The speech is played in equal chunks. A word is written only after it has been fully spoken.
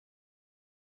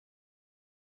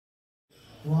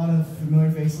A lot of familiar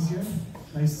faces here.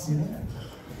 Nice to see them.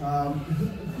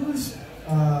 Whose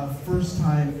first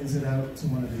time is it out to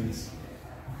one of these?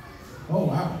 Oh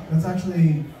wow, that's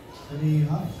actually pretty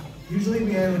high. Usually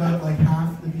we have about like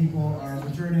half the people are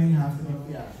returning, half the people,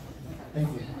 yeah. Thank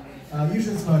you.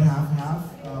 Usually it's about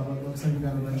half, but it looks like we've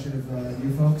got a bunch of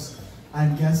new folks.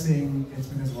 I'm guessing it's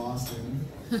because of Austin,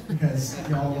 because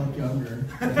y'all look younger.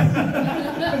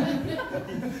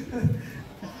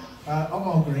 I'm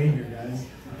all gray here, guys.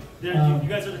 You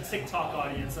guys are the TikTok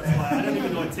audience, that's why. I don't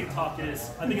even know what TikTok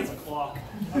is. I think it's a clock.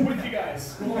 I'm with you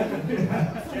guys.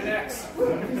 Gen X.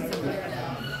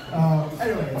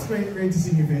 Anyway, it's great to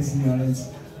see your face in the audience.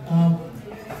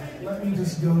 Let me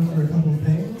just go through a couple of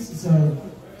things. So,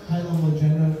 high-level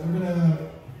agenda. We're going to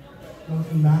go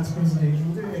through Matt's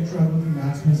presentation. We'll do an intro, go through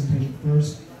Matt's presentation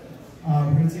first.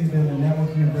 We're going to take a bit of a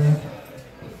networking break.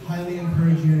 Highly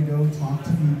encourage you to go talk to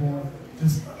people.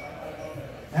 Just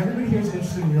everybody here is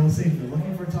interested in real estate. If you're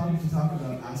looking for a topic to talk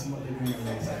about, ask them what they're doing in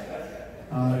real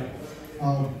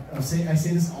estate. I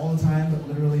say this all the time, but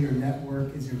literally your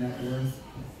network is your net worth.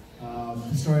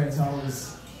 The story I tell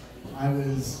is I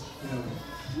was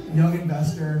a young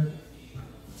investor.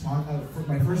 For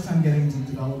my first time getting into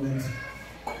development,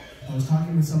 I was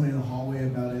talking with somebody in the hallway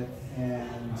about it,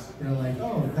 and they're like,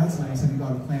 "Oh, that's nice. Have you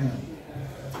got a planner?"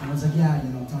 And I was like, "Yeah,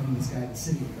 I'm talking to this guy at the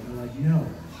city." And they're like, "No,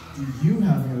 do you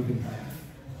have an urban planner?"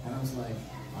 And I was like,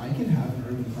 "I can have an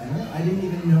urban planner." I didn't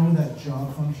even know that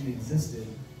job function existed.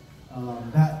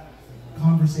 That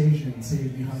conversation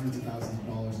saved me hundreds of thousands of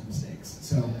dollars in mistakes.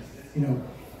 So,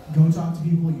 go talk to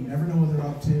people. You never know what they're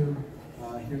up to.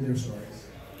 Hear their stories.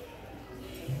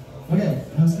 Okay,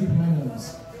 housekeeping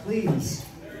items. Please,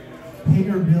 pay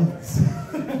your bills.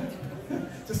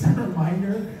 Just a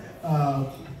reminder,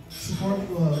 support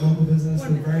the local business.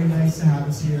 They're very nice to have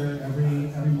us here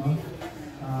every month.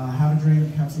 Have a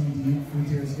drink, have something to eat. Food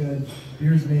here is good.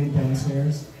 Beer is made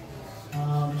downstairs.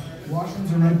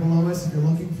 Washrooms are right below us if you're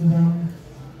looking for them.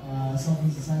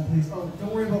 Something's to sign, please. Oh,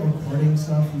 don't worry about recording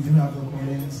stuff. We do have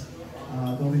recordings.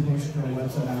 They'll be posted to our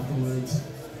website afterwards.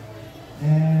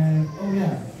 And, oh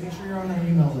yeah, make sure you're on our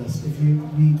email list.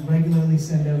 We regularly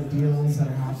send out deals that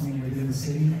are happening within the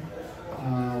city.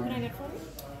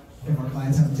 If our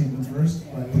clients haven't taken them first,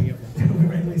 but we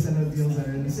regularly send out deals that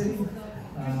are in the city.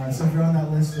 So if you're on that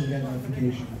list, you'll get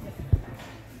notification.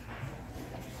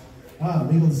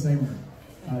 Legal disclaimer.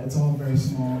 It's all very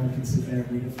small. You can sit there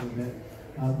and read it for a bit.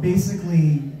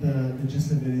 Basically, the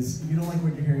gist of it is, if you don't like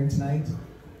what you're hearing tonight,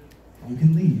 you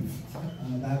can leave.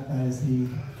 That is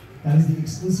the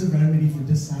exclusive remedy for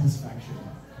dissatisfaction.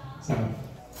 So,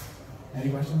 any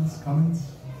questions, comments?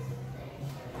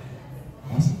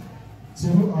 Awesome. So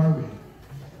who are we?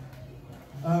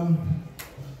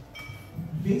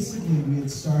 Basically, we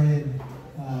had started,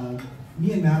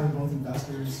 me and Matt were both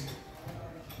investors,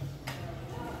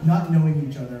 not knowing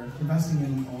each other, investing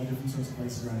in all different sorts of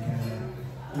places around Canada.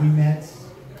 We met,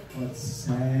 let's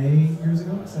say, 7, 8 years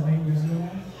ago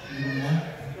now? Even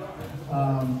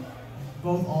more.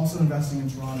 Both also investing in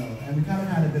Toronto, and we kind of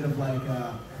had a bit of like,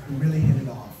 we really hit it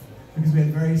off, because we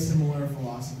had very similar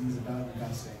philosophies about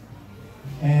investing.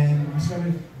 And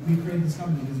we created this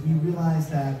company because we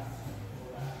realized that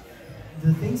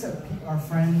the things that our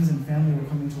friends and family were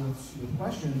coming to us with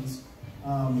questions,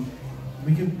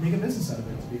 we could make a business out of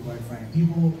it, to be quite frank. We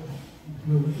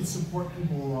could support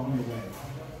people along the way.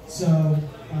 So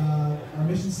our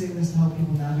mission statement is to help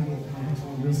people navigate the complex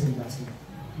world of real estate investing.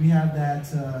 We have that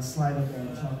slide up there on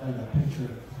the top of that picture.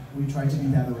 We tried to be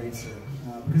that eraser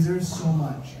because there's so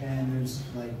much, and there's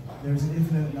an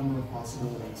infinite number of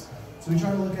possibilities. So we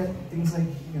try to look at things like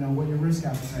what your risk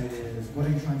appetite is, what are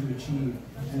you trying to achieve,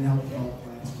 and help develop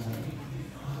plans for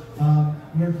that.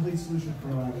 We're a complete solution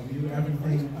provider. We do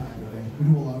everything. We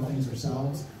do a lot of things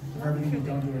ourselves. For everything we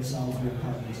don't do ourselves, we have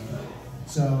partners in it.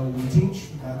 So we teach.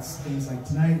 That's things like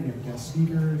tonight. We have guest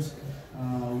speakers.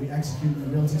 We execute on the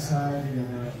realty side. We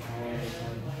have our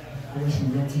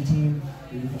coalition realty team.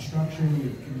 We do construction. We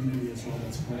have a community as well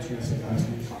that supports real estate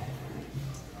investors.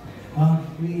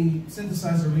 We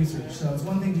synthesize our research. So it's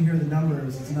one thing to hear the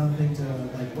numbers. It's another thing to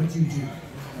what do you do,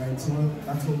 right? So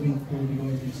that's what we'll be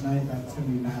going through tonight. That's going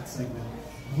to be Matt's segment.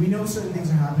 We know certain things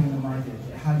are happening in the market.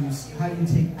 How do you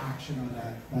take action on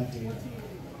that data?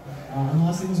 And the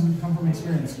last thing is we come from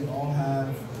experience. We all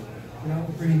have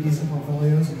pretty decent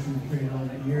portfolios, which we've created over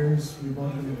the years. We've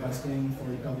both been investing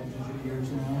for double-digit years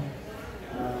now.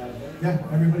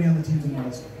 Everybody on the team's in the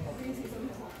list.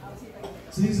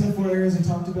 So these are the 4 areas I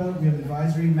talked about. We have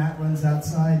advisory. Matt runs that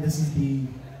side. This is the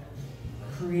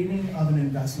creating of an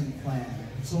investment plan.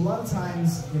 So a lot of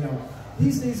times,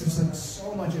 these days there's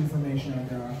so much information out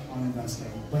there on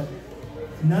investing, but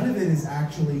none of it is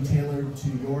actually tailored to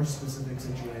your specific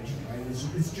situation, right?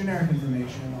 It's generic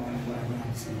information on whatever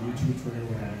happens to be YouTube, Twitter,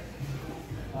 whatever.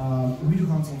 We do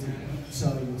consulting.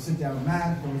 So you'll sit down with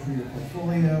Matt, go through your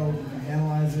portfolio, you can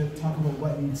analyze it, talk about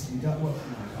what needs to be done,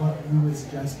 what we would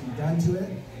suggest be done to it,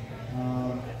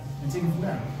 and take it from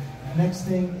there. Next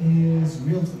thing is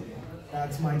realty.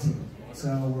 That's my team. So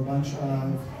we're a bunch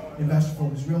of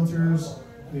investor-focused realtors.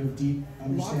 We have deep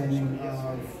understanding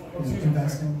of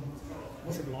investing.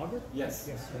 What's a blogger? Yes.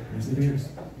 Here's the beers.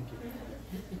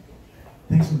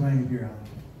 Thanks for buying a beer,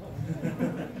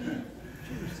 Alan.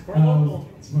 Support local.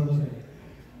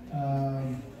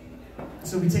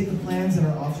 So we take the plans that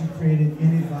are often created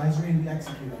in advisory and we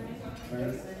execute them,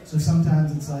 right? So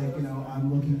sometimes it's like,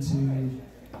 I'm looking to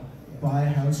buy a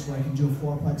house where I can do a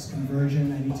fourplex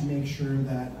conversion. I need to make sure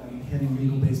that I'm hitting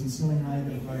legal basement ceiling height,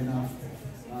 that I've got enough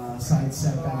side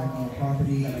setback on the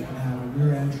property, that I can have a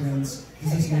rear entrance.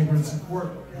 Does this neighborhood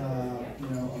support,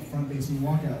 a front basement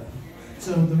walkout?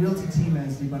 So the realty team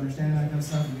has deep understanding of that kind of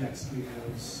stuff, and we execute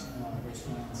those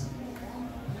plans.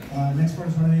 Next part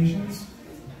is renovations.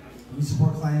 We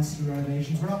support clients through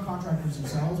renovations. We're not contractors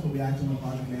themselves, but we act in a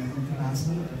project management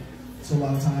capacity. So a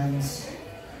lot of times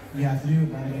we have to do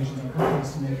renovations on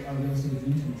purpose to make our real estate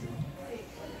dreams come true.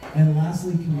 And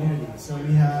lastly, community. So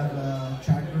we have a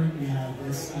chat group, we have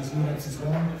these meetups as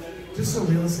well. Just so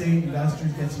real estate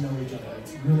investors get to know each other.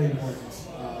 It's really important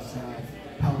to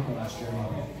have power on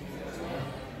journey.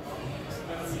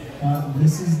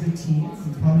 This is the team.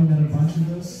 You've probably met a bunch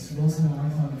of us. Wilson and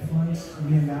Arthur on the front.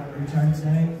 Me and Matt are retired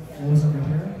tonight. Rose over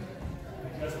here.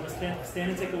 You guys want to stand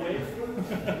and take a wave?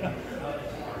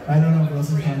 I don't know if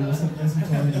Wilson's fine. Wilson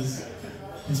told me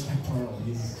his pectoral.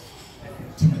 He's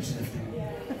too much lifting.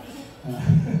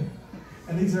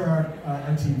 And these are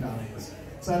our team values.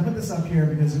 So I put this up here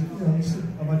because just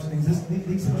a bunch of things. These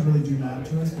things really do matter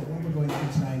to us, but what we're going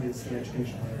through tonight is the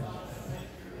education layer.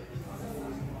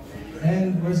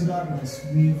 And where's it gotten us?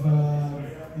 We've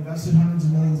invested hundreds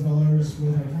of millions of dollars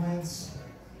with our clients.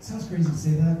 It sounds crazy to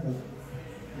say that, but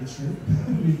it's true.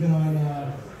 We've been on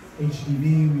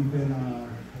HDV,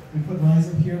 we put Rise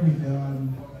up here, we've been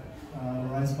on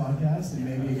Rise podcast, and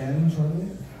maybe again shortly.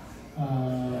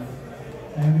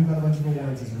 And we've got a bunch of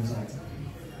awards as a result.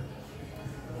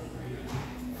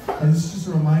 And this is just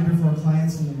a reminder for our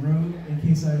clients in the room, in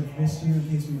case I've missed you, in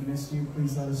case we've missed you,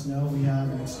 please let us know. We have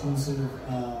an exclusive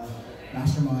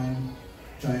mastermind,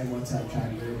 giant WhatsApp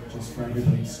chat group, just for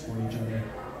everybody to support each other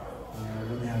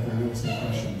when they have their real estate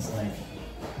questions, like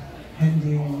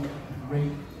pending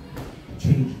rate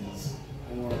changes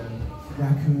or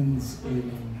raccoons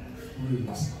in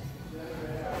roofs.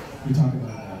 We talk about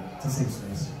that. It's a safe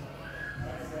space.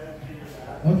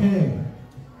 Okay,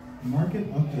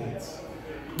 market updates.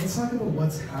 Let's talk about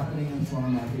what's happening in the Toronto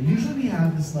market. Usually we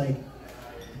have this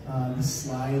the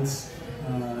slides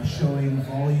showing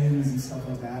volumes and stuff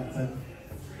like that, but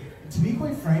to be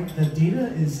quite frank, the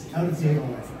data is out of date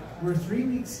already. We're 3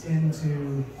 weeks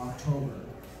into October,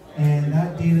 and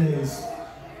that data is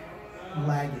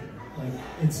lagging. Like,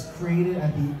 it's created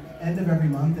at the end of every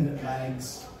month, and it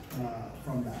lags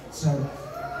from that. So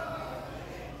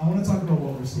I want to talk about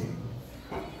what we're seeing.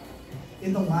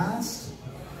 In the last,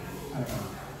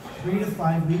 3 to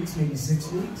 5 weeks, maybe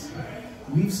 6 weeks,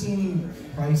 we've seen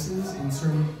prices in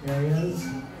certain areas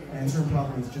and certain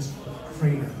properties just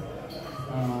crater.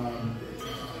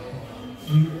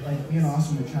 Me and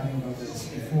Austin were chatting about this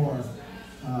before.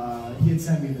 He had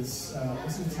sent me this,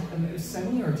 was it a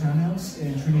semi or a townhouse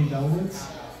in Trinity Bellwoods?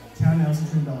 Townhouse in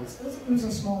Trinity Bellwoods. It was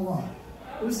a small lot.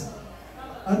 It was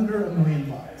under $1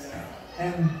 million.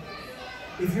 And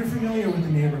if you're familiar with the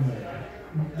neighborhood,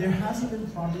 there hasn't been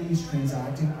properties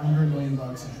transacting under $1 million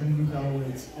in Trinity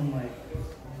Bellwoods in like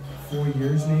 4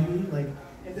 years maybe. Like,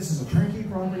 this is a turnkey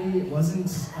property. It wasn't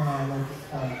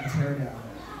a tear down.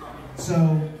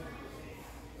 So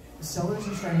sellers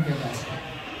are starting to get desperate.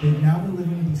 They've now been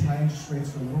living with these high interest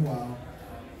rates for a little while,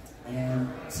 and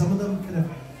some of them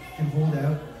can hold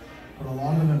out, but a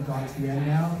lot of them have got to the end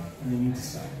now, and they need to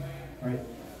sell, right?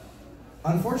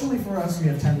 Unfortunately for us, we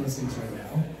have 10 listings right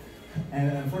now.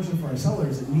 And unfortunately for our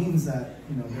sellers, it means that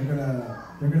they're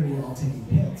gonna be all taking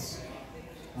hits.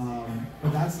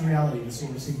 But that's the reality. This is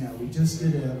what we're seeing now. We just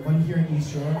did one here in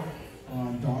East York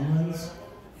on Donlands.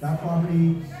 That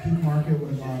property, peak market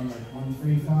was on like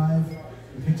 135.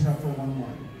 We picked it up for 1.1,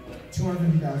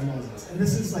 $250,000. And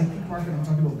this is like peak market. I'm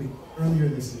talking about earlier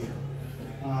this year.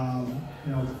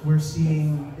 We're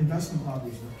seeing investment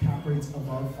properties with cap rates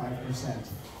above 5%.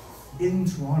 In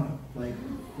Toronto, like,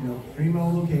 primo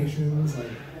locations,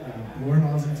 like Bloor and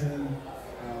Ossington,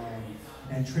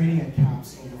 and trading at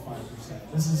caps over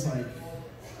 5%. This is like,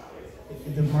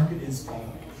 the market is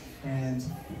falling. And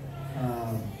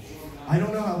I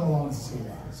don't know how long this is going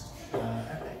to last.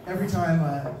 Every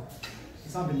time,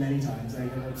 it's not been many times, I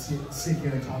sit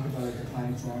here and talk about a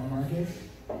declining Toronto market.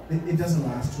 It doesn't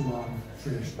last too long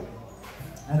traditionally.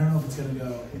 I don't know if it's going to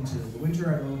go into the winter.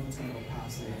 I don't know if it's going to go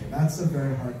past the winter. That's a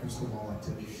very hard crystal ball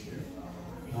activity here.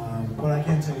 But I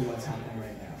can tell you what's happening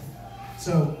right now.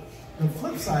 So the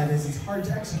flip side is it's hard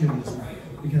to execute in this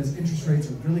market because interest rates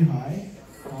are really high.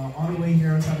 On the way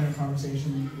here, I was having a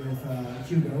conversation with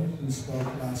Hugo, who spoke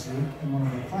last week, and one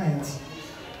of our clients.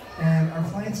 And our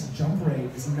client's jump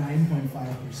rate is 9.5%,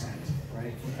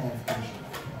 right, for qualification.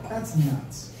 That's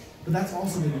nuts. But that's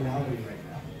also the reality right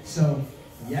now. So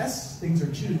yes, things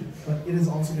are cheap, but it is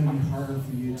also going to be harder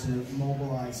for you to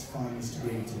mobilize funds to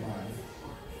be able to buy.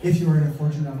 If you're in a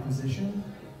fortunate enough position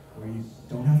where you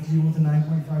don't have to deal with a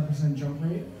 9.5% jump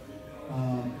rate,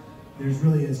 there's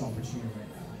really is opportunity right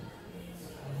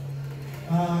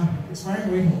now.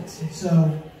 Expiring rate holds. So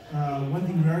one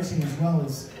thing we are seeing as well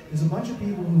is there's a bunch of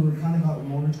people who kind of got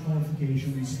mortgage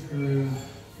qualifications through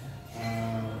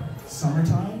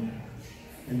summertime,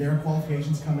 and their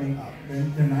qualifications coming up.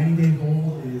 Their 90-day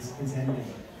hold is ending.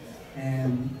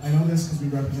 And I know this because we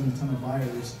represent a ton of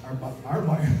buyers. Our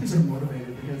buyers are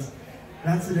motivated because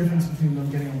that's the difference between them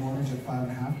getting a mortgage at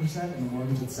 5.5% and a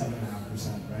mortgage at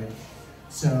 7.5%, right?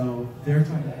 So they're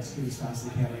trying to execute as fast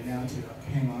as they can right now to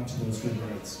hang on to those good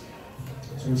rates.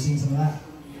 So we're seeing some of that.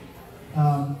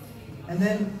 And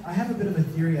then I have a bit of a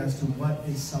theory as to what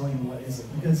is selling and what isn't.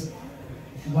 Because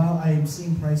while I am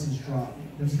seeing prices drop,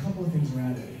 there's a couple of things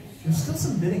around it. There's still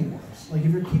some bidding wars. Like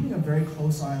if you're keeping a very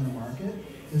close eye on the market,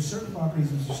 there's certain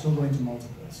properties which are still going to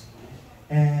multiples.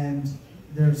 And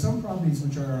there are some properties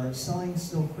which are selling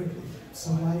still quickly.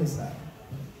 So why is that?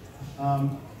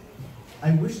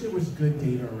 I wish there was good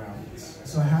data around this.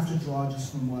 So I have to draw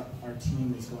just from what our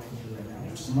team is going through right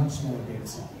now, which is a much smaller data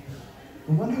set.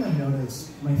 But one thing I've noticed,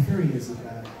 my theory is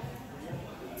that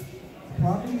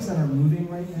properties that are moving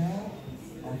right now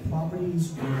are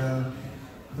properties where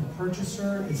the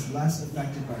purchaser is less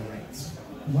affected by rates.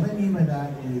 And what I mean by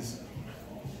that is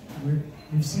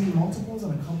we've seen multiples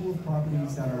on a couple of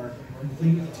properties that are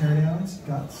complete teardowns,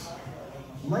 guts,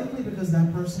 likely because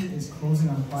that person is closing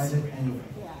on private anyway.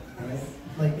 Right?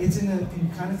 Like it's in a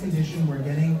kind of condition where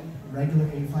getting regular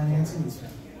A financing is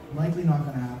likely not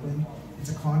going to happen. It's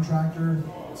a contractor,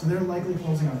 so they're likely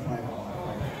closing on private.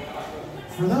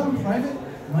 For them, private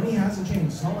money hasn't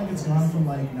changed. It's not like it's gone from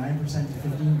like 9% to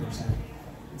 15%.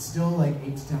 It's still like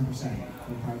 8 to 10%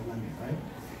 for private lending, right?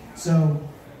 So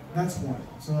that's one.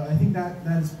 So I think that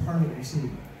is part of what we're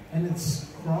seeing. And it's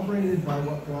corroborated by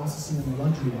what we're also seeing in the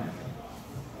luxury market.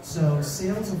 So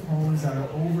sales of homes that are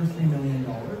over $3 million,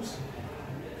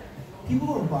 people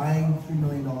who are buying $3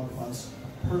 million plus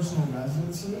personal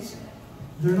residences,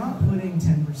 they're not putting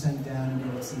 10% down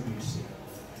into a CMHC,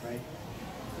 right?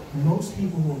 Most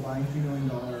people who are buying $3 million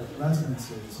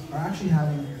residences are actually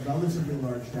having relatively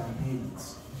large down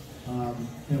payments.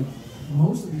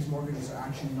 Most of these mortgages are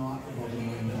actually not above $1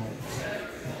 million.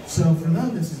 So for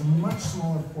them, this is a much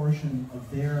smaller portion of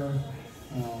their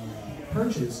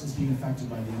purchase is being affected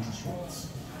by the interest rates.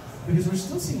 Because we're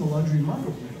still seeing the luxury market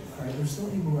move, right? There's still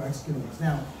people who are executing this.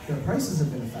 Now, their prices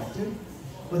have been affected,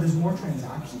 but there's more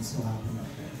transactions still happening out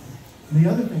there. And the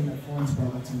other thing that Florence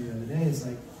brought up to me the other day is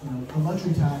like, the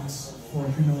luxury tax for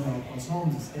 $3 million plus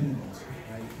homes is imminent,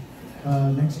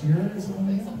 right? Next year, is it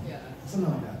coming in? Something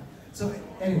like that. So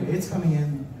anyway, it's coming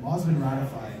in, law's been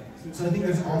ratified. So I think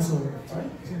there's also, sorry?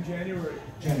 It's in January.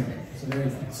 January, so there you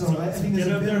go. So I think there's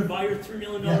get a up bit there of, and buy your $3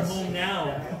 million home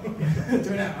now. Do it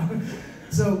now.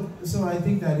 So I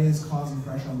think that is causing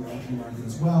pressure on the luxury market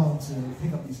as well to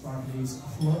pick up these properties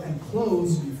and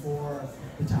close before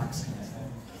the tax comes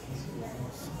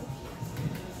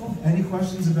in. Any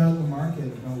questions about the market,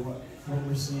 about what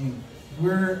we're seeing?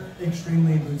 We're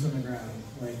extremely boots on the ground.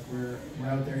 Like we're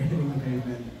out there hitting the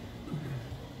pavement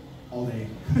all day.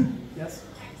 Yes?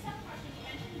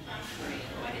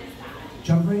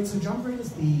 Jump rate. So jump rate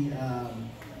is the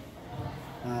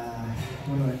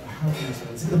how can I say?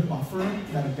 It's the buffer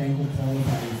that a bank will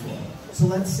qualify you for. So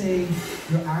let's say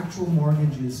your actual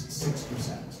mortgage is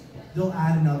 6%. They'll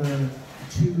add another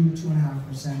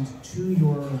 2.5% to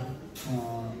your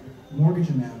mortgage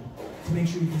amount to make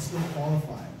sure you can still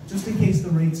qualify, just in case the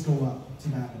rates go up to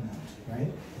that amount,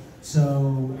 right?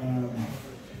 So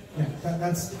yeah,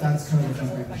 that's kind of the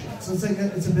jump rate machine. So it's like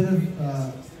it's a bit of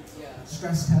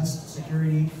stress test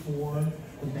security for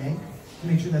the bank to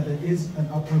make sure that there is an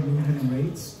upward movement in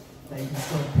rates that you can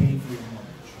still pay for your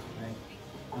mortgage, right?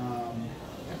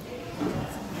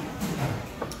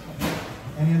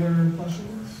 Any other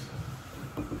questions?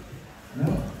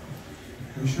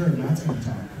 For sure, Matt's going to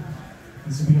talk.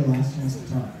 This will be your last chance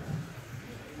to talk.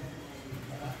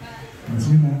 That's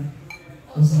you, Matt.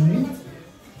 This is me?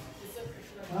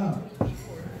 Oh.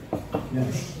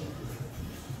 Yes.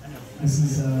 This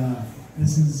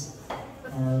is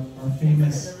our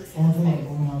famous Oracle of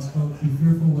Omaha's quote, "Be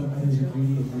fearful when others are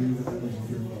greedy and greedy when others are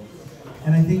fearful."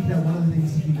 And I think that one of the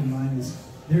things to keep in mind is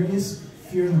there is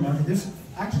fear in the market. There's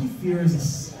actually fear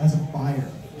as a buyer,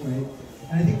 right?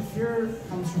 And I think fear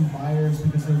comes from buyers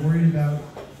because they're worried about,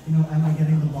 am I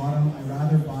getting the bottom? I'd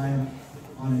rather buy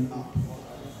on an up.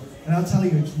 And I'll tell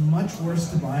you, it's much worse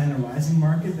to buy in a rising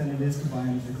market than it is to buy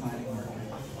in a declining market.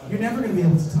 You're never going to be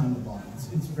able to time the bottom.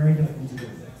 It's very difficult to do.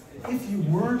 If you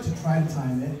were to try to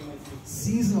time it,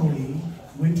 seasonally,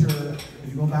 winter, if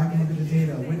you go back and look at the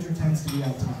data, winter tends to be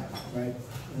out time, right?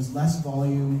 There's less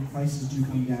volume, prices do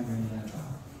come down during the winter.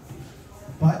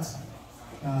 But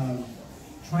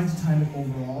trying to time it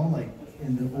overall, like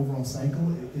in the overall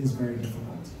cycle, is very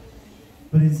difficult.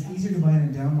 But it's easier to buy in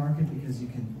a down market because you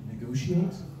can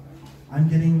negotiate. I'm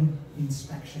getting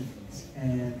inspections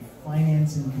and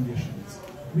financing conditions.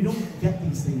 We don't get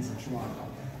these things in Toronto.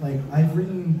 Like, I've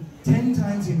written 10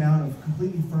 times the amount of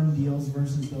completely firm deals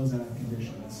versus those that have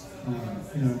conditions,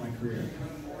 in my career.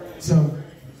 So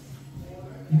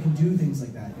you can do things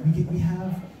like that. We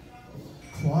have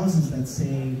clauses that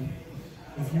say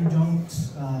if you don't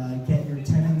get your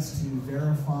tenants to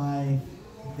verify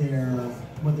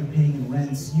what they're paying in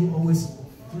rents, you owe us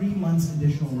 3 months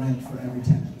additional rent for every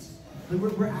tenant.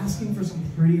 Like, we're asking for some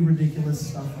pretty ridiculous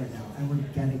stuff right now, and we're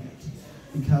getting it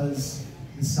because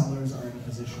the sellers are in a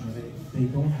position where they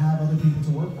don't have other people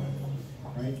to work with,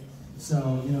 right?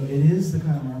 So, it is the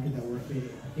kind of market that we're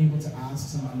able to ask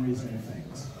some unreasonable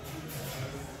things.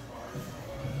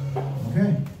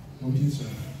 Okay, over to you, sir.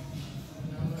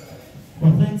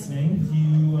 Well, thanks, Ming.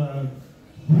 You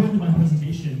ruined my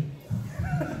presentation.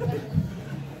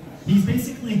 He's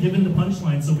basically given the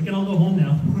punchline, so we can all go home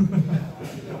now.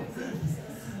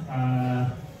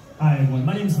 Hi, everyone.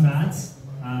 My name's Matt.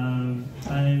 I'm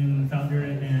founder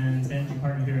and managing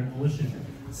partner here at Volition.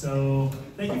 So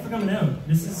thank you for coming out.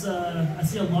 This is I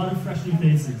see a lot of fresh new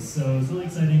faces, so it's really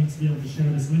exciting to be able to share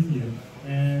this with you.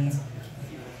 And the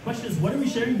question is, what are we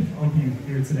sharing with you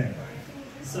here today?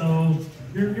 So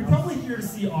you're probably here to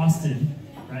see Austin,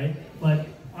 right? But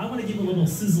I want to give a little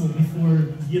sizzle before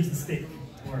he gives the steak.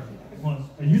 Or, well,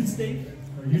 are you the steak?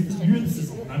 Or you're the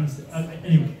sizzle? I'm the steak.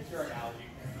 Anyway.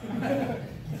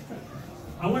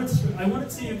 I wanted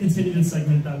to continue the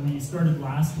segment that we started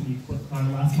last month,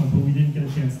 but we didn't get a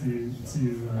chance to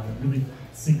really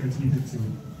sink our teeth into.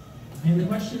 And the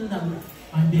question that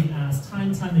I'm being asked time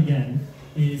and time again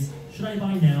is, should I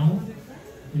buy now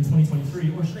in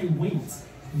 2023 or should I wait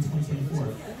in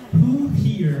 2024? Who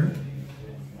here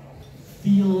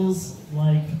feels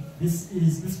like this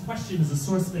question is a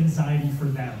source of anxiety for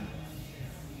them?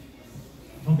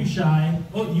 Don't be shy.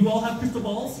 Oh, you all have crystal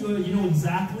balls? You know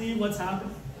exactly what's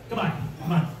happening? Come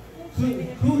on.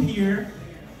 Who here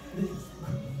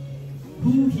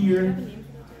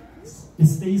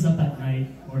stays up at night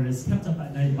or is kept up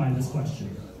at night by this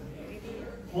question?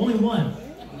 Only one.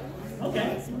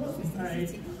 Okay. All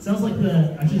right. Sounds like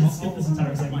I should just skip this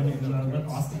entire segment and let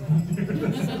Austin come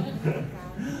here.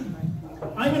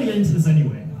 I'm going to get into this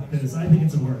anyway because I think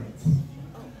it's a word.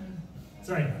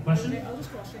 Sorry, question?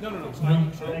 No.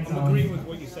 I'm agreeing with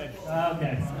what you said.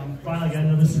 Okay, finally got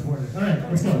another supporter. All right,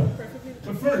 let's go.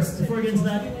 But first, before we get into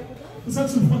that, let's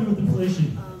have some fun with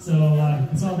inflation. So, I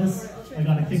saw this, I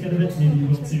got a kick out of it, maybe you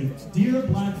will too. Dear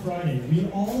Black Friday, we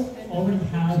all already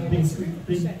have big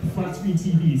flat screen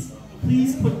TVs.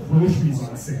 Please put groceries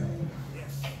on sale.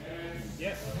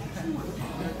 Yes.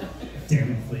 Damn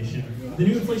inflation. The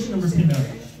new inflation numbers came out.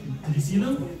 Did you see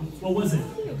them? What was it?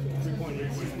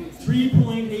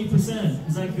 3.8%.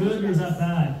 Is that good or is that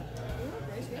bad?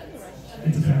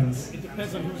 It depends. It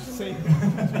depends on who's saying.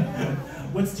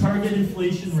 What's target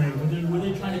inflation rate? Were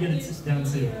they trying to get it down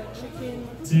to?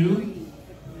 2?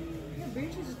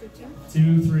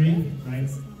 2, 3, right?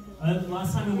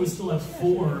 Last time it was still at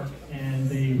 4 and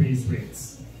they raised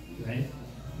rates, right?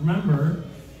 Remember,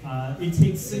 it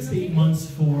takes 6 to 8 months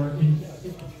for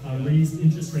raised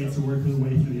interest rates to work their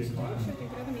way through the economy.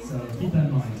 So keep that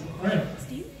in mind. All right.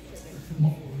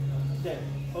 Okay.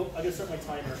 Oh, I gotta start my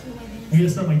timer. I'm gonna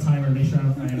start my timer. Make sure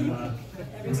I'm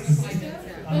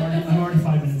already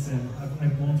 5 minutes in.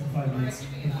 I've blown for 5 minutes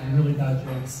with my really bad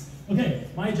jokes. Okay,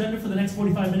 my agenda for the next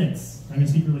 45 minutes. I'm gonna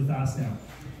speak really fast now.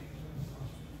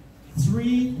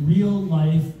 3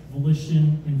 real-life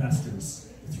Volition investors.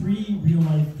 3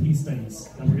 real-life case studies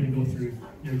that we're gonna go through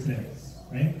here today.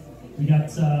 Right? We got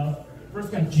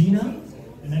first got Gina.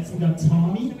 And next we got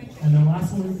Tommy, and the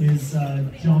last one is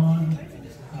John.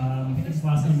 I think his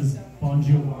last name is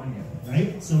Bongiovanni,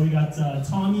 right? So we got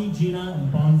Tommy, Gina,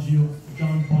 and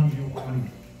John Bongiovanni.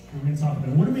 We're going to talk about.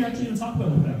 What are we actually going to talk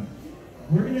about with them?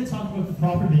 We're going to talk about the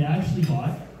property they actually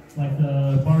bought, like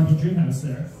the Barbie dream house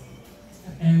there,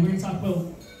 and we're going to talk about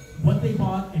what they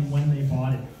bought and when they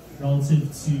bought it,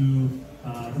 relative to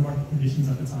the market conditions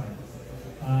at the time.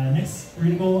 Next, we're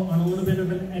going to go on a little bit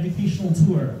of an educational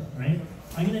tour, right?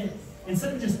 I'm going to,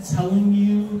 instead of just telling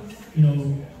you,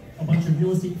 a bunch of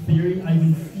real estate theory, I've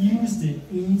infused it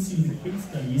into the case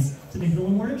studies to make it a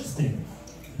little more interesting.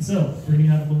 So, we're going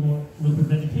to have a little bit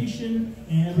of education,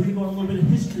 and we're going to go on a little bit of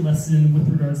history lesson with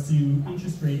regards to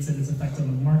interest rates and its effect on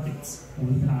the markets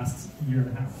over the past year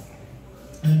and a half.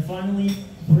 And then finally,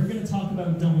 we're going to talk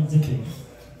about double dipping.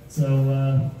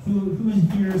 So, who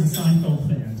here is a Seinfeld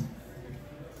fan?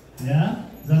 Yeah?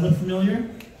 Does that look familiar?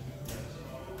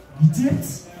 You dipped,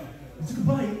 you took a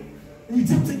bite, and you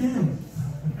dipped again.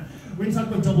 We're going to talk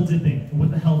about double dipping and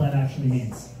what the hell that actually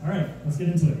means. All right, let's get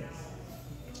into it.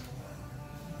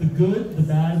 The good, the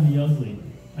bad, and the ugly.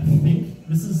 I think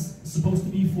this is supposed to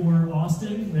be for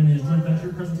Austin in his joint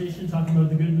venture presentation, talking about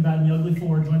the good, the bad, and the ugly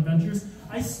for joint ventures.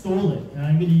 I stole it, and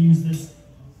I'm going to use this,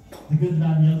 the good, the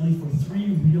bad, and the ugly, for 3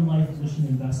 real-life volition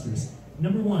investors.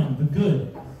 Number 1, the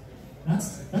good.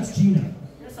 That's Gina.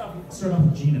 Let's start off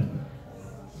with Gina.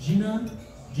 Gina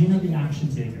the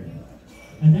action taker.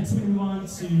 And next we move on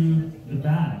to the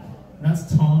bad.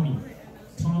 That's Tommy.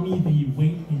 Tommy the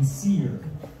wait and seer.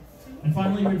 And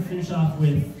finally we're going to finish off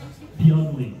with the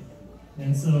ugly.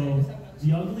 And so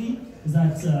the ugly is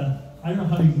that, I don't know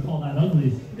how you can call that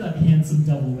ugly. Look at that handsome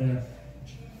devil there.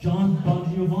 John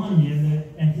Bongiovanni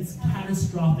and his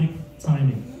catastrophic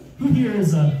timing. Who here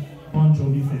is a Bon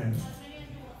Jovi fan?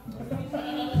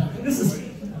 This is,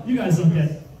 you guys don't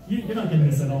get, you're not getting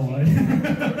this at all, right?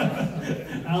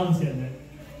 Alan's getting it.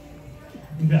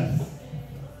 Okay.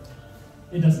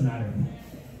 It doesn't matter.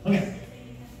 Okay.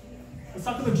 Let's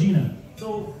talk about Gina.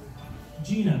 So,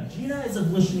 Gina is a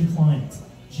volition client.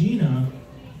 Gina,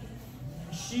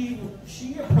 she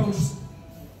approached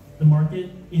the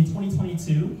market in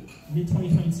 2022,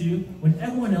 mid-2022, when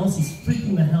everyone else was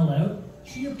freaking the hell out.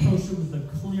 She approached it with a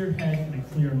clear head and a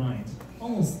clear mind,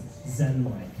 almost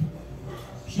Zen-like.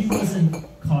 She wasn't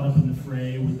caught up in the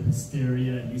fray with the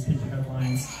hysteria and newspaper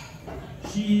headlines.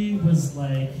 She was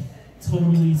like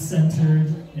totally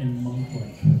centered and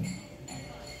monk-like.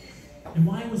 And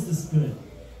why was this good?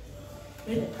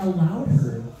 It allowed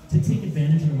her to take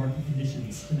advantage of the market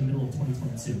conditions in the middle of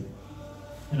 2022.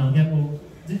 And I'll get, well,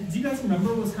 do you guys remember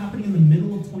what was happening in the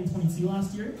middle of 2022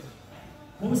 last year?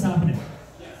 What was happening?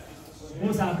 What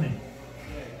was happening?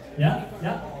 Yeah?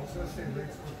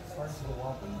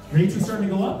 Rates were starting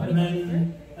to go up, and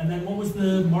then what was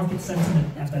the market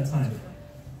sentiment at that time?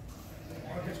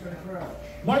 Market's gonna crash.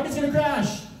 Market's gonna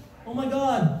crash! Oh my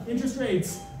god, interest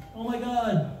rates! Oh my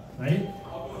god! Right?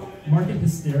 Market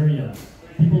hysteria.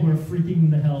 People were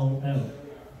freaking the hell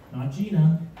out. Not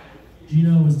Gina.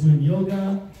 Gina was doing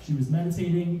yoga, she was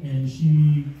meditating, and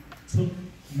she took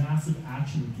massive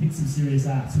action, kicked some serious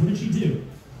ass. What did she do?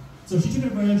 So she took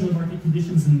advantage of the market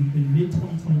conditions in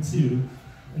mid-2022,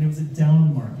 and it was a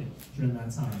down market during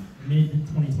that time,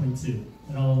 mid-2022.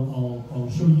 And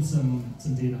I'll show you some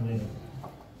data later.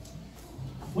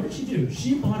 What did she do?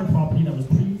 She bought a property that was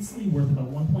previously worth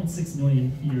about $1.6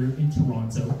 million here in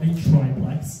Toronto, a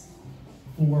triplex,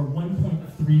 for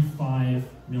 $1.35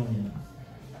 million.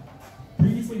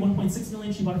 Previously $1.6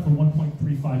 million, she bought it for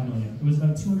 $1.35 million. It was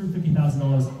about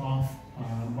 $250,000 off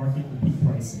market and peak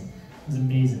pricing. It was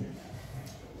amazing.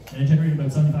 And it generated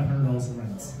about $7,500 in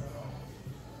rents.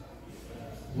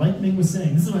 Like Ming was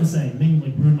saying, this is what I'm saying, Ming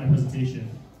like ruined my presentation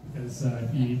because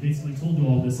he basically told you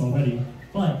all this already,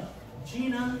 but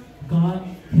Gina got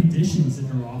conditions in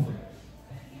her offer.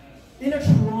 In a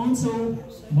Toronto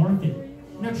market,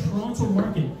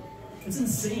 it's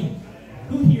insane.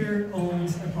 Who here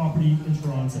owns a property in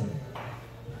Toronto?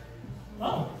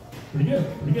 Oh, pretty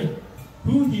good.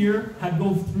 Who here had to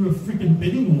go through a freaking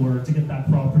bidding war to get that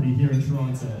property here in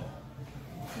Toronto?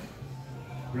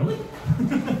 Really?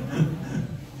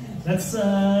 That's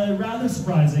rather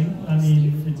surprising. I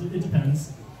mean, it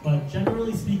depends. But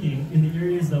generally speaking, in the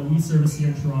areas that we service here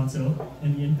in Toronto,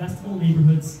 and the investable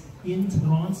neighborhoods in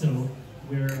Toronto,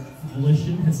 where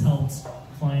Volition has helped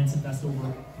clients invest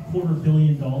over $250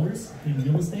 million in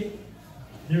real estate,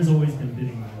 there's always been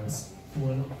bidding wars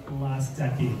for the last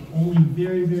decade. Only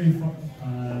very, very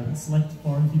select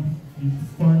far and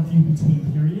few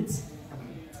between periods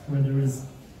where there is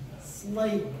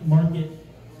slight market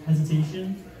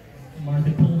hesitation,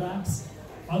 market pullbacks,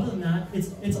 other than that,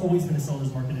 it's always been a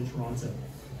seller's market in Toronto,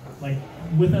 like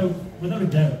without a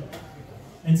doubt.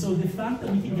 And so the fact that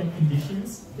we can get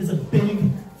conditions is a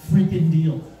big freaking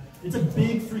deal. It's a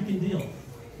big freaking deal.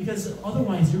 Because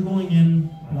otherwise you're going in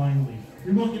blindly.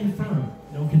 You're going in firm,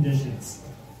 no conditions.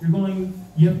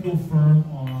 You have to go firm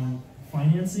on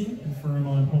financing and firm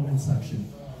on home inspection.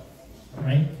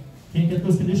 Right? Can't get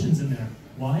those conditions in there.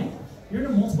 Why? You're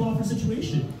in a multiple offer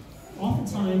situation.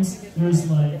 Oftentimes there's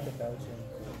like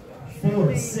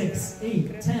 4, 6,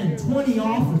 8, 10, 20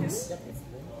 offers.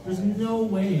 There's no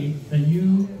way that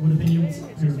you would have been able to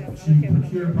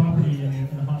procure a property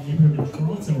in a hot neighborhood in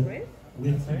Toronto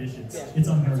with conditions. It's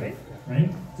unheard of, right?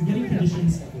 So getting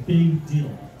conditions, big deal.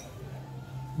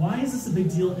 Why is this a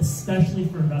big deal, especially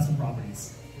for investment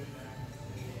properties?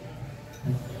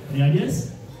 Any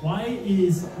ideas?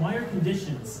 Why are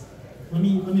conditions? Let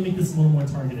me make this a little more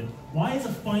targeted. Why is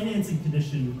a financing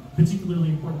condition particularly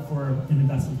important for an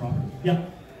investment property? Yeah. You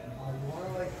want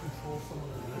to like control some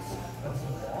of the risk that's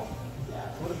involved. You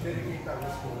want to mitigate that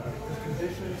risk a little bit. Because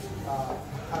conditions kind of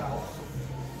help.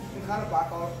 You can kind of back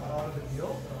out of the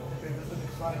deal if it doesn't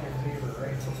decide in your favor,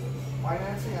 right? So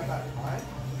financing at that time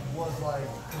was like,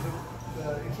 because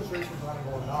the interest rates were kind of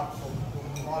going up, so there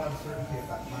was a lot of uncertainty at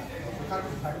that time. So we kind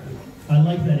of protected it. I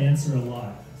like that answer a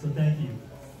lot. So thank you.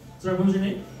 Sorry, what was your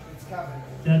name? It's Kevin.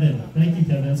 Kevin. Thank you,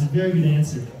 Kevin. That's a very good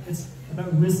answer. It's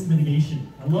about risk mitigation.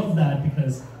 I love that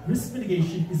because risk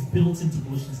mitigation is built into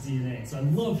Bulish's DNA. So I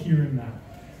love hearing that.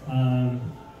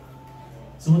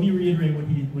 So let me reiterate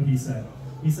what he said.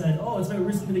 He said, oh, it's about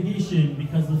risk mitigation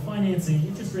because of the financing,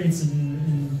 interest rates,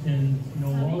 and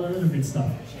all that other good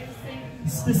stuff.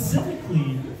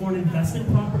 Specifically for an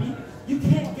investment property, you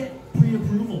can't get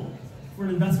pre-approval for an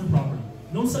investment property.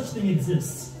 No such thing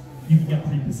exists. You can get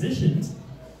pre-positioned.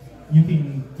 You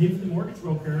can give the mortgage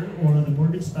broker or the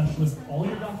mortgage specialist all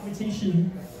your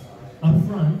documentation up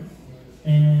front,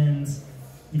 and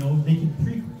they can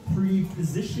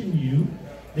pre-position you.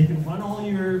 They can run all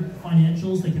your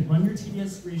financials. They can run your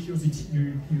TDS ratios,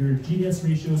 your GDS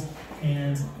ratios,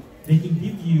 and they can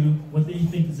give you what they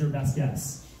think is their best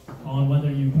guess on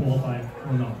whether you qualify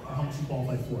or not, or how much you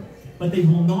qualify for. But they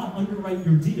will not underwrite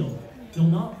your deal. They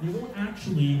won't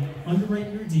actually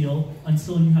underwrite your deal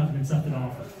until you have an accepted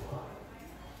offer.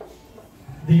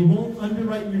 They won't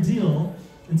underwrite your deal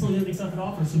until you have an accepted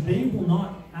offer. So they will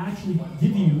not actually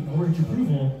give you mortgage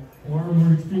approval or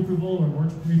mortgage pre-approval or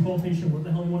mortgage pre-qualification, whatever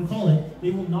the hell you want to call it.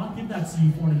 They will not give that to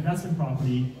you for an investment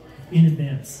property in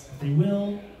advance.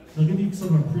 They'll give you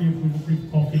sort of a pre-approval,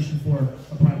 pre-qualification for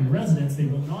a primary residence. They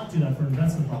will not do that for an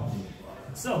investment property.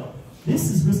 So this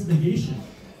is risk mitigation.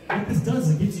 What this does,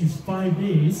 it gives you 5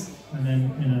 days, and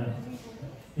then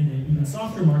in an even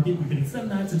softer market, you can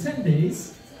extend that to 10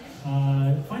 days,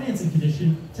 financing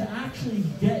condition, to actually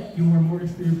get your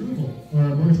mortgage pre-approval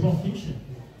or mortgage qualification.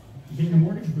 You get your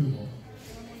mortgage approval.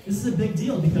 This is a big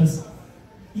deal because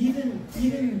even if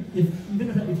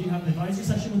you have an advisory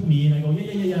session with me and I go,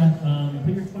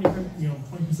 put your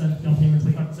 20% down payment,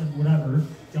 25% whatever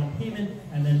down payment,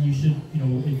 and then you should,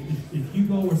 if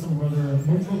Hugo or some of our other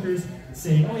mortgage brokers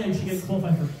say, oh yeah, you should get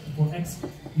qualified for X,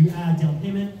 you add down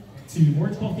payment to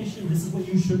mortgage qualification, this is what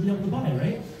you should be able to buy,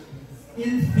 right?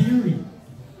 In theory.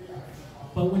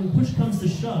 But when push comes to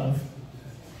shove,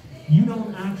 you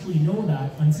don't actually know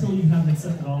that until you have an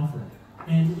accepted offer.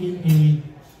 And in a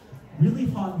really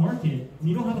hot market, when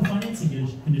you don't have a financing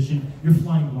condition, you're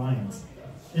flying blind.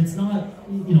 It's not,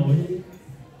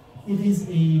 it is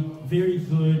a very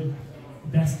good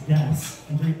best guess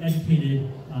and very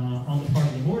educated on the part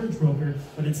of the mortgage broker,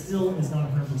 but it still is not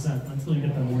 100% until you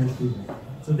get that mortgage approval.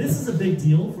 So this is a big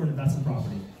deal for an investment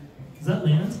property. Does that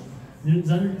land? Do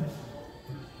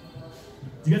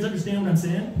you guys understand what I'm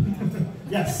saying?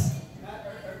 Yes. Matt,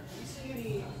 are you seeing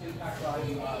any impact on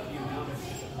the amount of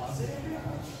deposit?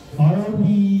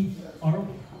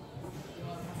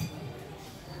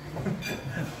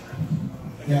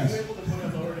 Yes. Are you able to put a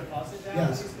lower deposit down?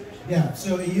 Yes. Yeah,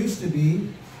 so it used to be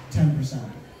 10%,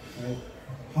 right?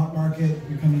 Hot market,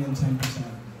 you're coming in 10%.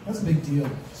 That's a big deal,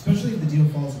 especially if the deal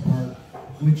falls apart,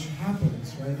 which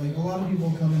happens, right? Like a lot of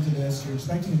people come into this, you're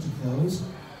expecting it to close,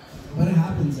 but it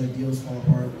happens that deals fall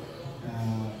apart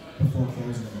before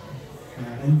closing.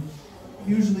 And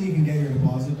usually you can get your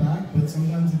deposit back, but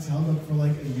sometimes it's held up for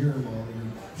like a year while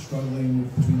you're struggling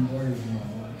between lawyers and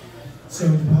whatnot. So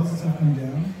deposits have come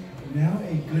down. Now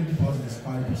a good deposit is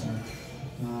 5%.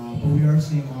 But we are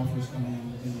seeing offers come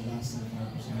in less than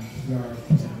 5%. We are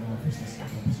accepting offers less than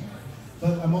 5%.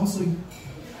 But I'm also,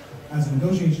 as a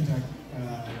negotiation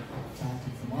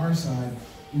tactic from our side,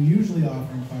 we're usually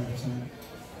offering 5%,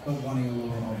 but wanting a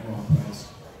lower overall price.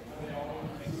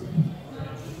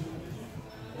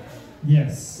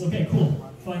 Yes. Okay,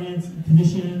 cool. Finance,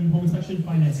 condition, home inspection,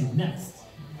 financing. Next.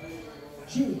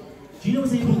 Gino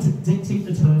was able to dictate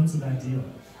the terms of that deal.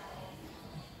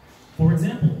 For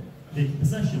example, vacant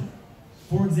possession.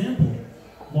 For example,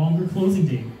 longer closing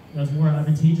date. That was more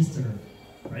advantageous to her,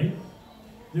 right?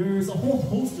 There's a whole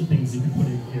host of things you can put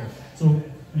in here. So,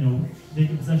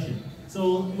 vacant possession.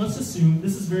 So let's assume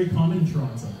this is very common in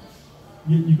Toronto.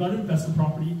 You've got an investment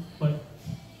property, but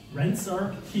rents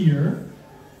are here,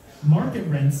 market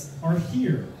rents are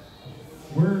here.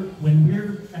 When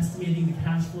we're estimating the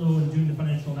cash flow and doing the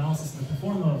financial analysis and the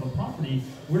pro forma of a property,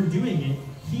 we're doing it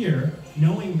here,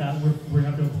 knowing that we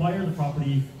have to acquire the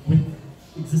property with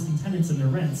existing tenants and their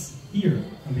rents here.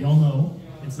 And we all know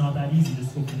it's not that easy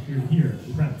just to go from here to here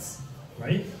with rents,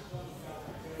 right?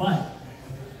 But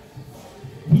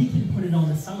we can put it on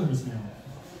the sellers now.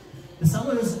 The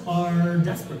sellers are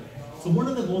desperate. So one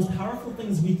of the most powerful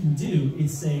things we can do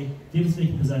is say, give us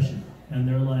vacant possession. And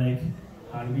they're like,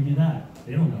 how do we do that?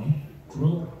 They don't know.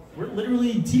 So we're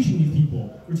literally teaching these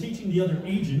people. We're teaching the other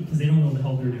agent, because they don't know what the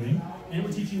hell they're doing, and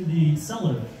we're teaching the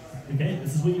seller, okay,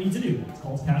 this is what you need to do. It's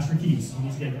called cash for keys. You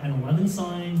need to get an 11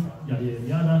 signed, yada, yada,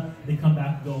 yada. They come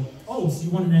back and go, oh, so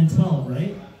you want an N12,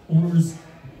 right?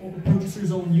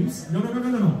 Purchasers own use? No.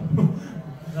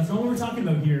 That's not what we're talking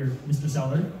about here, Mr.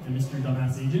 Seller and Mr.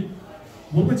 Dumbass Agent.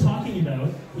 What we're talking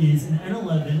about is an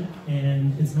N11,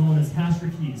 and it's known as cash for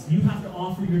keys. You have to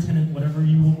offer your tenant whatever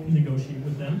you will negotiate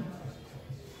with them.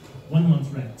 1 month's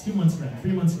rent, 2 months rent,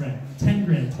 3 months rent, 10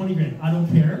 grand, 20 grand, I don't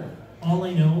care. All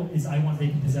I know is I want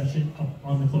vacant possession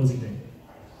on the closing day.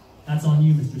 That's on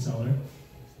you, Mr. Seller.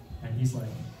 And he's like,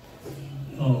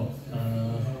 oh,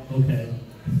 okay.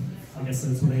 I guess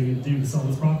that's what I need to do to sell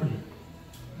this property.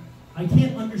 I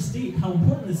can't understate how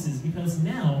important this is, because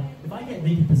now, if I get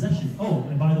vacant possession, oh,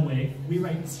 and by the way, we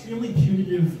write extremely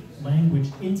punitive language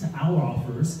into our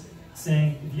offers,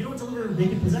 saying, if you don't deliver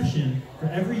vacant possession, for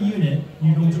every unit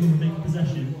you don't deliver vacant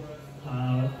possession,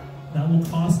 that will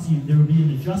cost you, there will be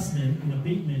an adjustment, an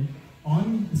abatement,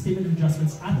 on the statement of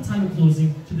adjustments at the time of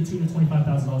closing to the tune of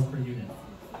 $25,000 per unit.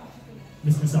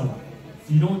 Mr. Seller.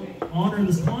 If you don't honor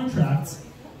this contract,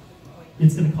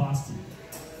 it's going to cost you.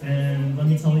 And let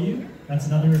me tell you, that's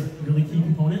another really key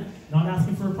component. Not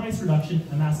asking for a price reduction,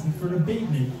 I'm asking for an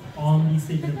abatement on these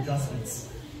statement of adjustments.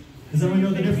 Does everyone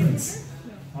know the difference?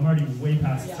 I'm already way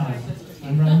past time.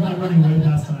 I'm running way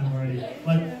past time already.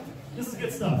 But this is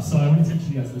good stuff, so I want to teach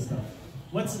you guys this stuff.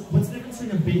 What's the difference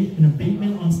between an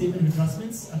abatement on statement of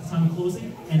adjustments at the time of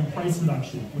closing and a price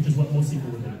reduction, which is what most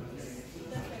people would do?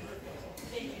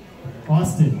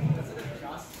 Austin.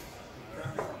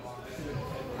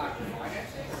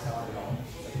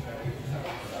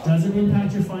 Does it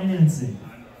impact your financing?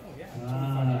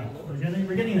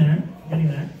 We're getting there.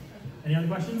 Any other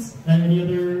questions? Any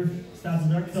other stats in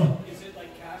the dark? No. Is it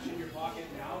like cash in your pocket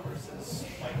now versus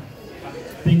like having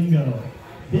to... Bingo.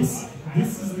 This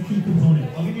is the key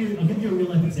component. I'll give you a real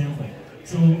life example.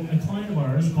 So a client of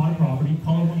ours bought a property,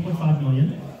 call it $1.5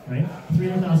 million, right?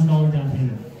 $300,000 down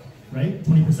payment, right?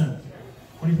 20%.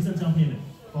 20% down payment.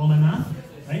 Follow my math,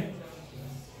 right?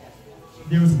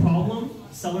 There was a problem.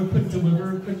 Seller couldn't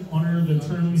deliver, couldn't honor the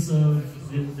terms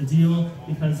of the deal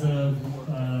because of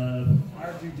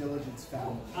our due diligence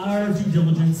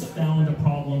found a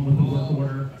problem with the work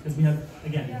order, because we have,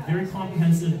 again, very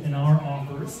comprehensive in our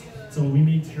offers. So we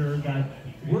made sure that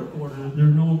work order, there are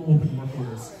no open work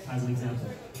orders, as an example.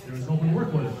 There was an open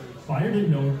work order. Buyer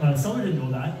didn't know, seller didn't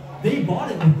know that. They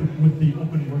bought it with the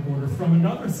open work order from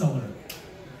another seller.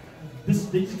 They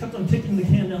just kept on kicking the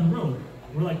can down the road.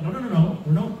 We're like, no,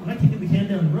 we're not kicking the can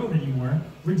down the road anymore.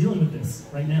 We're dealing with this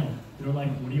right now. They're like,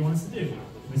 what do you want us to do?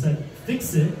 We said,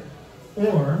 fix it,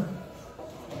 or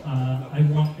I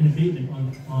want an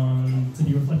abatement to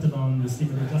be reflected on the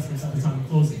statement of adjustments at the time of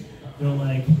closing. They're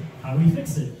like, how do we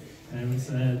fix it? And we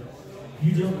said,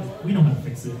 we know how to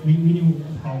fix it. We knew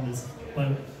what the problem is,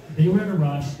 but they were in a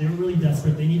rush. They were really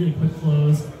desperate. They needed a quick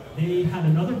close. They had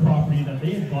another property that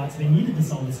they had bought, so they needed to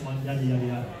sell this one, yada, yada,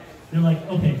 yada. They're like,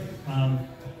 okay, how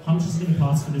much is it going to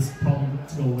cost for this problem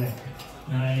to go away?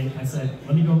 And I said,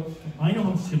 let me go, I know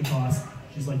how much it's going to cost.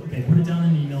 She's like, okay, put it down in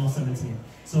an email, send it to me.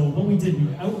 So what we did,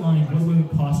 we outlined what it would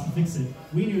cost to fix it.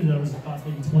 We knew that it was going to cost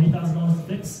maybe $20,000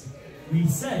 to fix. We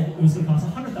said it was going to cost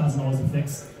 $100,000 to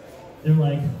fix. They're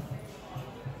like,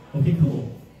 okay,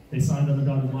 cool. They signed on the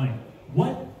dotted line.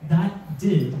 What that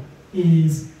did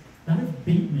is that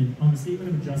abatement on the statement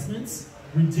of adjustments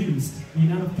reduced the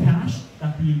amount of cash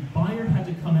that the buyer had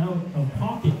to come out of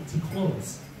pocket to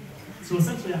close. So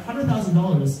essentially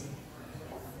 $100,000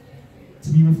 to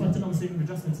be reflected on the statement of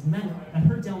adjustments meant that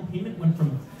her down payment went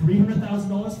from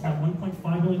 $300,000 for that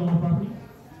 $1.5 million property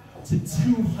to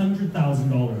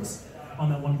 $200,000 on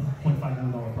that $1.5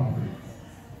 million property.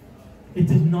 It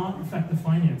did not affect the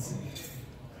financing.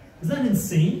 Is that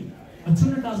insane? A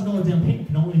 $200,000 down payment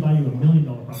can only buy you $1 million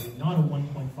property, not a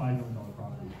 $1.5 million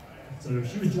property. So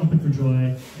she was jumping for joy,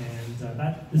 and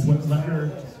that is what let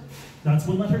her. That's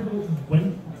what let her go.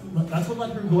 That's what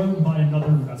let her go out and buy another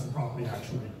investment property,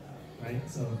 actually, right?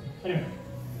 So anyway,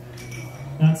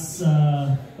 that's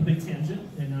a big tangent,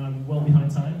 and I'm well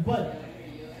behind time. But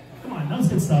come on, that was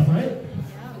good stuff, right?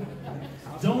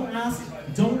 Don't ask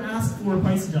for a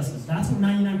price adjustment. That's what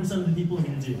 99% of the people are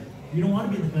going to do. You don't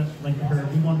want to be like her.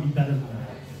 You want to be better than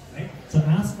that, right? So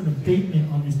ask for an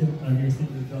abatement on your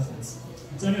statement adjustments.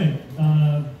 So anyway,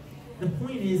 the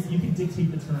point is you can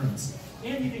dictate the terms,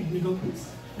 and you can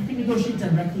negotiate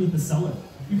directly with the seller.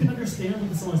 You can understand what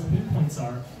the seller's pain points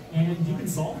are, and you can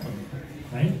solve them,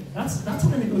 right? That's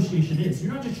what a negotiation is.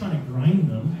 You're not just trying to grind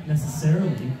them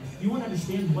necessarily. You want to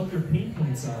understand what their pain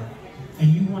points are, and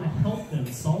you want to help them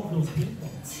solve those pain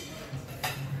points.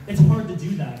 It's hard to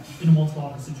do that in a multiple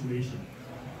offer situation,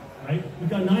 right? We've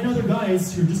got 9 other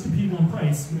guys who are just competing on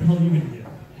price. What the hell are you going to do?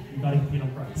 You've got to compete on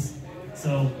price.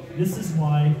 So this is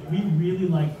why we really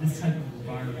like this type of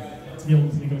environment to be able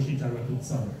to negotiate directly with the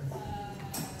seller.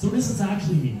 So what does this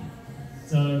actually mean?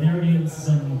 So narrating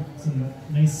some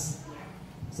nice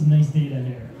data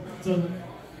here. So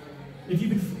if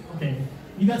you've been, okay,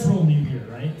 you guys are all new here,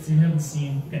 right? So you haven't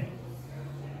seen, okay.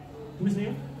 Who's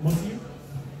new? Most of you?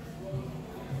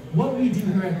 What we do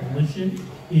here at Volition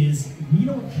is we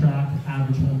don't track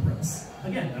average home price.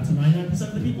 Again, that's what 99%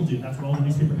 of the people do. That's what all the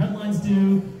newspaper headlines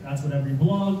do. That's what every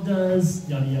blog does,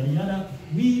 yada, yada, yada.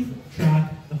 We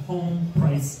track the home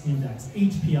price index,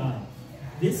 HPI.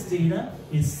 This data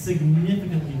is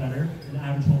significantly better than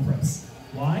average home price.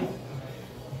 Why?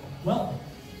 Well,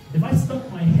 if I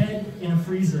stuck my head in a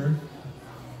freezer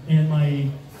and my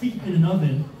feet in an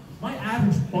oven, my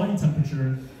average body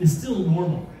temperature is still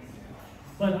normal.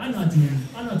 But I'm not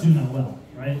doing that well,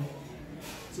 right?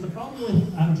 So the problem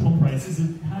with average home price is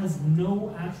it has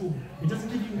no actual, it doesn't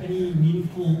give you any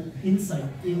meaningful insight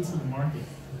into the market.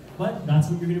 But that's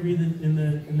what you're going to read in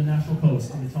the National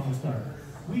Post and the Toronto Star.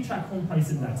 We track home price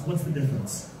index. What's the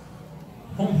difference?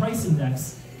 Home price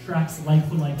index tracks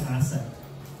like-for-like asset.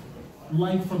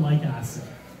 Like-for-like asset.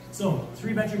 So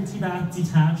 3-bedroom, T-bath,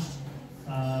 detached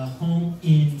home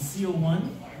in CO1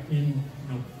 in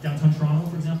downtown Toronto,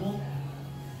 for example.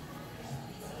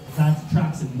 That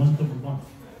tracks it month over month.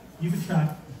 You can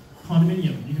track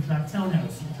condominium, you can track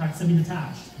townhouse, you can track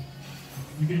semi-detached.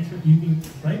 You can,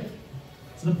 right?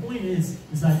 So the point is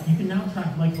that you can now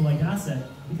track like-for-like asset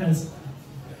because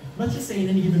let's just say in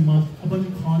any given month, a bunch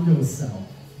of condos sell.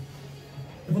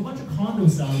 If a bunch of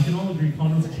condos sell, we can all agree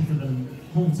condos are cheaper than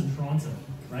homes in Toronto,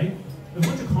 right? If a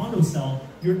bunch of condos sell,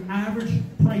 your average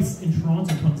price in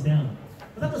Toronto comes down.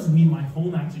 But that doesn't mean my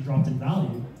home actually dropped in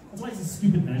value. That's why it's a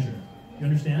stupid measure. You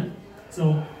understand?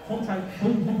 So home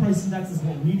price index is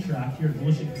what we track here at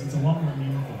Volition because it's a lot more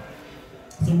meaningful.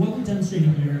 So what we're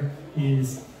demonstrating here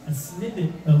is a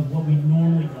snippet of what we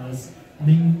normally does.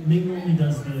 Ming normally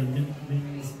does the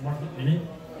Ming's market minute,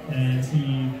 and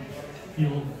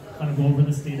he'll kind of go over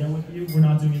this data with you. We're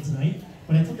not doing it tonight,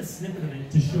 but I took a snippet of it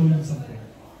to show you something.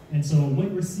 And so what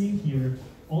we're seeing here,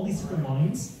 all these different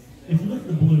lines, if you look at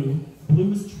the blue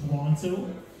is Toronto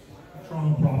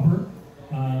proper.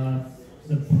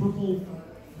 The purple,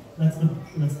 that's the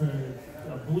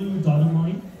blue dotted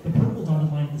line. The purple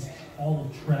dotted line is all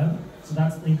of Trev, so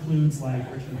that includes like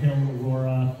Richmond Hill,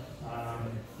 Aurora,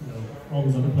 all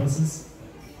those other places.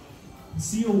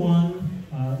 CO1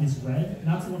 is red, and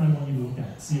that's the one I want you to look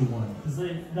at, CO1, because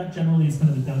that generally is kind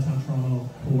of the downtown Toronto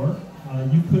core.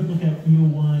 You could look at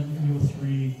EO1,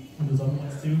 EO3, and those other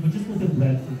ones too, but just look at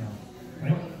red for now,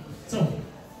 right? So,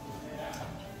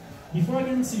 before I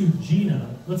get into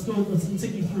Gina, let's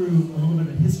take you through a little bit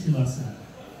of a history lesson.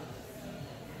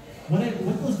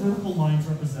 What those vertical lines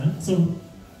represent, so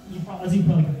as you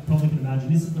probably can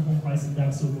imagine, this is the home price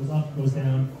index, so it goes up, goes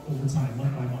down over time,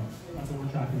 month by month. That's what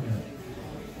we're tracking here.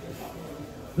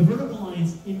 The vertical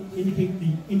lines indicate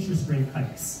the interest rate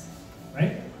hikes,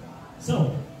 right?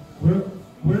 So,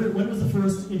 when was the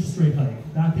first interest rate hike?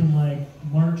 Back in like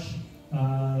March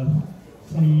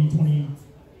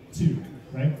 2022,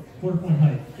 right? 4-point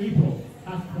hike. April,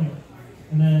 half a point.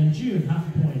 And then June, half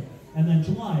a point. And then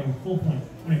July, full point.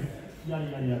 Right. Yada,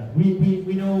 yada, yada.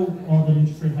 We know all the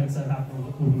interest rate hikes that have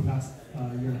happened over the past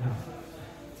year and a half.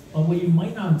 But what you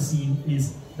might not have seen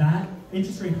is that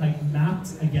interest rate hike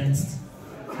mapped against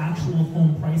actual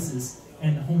home prices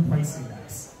and the home price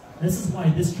index. This is why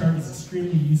this chart is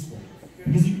extremely useful.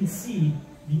 Because you can see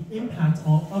the impact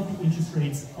of the interest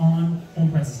rates on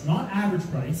home prices. Not average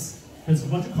price, because a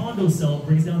bunch of condos sell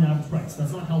brings down the average price.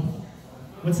 That's not helpful.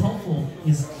 What's helpful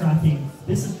is tracking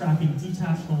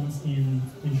detached homes in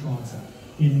Toronto,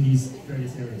 in these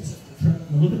various areas. Now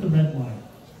look at the red line.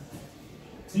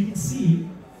 So you can see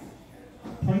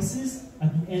prices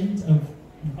at the end of,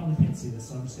 you probably can't see this,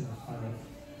 so I'm just going to highlight.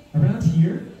 Around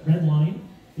here, red line,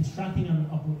 it's tracking on an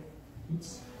upward,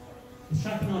 it's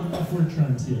tracking on an upward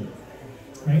trend here,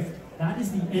 right? That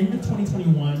is the end of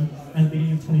 2021 and the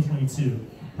beginning of 2022.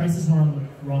 Prices were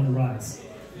on the rise.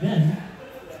 Then,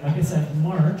 like I said,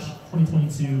 March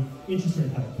 2022, interest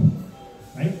rate hike,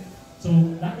 right? So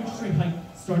that interest rate hike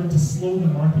started to slow the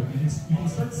market. You can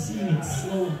start seeing it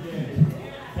slow and peak.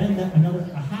 Then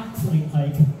a half point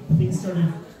hike, things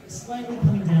started slightly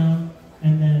coming down,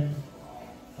 and then,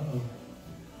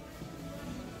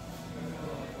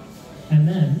 and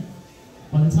then,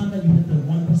 by the time that you hit the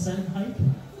 1% hike,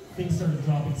 things started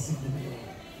dropping significantly.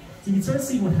 So you can start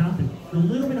seeing what happened. The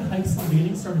little bit of hikes in the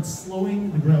beginning started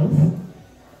slowing the growth.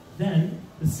 Then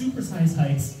the supersized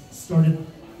hikes started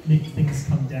making things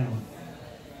come down.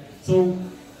 So,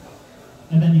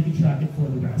 and then you can track it for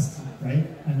the rest, right?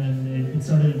 And then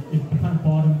it kind of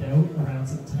bottomed out around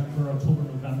September, October,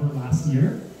 November last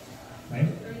year, right?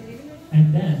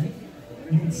 And then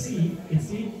you can see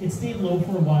it stayed low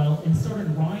for a while and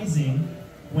started rising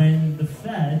when the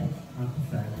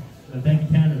the Bank of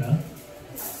Canada,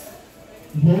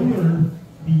 lowered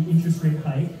the interest rate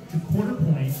hike to quarter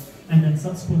point, and then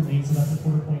subsequently, so that's a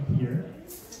quarter point here.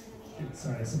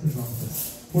 Sorry, something's wrong with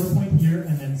this. Quarter point here,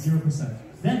 and then 0%.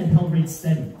 Then it held rates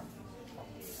steady.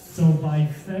 So by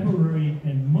February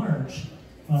and March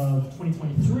of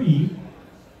 2023,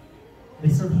 they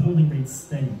started holding rates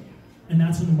steady. And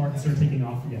that's when the market started taking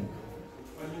off again.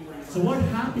 So what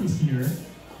happened here,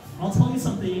 I'll tell you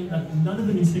something that none of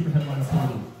the newspaper headlines told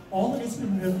you. All the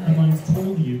newspaper headlines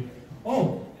told you,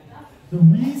 oh, the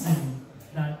reason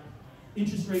that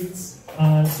interest rates,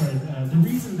 the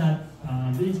reason that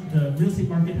the real estate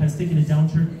market has taken a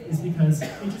downturn is because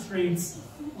interest rates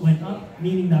went up,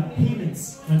 meaning that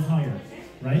payments went higher,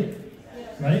 right?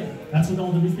 Right? That's what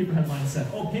all the newspaper headlines said.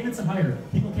 Oh, payments are higher.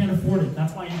 People can't afford it.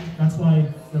 That's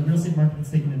why the real estate market is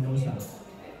taking a nosedive.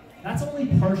 That's only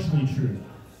partially true.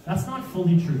 That's not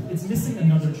fully true. It's missing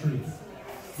another truth.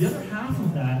 The other half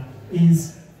of that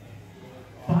is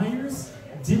buyers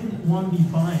didn't want to be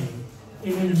buying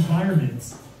in an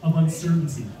environment of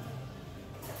uncertainty.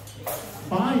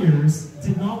 Buyers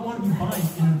did not want to be buying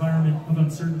in an environment of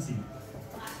uncertainty.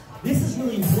 This is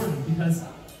really important because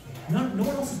no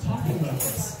one else is talking about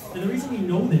this. And the reason we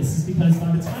know this is because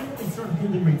by the time they started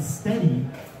holding rates steady,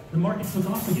 the market took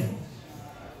off again.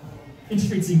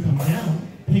 Interest rates didn't come down,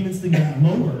 payments didn't get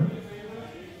lower,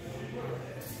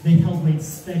 they held rates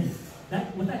steady.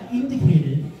 What that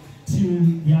indicated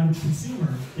to the average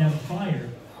consumer, the average buyer,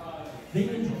 they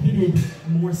indicated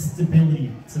more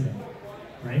stability to them,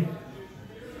 right?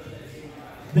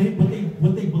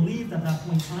 What they believed at that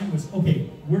point in time was, okay,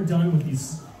 we're done with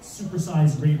these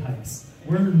supersized rate hikes.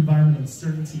 We're in an environment of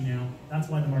uncertainty now. That's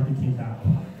why the market came back.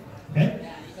 Okay?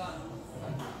 Yeah, you got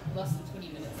less than 20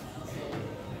 minutes now, so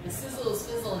the sizzle is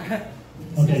fizzling.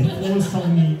 Okay, Flo was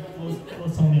telling me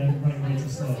I'm running way too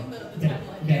slow.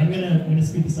 Okay, I'm gonna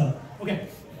speed this up. Okay,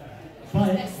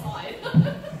 but Next slide.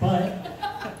 but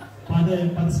by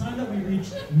the time that we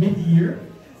reached mid-year,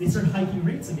 they started hiking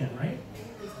rates again, right?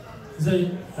 So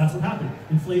that's what happened.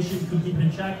 Inflation couldn't keep it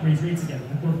in check, raised rates again,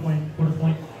 quarter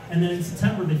point. And then in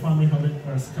September, they finally held it,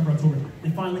 or September, October, they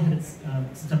finally had it,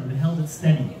 September, they held it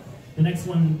steady. The next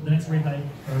rate hike,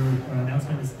 or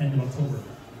announcement is end of October.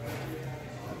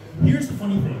 Here's the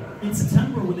funny thing. In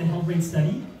September, when they held rates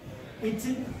steady, it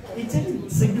didn't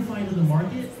signify to the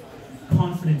market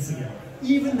confidence again,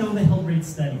 even though they held rates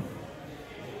steady.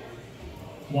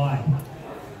 Why?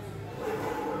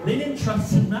 They didn't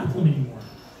trust Tim Macklem anymore.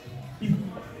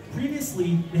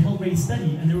 Previously, they held rates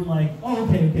steady, and they were like, oh,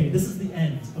 okay, this is the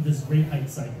end of this rate hike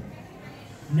cycle.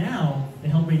 Now, they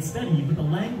held rates steady, but the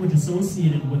language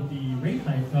associated with the rate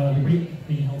hike, the rate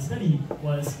being held steady,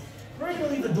 was, we're going to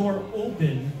leave the door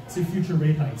open to future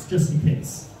rate hikes, just in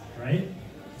case, right?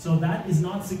 So that is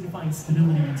not signifying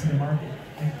stability to the market,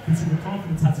 and consumer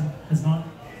confidence has not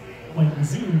quite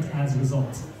resumed as a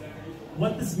result.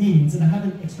 What this means, and I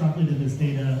haven't extrapolated this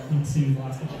data into the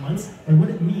last couple of months, but what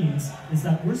it means is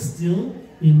that we're still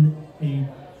in a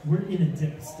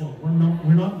dip still. We're not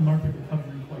in market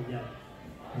recovery quite yet.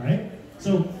 All right?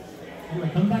 So anyway,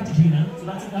 coming back to Gina, so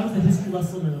that was the history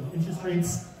lesson of interest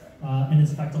rates and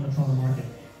its effect on the Toronto market.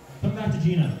 Coming back to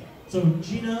Gina. So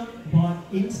Gina bought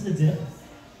into the dip.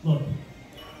 Look,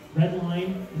 red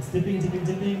line, it's dipping, dipping,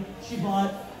 dipping. She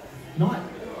bought not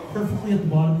perfectly at the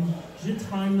bottom. She didn't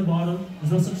time the bottom.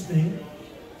 There's no such thing.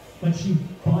 But she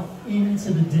bought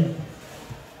into the dip.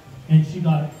 And she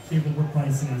got favorable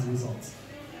pricing as a result.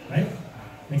 Right?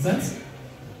 Make sense?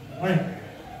 All right.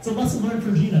 So lesson learned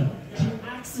for Gina. She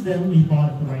accidentally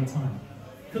bought at the right time.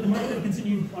 Could the market have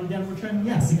continued on a downward trend?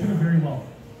 Yes, it could have very well.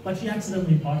 But she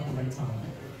accidentally bought at the right time.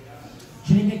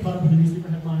 She didn't get caught up in the newspaper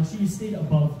headlines. She stayed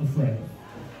above the fray.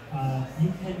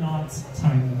 You cannot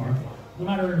time the market. No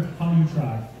matter how you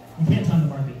try, you can't time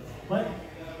the market. But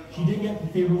she did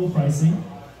get favorable pricing.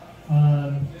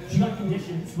 She got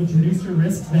conditions, which reduced her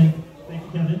risk. Thank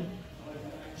you, Kevin.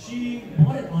 She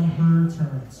bought it on her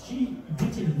terms. She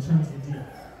dictated the terms of the deal,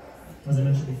 as I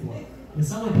mentioned before. The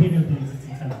seller paid out the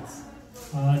existing tenants.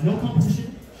 No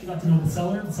competition. She got to know the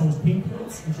seller's pain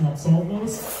points, and she helped solve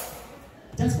those.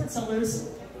 Desperate sellers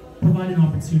provide an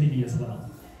opportunity as well.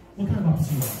 What kind of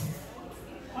opportunity?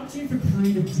 Opportunity for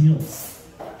creative deals.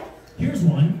 Here's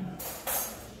one.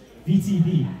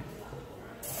 VTB.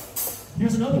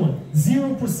 Here's another one.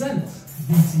 0%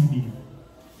 VTB.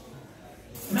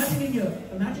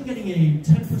 Imagine getting a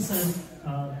 10%,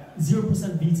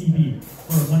 0% VTB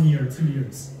for 1 year or 2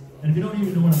 years. And if you don't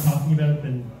even know what I'm talking about,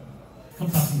 then come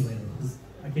talk to me later, because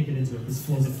I can't get into it. This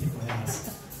flows and kick my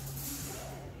ass.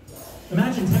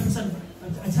 Imagine 10%,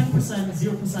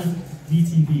 0%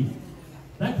 VTB.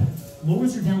 That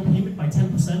lowers your down payment by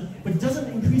 10%, but it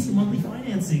doesn't increase your monthly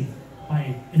financing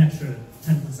by an extra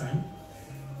 10%,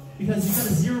 because you've got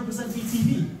a 0% VTB,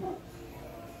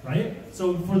 right?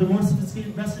 So for the more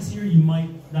sophisticated investors here,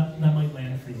 that might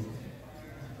land for you.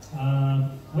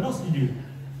 What else do you do?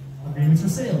 Agreements for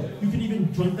sale. You can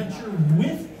even joint venture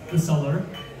with the seller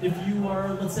if you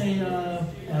are, let's say, a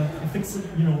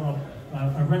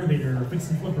renovator or fix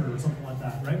and flipper or something like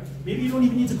that, right? Maybe you don't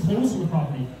even need to close on the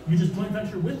property. You just joint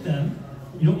venture with them.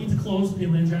 You don't need to close, pay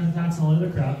land transfer tax and all that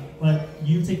other crap, but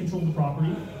you take control of the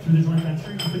property through the joint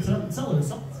venture, you fix it up and sell it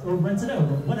or rent it out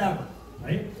or whatever,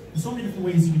 right? There's so many different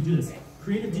ways you can do this.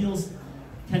 Creative deals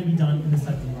can be done in this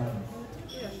type of environment.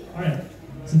 All right,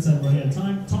 since I'm running out of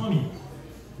time, Tommy.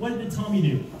 What did Tommy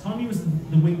do? Tommy was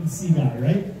the wait and see guy,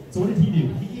 right? So what did he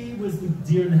do? He was the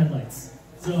deer in the headlights.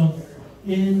 So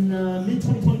in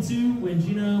mid-2022, when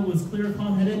Gina was clear,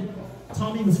 calm-headed,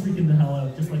 Tommy was freaking the hell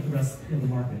out, just like the rest of the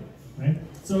market, right?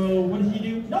 So what did he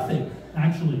do? Nothing,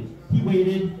 actually. He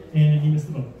waited, and he missed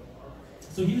the boat.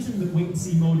 So he was in the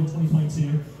wait-and-see mode in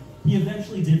 2022. He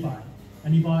eventually did buy,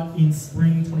 and he bought in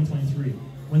spring 2023,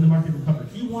 when the market recovered.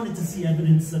 He wanted to see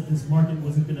evidence that this market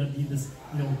wasn't going to be this,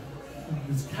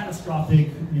 this catastrophic,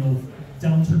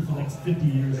 downturn for the next 50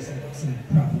 years or some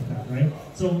crap like that, right?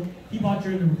 So he bought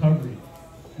during the recovery.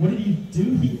 What did he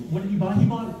do? What did he buy? He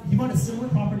bought a similar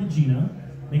property to Gina,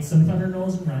 makes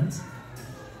 $7,500 in rent,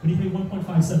 but he paid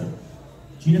 1.57.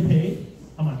 Gina paid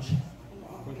how much?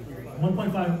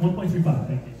 1.35,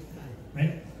 thank you.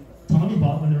 Right? Tommy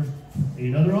bought when there were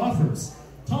 8 other offers.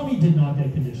 Tommy did not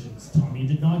get conditions. Tommy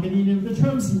did not get any of the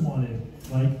terms he wanted,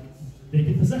 like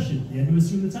vacant possession. He had to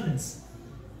assume the tenants.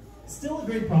 Still a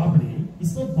great property. He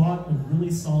still bought a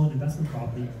really solid investment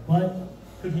property, but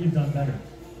could he have done better?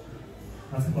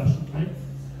 That's the question, right?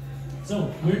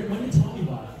 So, when did Tommy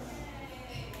buy?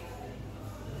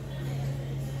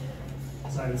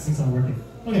 Sorry, this thing's not working.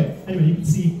 Okay, anyway, you can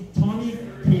see Tommy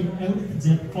came out of the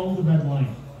dip, followed the red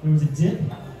line. There was a dip.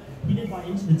 He didn't buy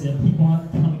into the dip. He bought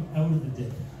coming out of the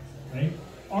dip, right?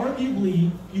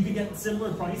 Arguably, you could get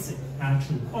similar pricing,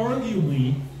 actually.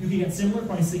 Arguably, you could get similar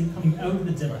pricing coming out of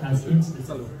the dip as into the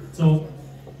dip. So,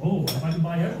 if I can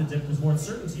buy out of the dip, there's more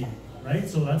uncertainty, right?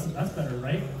 So that's better,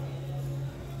 right?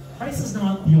 Price is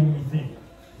not the only thing.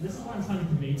 This is what I'm trying to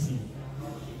convey to you.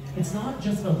 It's not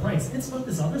just about price. It's about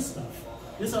this other stuff.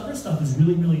 This other stuff is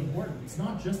really, really important. It's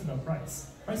not just about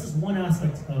price. Price is one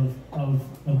aspect of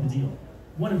the deal.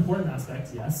 One important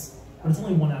aspect, yes, but it's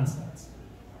only one aspect.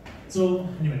 So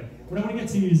anyway, what I want to get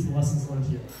to is the lessons learned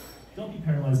here. Don't be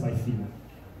paralyzed by fear.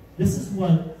 This is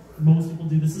what most people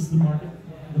do. This is the market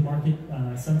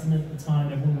sentiment at the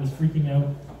time. Everyone was freaking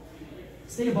out.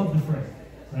 Stay above the fray,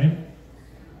 right?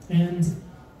 And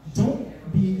don't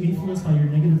be influenced by your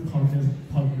negative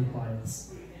cognitive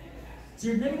bias. So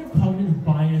your negative cognitive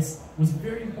bias was a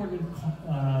very important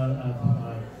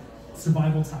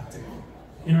survival tactic.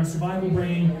 In our survival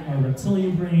brain, our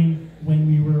reptilian brain, when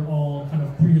we were all kind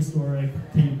of prehistoric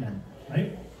cavemen,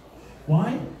 right?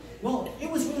 Why? Well, it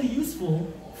was really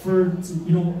useful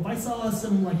if I saw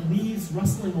some like leaves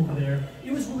rustling over there,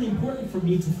 it was really important for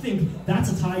me to think, that's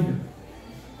a tiger,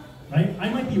 right? I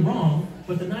might be wrong,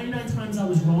 but the 99 times I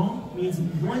was wrong means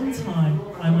one time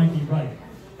I might be right.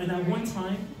 And that one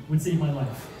time would save my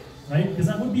life. right? Because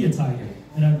that would be a tiger,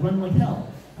 and I'd run like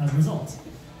hell as a result.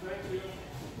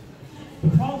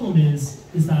 The problem is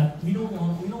that we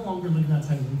no longer live in that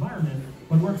type of environment,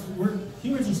 but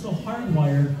humans are still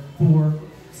hardwired for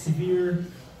severe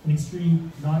and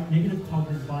extreme negative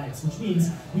cognitive bias, which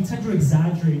means we tend to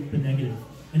exaggerate the negative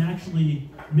and actually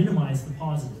minimize the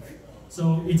positive.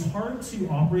 So it's hard to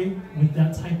operate with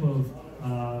that type of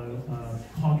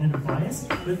cognitive bias,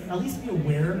 but at least be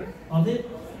aware of it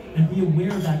and be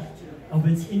aware of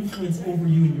its influence over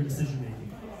you in your decision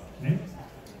making. Okay?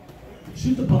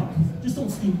 Shoot the buck. Just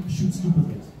don't shoot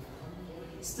stupidly.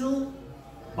 Still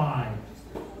buy.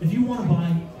 If you want to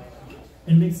buy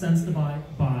and it makes sense to buy,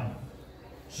 buy.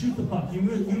 Shoot the puck. You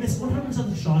miss 100% of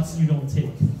the shots you don't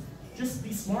take. Just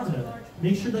be smart about it.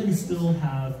 Make sure that you still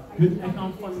have good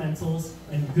economic fundamentals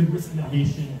and good risk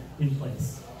mitigation in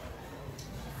place.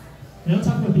 Now I'll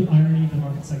talk about the irony of the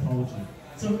market psychology.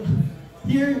 So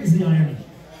here is the irony.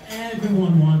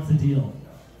 Everyone wants a deal.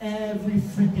 Every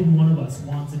freaking one of us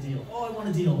wants a deal. Oh, I want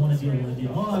a deal, I want a deal, I want a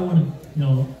deal. Oh, I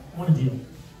want a deal.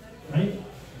 Right?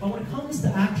 But when it comes to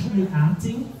actually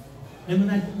acting, and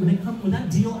when that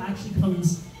deal actually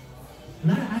comes,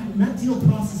 when that deal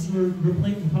crosses your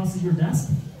plate and crosses your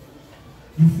desk,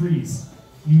 you freeze.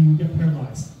 You get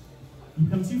paralyzed. You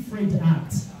become too afraid to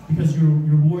act because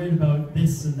you're worried about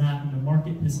this and that and the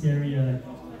market hysteria.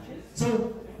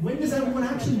 So when does everyone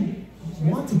actually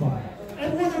want to buy?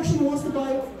 Everyone actually wants to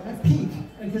buy at peak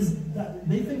because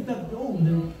they think that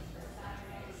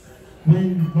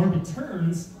when market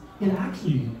turns, it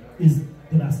actually is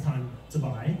the best time to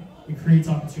buy. It creates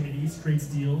opportunities, creates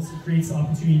deals, it creates the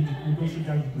opportunity to negotiate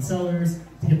down with the sellers,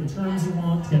 to get the terms you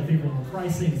want, to get favorable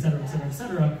pricing, etc., etc.,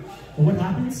 etc. But what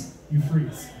happens? You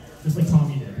freeze, just like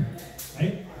Tommy did,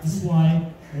 right? This is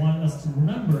why I want us to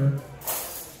remember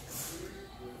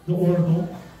the oracle: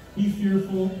 be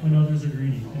fearful when others are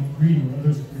greedy, and greedy when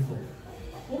others are fearful.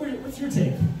 What's your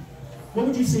take? What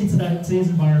would you say to today's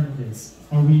environment is?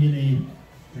 Are we in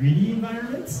a greedy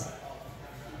environment?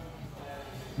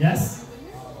 Yes?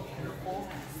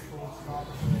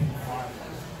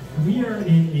 We are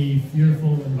in a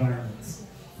fearful environment,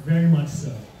 very much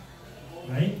so,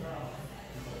 right?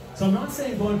 So I'm not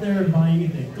saying go out there and buy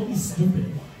anything. Don't be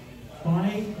stupid.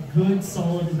 Buy good,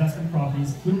 solid investment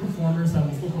properties, good performers that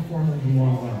will still perform over the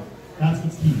long run. That's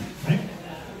what's key, right?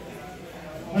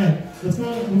 All right, let's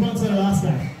move on to the last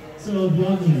guy. So the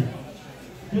ugly,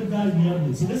 good, bad, and the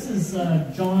ugly. So this is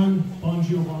John Bon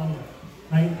Giovanni,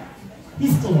 right?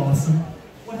 He's still awesome.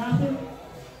 What happened?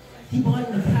 He bought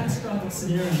in a catastrophic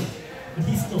scenario, but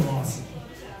he's still awesome.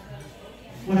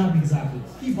 What happened exactly?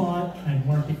 He bought at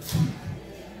market peak,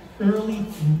 early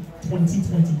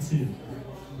 2022.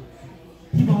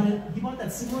 He bought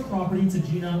that similar property to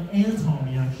Gina and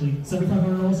Tommy, actually,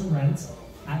 $7,500 in rent,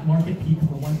 at market peak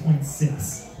for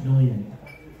 $1.6 million.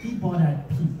 He bought at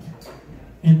peak.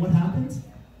 And what happened?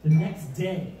 The next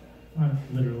day, not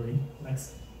literally,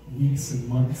 next weeks and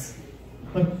months,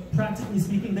 but practically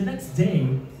speaking, the next day,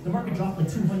 the market dropped like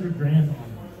 200 grand on it.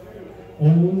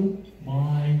 Oh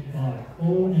my God.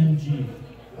 OMG.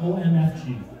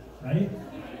 OMFG. Right?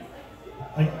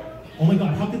 Like, oh my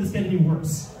God, how could this get any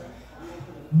worse?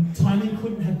 Timing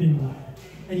couldn't have been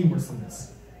any worse than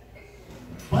this.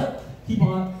 But he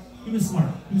was smart.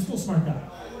 He was still a smart guy.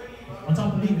 On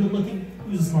top of being good looking,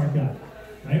 he was a smart guy.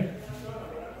 Right?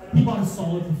 He bought a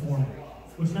solid performer,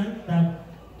 which meant that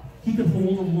he could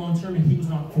hold over the long term and he was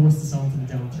not forced to sell into the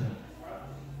downturn.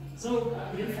 So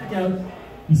he didn't freak out.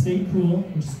 He stayed cool,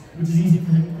 which is easy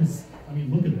for him because, I mean,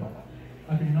 look at it.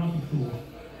 How could he not be cool?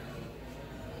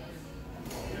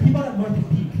 He bought at market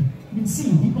peak. You can see,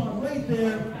 he bought right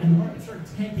there and the market started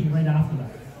tanking right after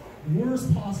that.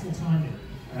 Worst possible timing,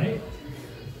 right?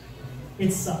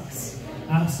 It sucks,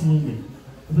 absolutely.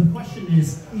 But the question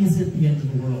is it the end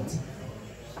of the world?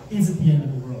 Is it the end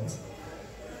of the world?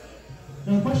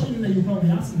 Now the question that you're probably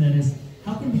asking then is,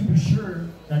 how can we be sure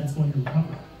that it's going to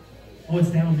recover? Oh, it's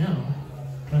down now,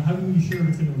 but how can we be sure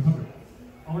it's going to recover?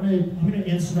 I'm going to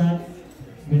answer that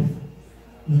with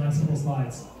the next couple of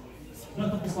slides. I've got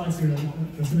a couple of slides here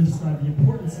that's going to describe the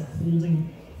importance of holding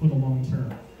for the long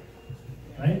term.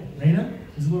 Right? Raina,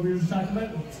 this is what we were just talking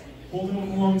about, holding over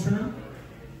the long term.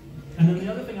 And then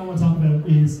the other thing I want to talk about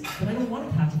is that I don't want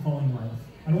to catch a falling knife.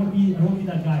 I don't want to be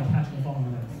that guy catching a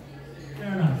falling knife.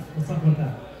 Fair enough. Let's talk about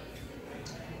that.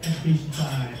 Education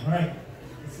time. All right.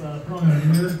 Let's put on our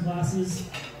nerd glasses,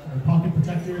 our pocket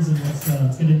protectors, and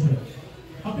let's get into it.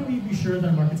 How can we be sure that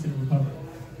our market's going to recover?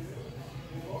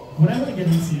 What I want to get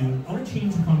into, I want to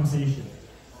change the conversation.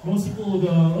 Most people will go,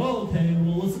 oh, okay,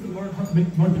 well, let's look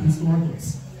at market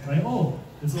historicals, right? Oh,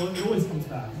 it always comes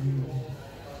back.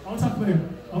 I want to talk about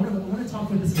I want to talk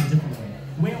about this in a different way.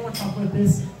 The way I want to talk about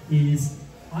this is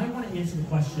I want to answer the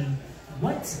question,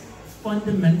 what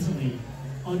fundamentally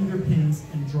underpins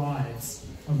and drives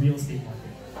a real estate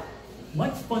market?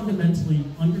 What fundamentally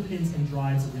underpins and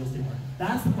drives a real estate market?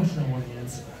 That's the question I want to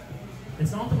answer.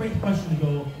 It's not the right question to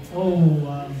go,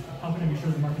 how can I be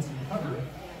sure the market's going to recover?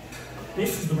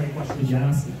 This is the right question to be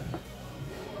asking.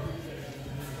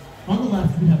 On the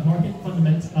left, we have economic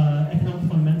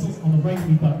fundamentals. On the right,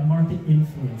 we've got market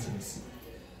influencers.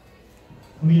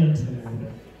 Let me get into them a little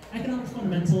bit. Economic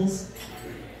fundamentals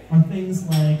are things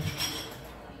like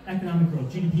economic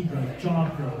growth, GDP growth,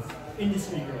 job growth,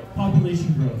 industry growth,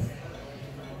 population growth,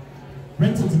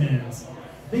 rental demands,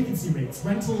 vacancy rates,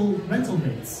 rental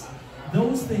rates.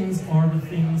 Those things are the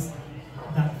things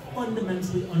that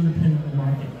fundamentally underpin the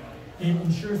market and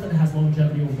ensures that it has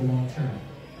longevity over the long term.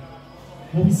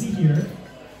 What we see here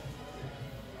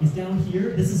is down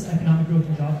here, this is economic growth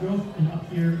and job growth, and up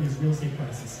here is real estate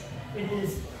prices. It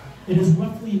is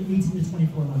roughly an 18 to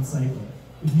 24 month cycle.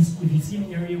 If you see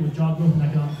an area with job growth and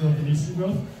economic growth and industry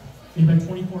growth, in about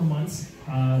 24 months,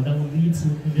 that will lead to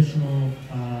an additional,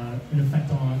 a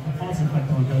positive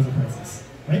effect on housing prices,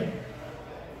 right?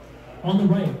 On the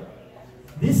right,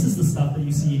 this is the stuff that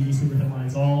you see in newspaper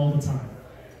headlines all the time.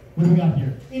 What do we got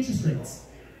here? Interest rates.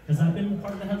 Has that been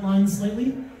part of the headlines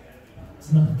lately?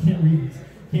 It's not, a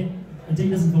day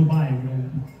doesn't go by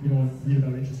and we don't read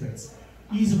about interest rates.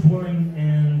 Ease of borrowing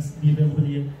and the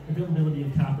availability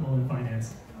of capital and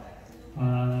finance.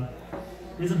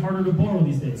 Is it harder to borrow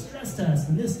these days? Stress tests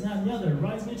and this and that and the other,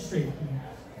 rise in interest rate.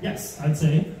 Yes, I'd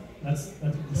say that's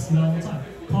we see that all the time.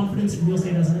 Confidence in real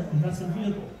estate as an investment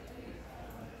vehicle.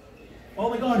 Oh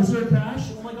my God, is there a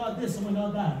crash? Oh my God, this, oh my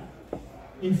God, that.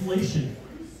 Inflation.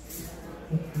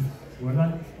 What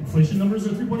about inflation numbers are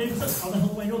 3.8%? How the hell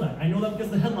do I know that? I know that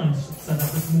because the headlines said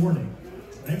that this morning.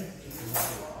 Right?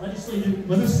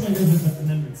 Legislative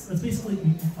amendments. That's basically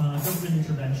government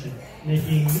intervention,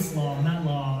 making this law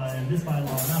and this bylaw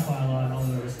and that bylaw and all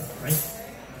that other stuff, right?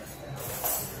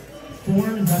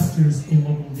 Foreign investors in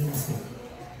local real estate.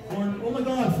 Oh my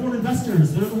God, foreign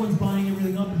investors, they're the ones buying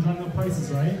everything up and driving up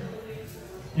prices, right?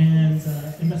 And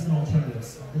investment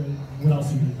alternatives. What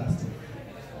else you can invest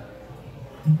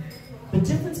in? The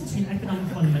difference between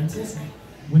economic fundamentals,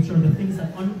 which are the things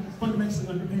that fundamentally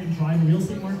underpin and drive the real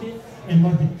estate market, and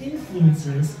market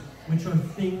influencers, which are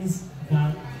things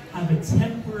that have a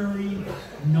temporary,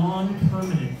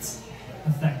 non-permanent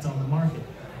effect on the market.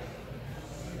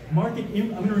 I'm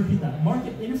going to repeat that.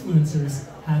 Market influencers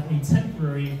have a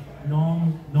temporary,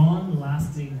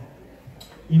 non-lasting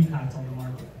impact on the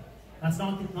market. That's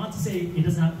not to say it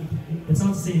doesn't have. It's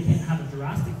not to say it can't have a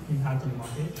drastic impact on the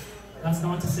market. That's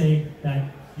not to say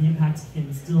that the impact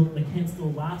can't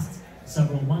still last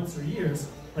several months or years,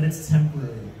 but it's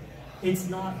temporary. It's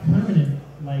not permanent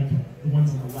like the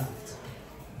ones on the left.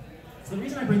 So the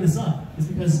reason I bring this up is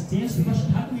because to answer the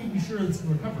question, how can we be sure it's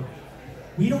going to recover?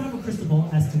 We don't have a crystal ball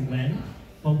as to when,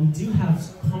 but we do have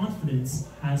confidence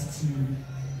as to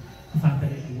the fact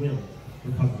that it will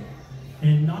recover.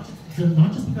 And not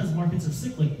just because markets are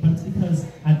cyclic, but it's because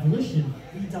at Volition,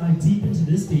 we dive deep into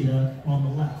this data on the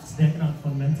left, the economic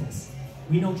fundamentals.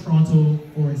 We know Toronto,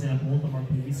 for example, the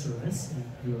market we service, and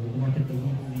the market that we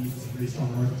believe is a very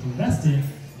strong market to invest in,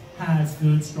 has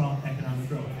good, strong economic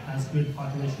growth, has good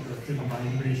population growth driven by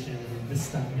immigration and this,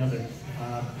 that, and the other.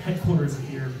 Headquarters are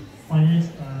here,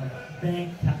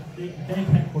 bank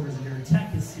headquarters are here,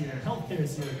 tech is here, healthcare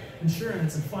is here,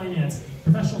 insurance and finance,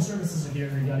 professional services are here,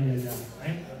 yada, yada, yada,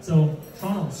 right? So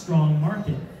Toronto's strong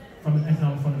market from an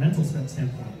economic fundamentals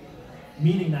standpoint,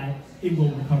 meaning that it will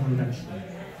recover eventually.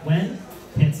 When?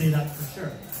 Can't say that for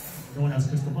sure. No one has a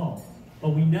crystal ball.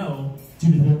 But we know,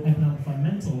 due to the economic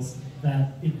fundamentals,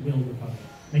 that it will recover.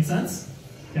 Make sense?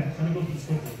 Okay, I'm going to go through this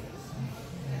quickly.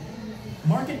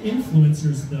 Market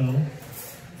influencers, though,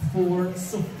 for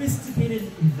sophisticated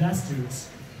investors,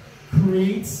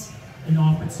 creates an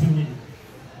opportunity.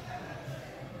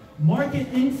 Market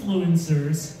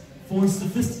influencers for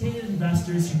sophisticated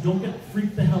investors who don't get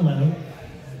freaked the hell out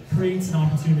creates an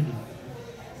opportunity.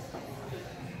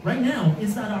 Right now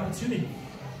is that opportunity,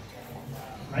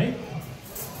 right?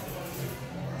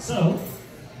 So,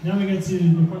 now we get to the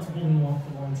importance of holding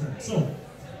for the long term. So,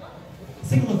 let's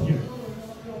take a look here.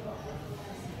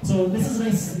 So this is a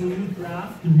nice smooth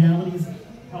graph. The reality is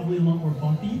probably a lot more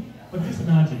bumpy, but just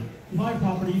imagine, you buy a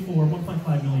property for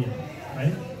 $1.5 million,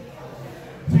 right?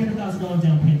 $300,000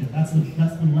 down payment. That's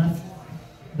the left,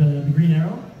 the green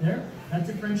arrow there. That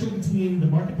differential between the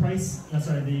market price,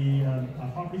 the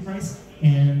property price,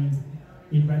 and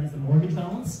in red is the mortgage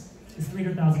balance, is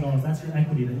 $300,000. That's your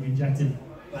equity that you injected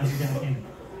as your down payment.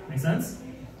 Make sense?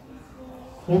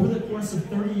 Over the course of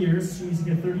 30 years, so you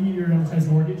get a 30-year amortized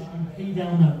mortgage, you pay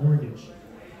down that mortgage.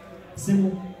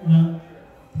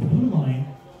 The blue line,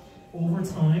 over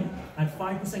time, at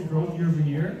 5% growth year over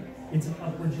year, it's an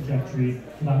upward trajectory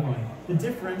for that line. The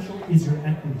differential is your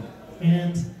equity.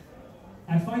 And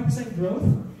at 5% growth,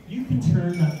 you can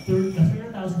turn that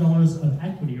 $300,000 of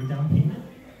equity or down payment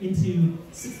into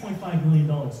 $6.5 million.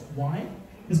 Why?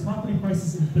 Because property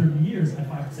prices in 30 years at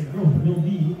 5% growth will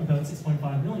be about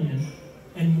 $6.5 million,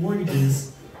 and mortgage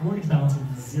balance will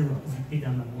be zero because you pay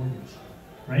down that mortgage.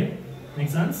 Right? Make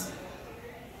sense?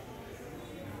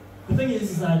 The thing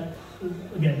is that,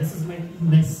 again, this is a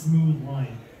nice smooth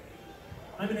line.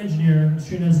 I'm an engineer, I was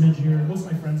trained as an engineer, most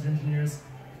of my friends are engineers.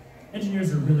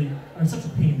 Engineers are such a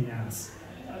pain in the ass.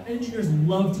 Engineers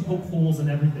love to poke holes in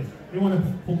everything. They want to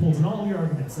poke holes in all your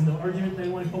arguments, and the argument they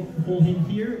want to poke the hole in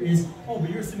here is, oh, but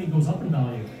you're assuming it goes up in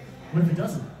value. What if it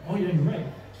doesn't? Oh yeah, you're right.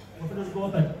 What if it doesn't go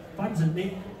up at 5%?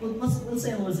 Maybe, let's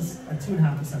say it was a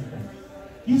 2.5% thing.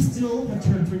 You still have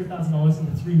turned $300,000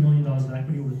 into $3 million of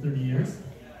equity over 30 years.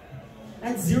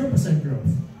 At 0%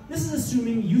 growth. This is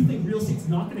assuming you think real estate's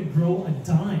not going to grow a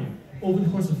dime over the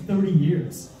course of 30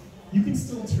 years. You can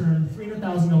still turn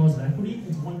 $300,000 of equity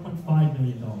into $1.5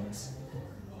 million.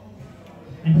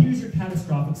 And here's your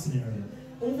catastrophic scenario.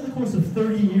 Over the course of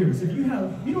 30 years, if you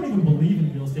don't even believe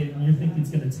in real estate and you think it's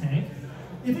going to tank,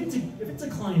 if it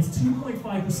declines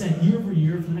 2.5% year over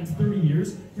year for the next 30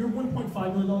 years, your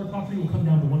 $1.5 million property will come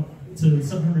down to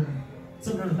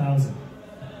 700,000.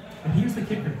 And here's the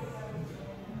kicker.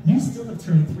 You still have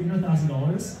turned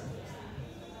 $300,000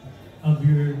 of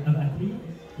equity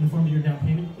in the form of your down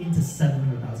payment into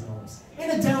 $700,000 in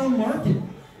a down market.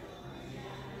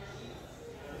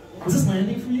 Is this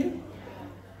landing for you?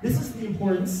 This is the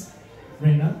importance,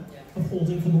 Raina, of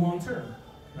holding for the long term,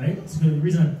 right? So the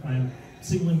reason I'm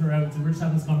singling her out, we're just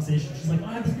having this conversation. She's like, oh,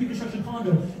 I have this pre-construction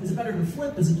condo. Is it better to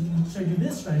flip? Should I do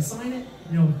this? Should I sign it?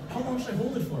 How long should I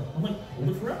hold it for? I'm like, hold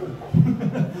it forever.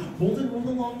 Hold it over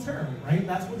the long term, right?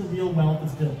 That's where the real wealth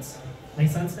is built. Make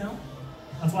sense now?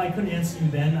 That's why I couldn't answer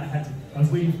you then. I was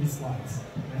waiting for these slides.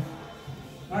 Okay?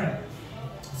 All right.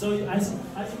 So as you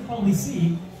can probably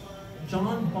see,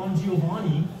 John Bon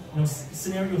Giovanni,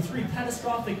 scenario 3,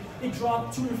 catastrophic. It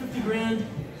dropped 250 grand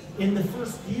in the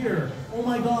first year. Oh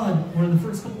my God. Or the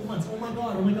first couple of months. Oh my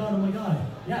God, oh my God, oh my God.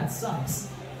 Yeah, it sucks.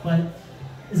 But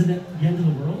is it the end of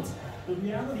the world? The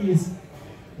reality is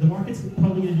the market's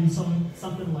probably going to do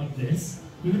something like this.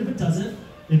 Even if it doesn't,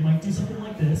 it might do something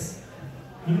like this.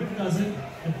 Even if it doesn't,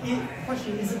 the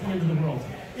question isn't the end of the world.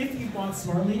 If you bought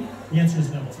smartly, the answer is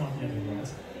no, it's not the end of the world.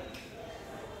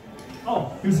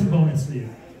 Oh, here's a bonus for you.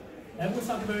 Everyone's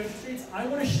talking about interest rates. I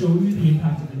want to show you the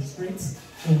impact of interest rates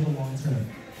over the long term.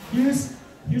 Here's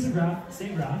a graph,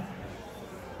 same graph,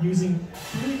 using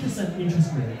 3%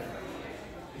 interest rate.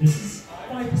 This is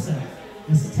 5%.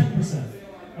 This is 10%.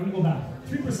 I'm going to go back.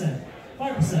 3%,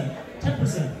 5%,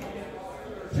 10%.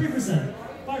 3%,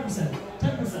 5%,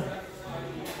 10%.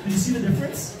 Did you see the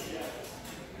difference?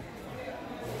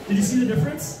 Did you see the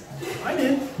difference? I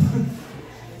did.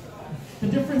 The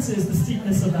difference is the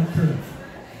steepness of that curve,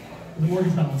 the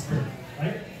mortgage balance curve,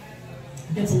 right?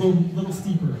 It gets a little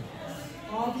steeper.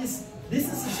 This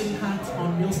is its impact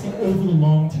on real estate over the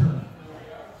long term,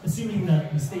 assuming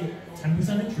that we stay at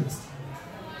 10% interest.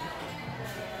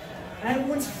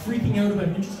 Everyone's freaking out about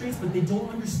interest rates, but they don't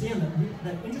understand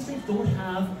that interest rates don't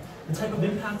have the type of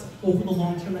impact over the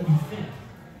long term that you think.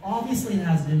 Obviously it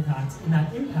has an impact, and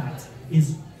that impact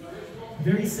is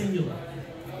very singular.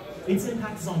 Its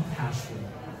impact is on cash flow.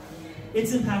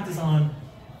 Its impact is on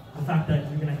the fact that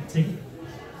you're going to take,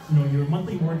 your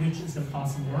monthly mortgage is going to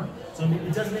cost more. So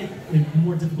it does make it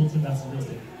more difficult to invest in real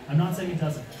estate. I'm not saying it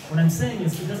doesn't. What I'm saying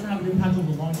is it doesn't have an impact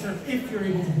over the long term if you're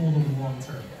able to hold over the long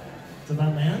term. Does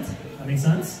that land? That makes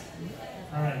sense?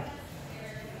 All right.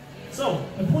 So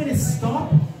the point is,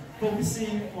 stop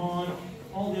focusing on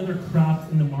all the other crap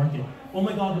in the market. Oh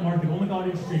my God, the market. Oh my God,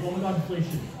 interest rates. Oh my God,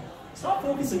 inflation. Stop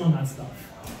focusing on that stuff.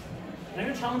 And I'm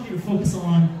going to challenge you to focus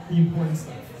on the important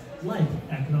stuff, like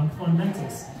economic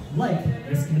fundamentals, like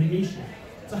risk mitigation.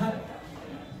 So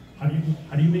how do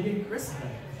you mitigate risk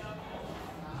then?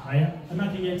 I'm not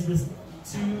going to get into this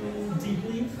too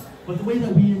deeply, but the way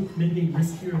that we mitigate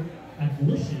risk here at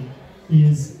Volition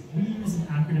is we use an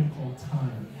acronym called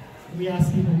TIME. We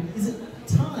ask people, is it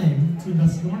time to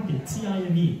invest in the market?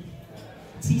 T-I-M-E.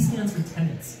 T stands for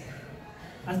tenants.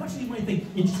 As much as you might think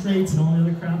interest rates and all the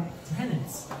other crap,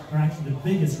 tenants are actually the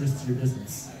biggest risk to your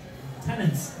business.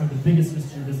 Tenants are the biggest risk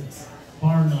to your business.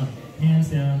 Bar none. Hands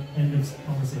down, end of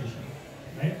conversation.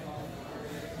 Right?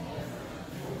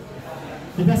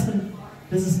 Investment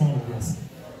business model risk.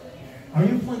 Are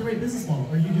you employing the right business model?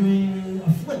 Are you doing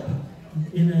a flip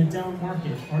in a down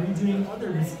market? Are you doing other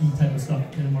risky type of stuff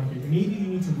in a market? Maybe you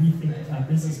need to rethink that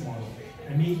business model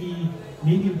and maybe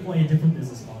employ a different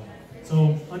business model.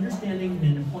 So understanding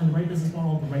and employing the right business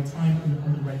model at the right time and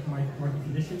under the right market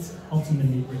conditions helps you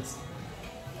mitigate risk.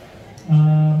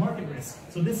 Market risk.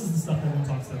 So this is the stuff that everyone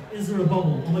talks about. Is there a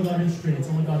bubble? Oh my god, interest rates.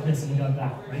 Oh my god, this. Oh my god,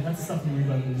 that. Right? That's the stuff you read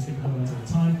about in the newspaper headlines all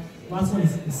the time. Last one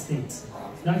is estate.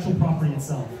 The actual property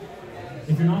itself.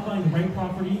 If you're not buying the right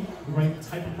property, the right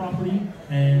type of property,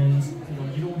 and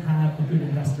you don't have a good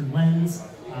investor lens,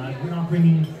 you're not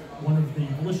bringing one of the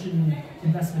Volition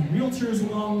investment realtors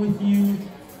along with you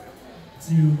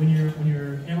to when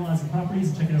you're analyzing properties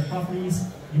and checking out properties,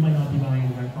 you might not be buying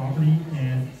the right property,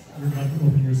 and you're like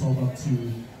opening yourself up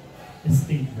to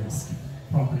estate risk,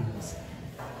 property risk.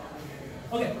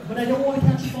 Okay, but I don't want to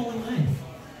catch a falling knife.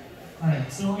 All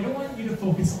right, so I don't want you to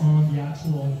focus on the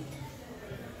actual.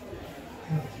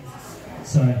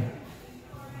 Sorry.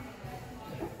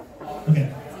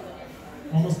 Okay.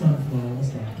 Almost done, Flo.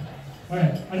 Almost done. All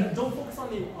right. Don't focus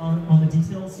on the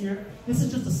details here. This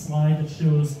is just a slide that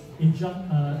shows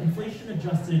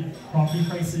inflation-adjusted property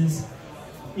prices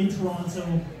in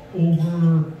Toronto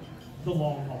over the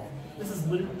long haul. This is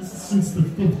since the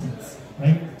 50s,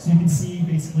 right? So you can see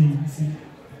basically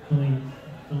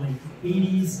the late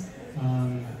 80s,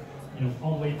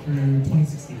 all the way through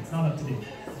 2016. It's not up to date.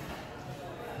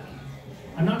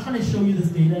 I'm not trying to show you this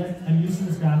data. I'm using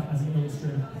this graph as an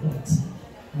illustrative point.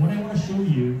 And what I want to show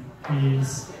you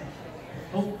is,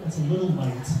 oh, that's a little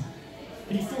light.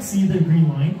 Can you still see the green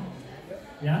line?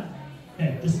 Yeah?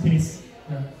 Okay, just in case.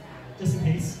 Just in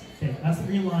case. Okay, that's the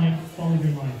green line. Follow the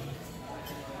green line.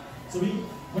 So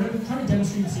what I'm trying to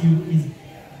demonstrate to you is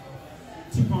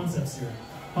two concepts here.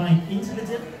 Buying into the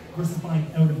dip versus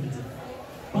buying out of the dip.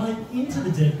 Buying into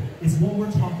the dip is what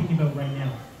we're talking about right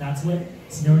now. That's what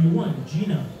scenario one,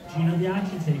 Gina the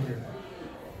action taker.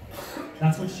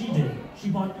 That's what she did. She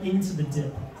bought into the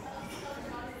dip.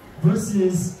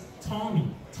 Versus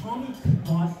Tommy. Tommy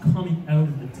bought coming out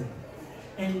of the dip.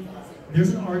 And there's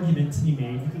an argument to be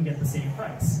made, you can get the same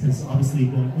price. Because obviously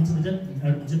going into the dip and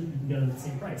out of the dip, you can get it at the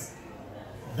same price.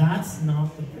 That's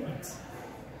not the point.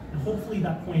 And hopefully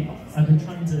that point, I've been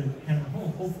trying to hammer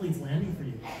home, hopefully it's landing for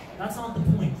you. That's not the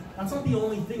point. That's not the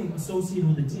only thing associated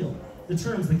with the deal. The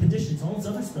terms, the conditions, all this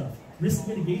other stuff, risk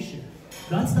mitigation.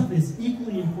 That stuff is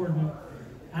equally important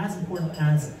as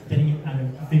getting it at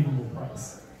a favorable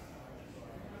price.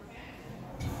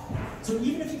 So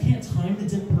even if you can't time the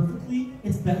dip perfectly,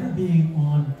 it's better being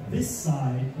on this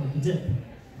side of the dip.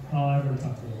 I've already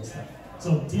talked about this stuff.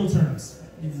 So deal terms.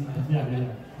 Yeah,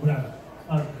 whatever.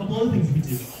 A couple other things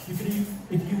you could do.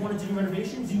 If you wanted to do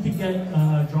renovations, you could get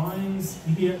drawings,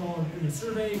 you could get a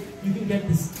survey, you can get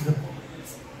the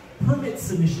permit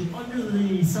submission under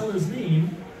the seller's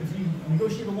name if you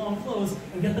negotiate a long close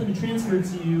and get them to transfer it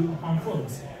to you upon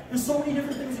close. There's so many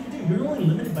different things you can do. You're only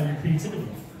limited by your creativity.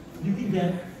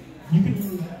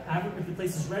 If the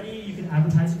place is ready, you can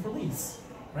advertise it for lease,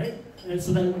 right? And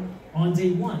so then on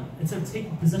day one, instead of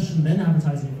taking possession then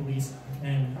advertising it for lease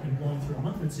and blowing through a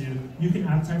month or two, you can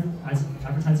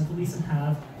advertise it for lease and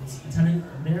have a tenant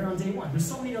there on day one. There's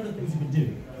so many other things you can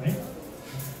do, right?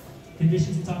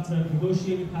 Conditions we talked about,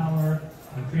 negotiating power,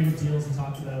 creative deals we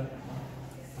talked about.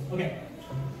 Okay,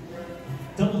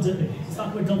 double dipping. Let's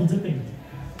talk about double dipping.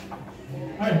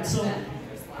 All right, so.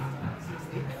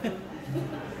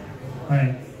 All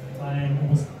right, I'm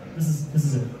almost. This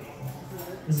is it.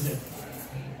 This is it.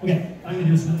 Okay, I'm gonna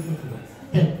do this really quickly.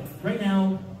 Okay, right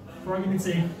now, for argument's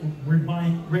sake, we're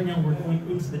buying. Right now, we're going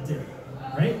into the dip,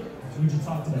 right? So we just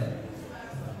talked about it.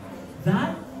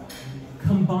 That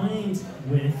combined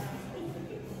with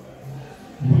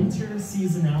winter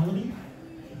seasonality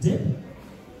dip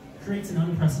creates an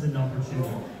unprecedented opportunity.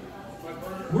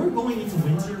 We're going into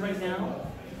winter right now,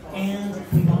 and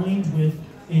combined with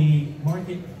a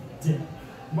market dip.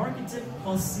 Market dip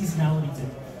plus seasonality dip.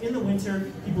 In the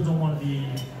winter, people don't want to be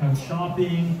out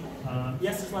shopping.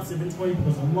 Yes, there's less inventory, but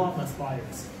there's a lot less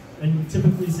buyers. And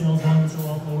typically sales volumes are a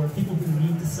lot lower. People who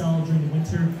need to sell during the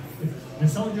winter, they're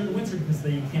selling during the winter because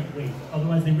they can't wait.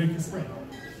 Otherwise, they wait for spring.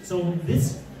 So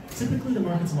typically the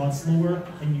market's a lot slower,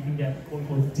 and you can get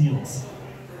quote-unquote deals.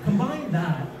 Combine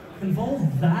that,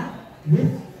 involve that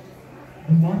with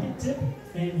the market dip,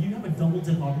 and you have a double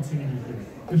dip opportunity here,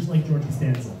 just like George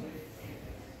Costanza.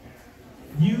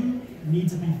 You need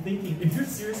to be thinking, if you're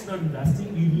serious about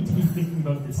investing, you need to be thinking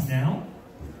about this now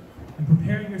and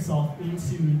preparing yourself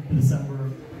into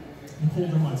the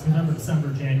colder months, November,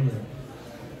 December, January.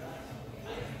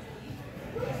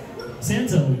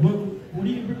 Santo, what are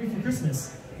you bringing for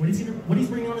Christmas? What he's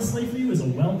bringing on a sleigh for you is a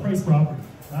well-priced property.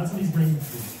 That's what he's bringing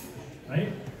for you,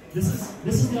 right? This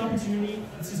is the opportunity.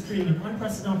 This is creating an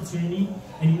unprecedented opportunity,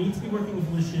 and you need to be working with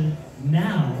Volition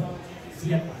now to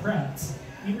get prepped.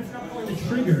 Even if you're not pulling the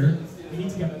trigger, you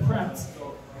need to get prepped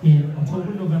in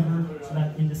October, November, so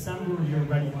that in December you're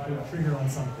ready to pull the trigger on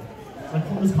something.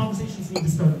 Like those conversations need to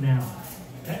start now.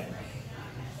 Okay?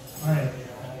 All right.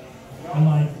 I'm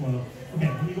like, well, okay,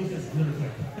 let me go through this really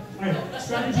quick. All right,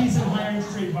 strategies in a higher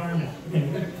interest rate environment.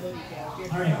 Okay.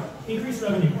 All right, increased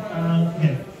revenue.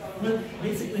 Okay. Well,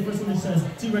 basically, the first one just says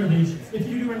do renovations. If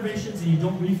you do renovations and you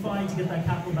don't refi to get that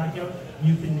capital back out,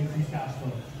 you can increase cash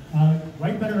flow.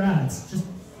 Write better ads. Just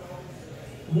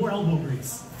more elbow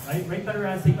grease. Right? Write better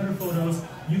ads, take better photos.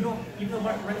 You don't, even though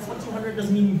rent is 2,200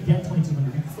 doesn't mean you get 2,200.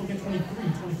 You can still get 23,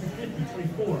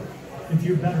 2350, 24 if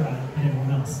you're better at it than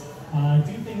everyone else.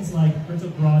 Do things like rent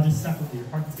out garages separately, or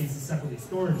parking spaces separately,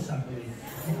 storage separately.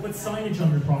 You can put signage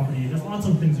on your property. There's lots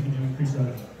of things you can do to increase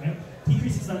revenue, right?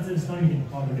 Decrease expenses, not even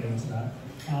bother getting into that.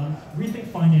 Rethink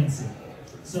financing.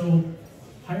 So,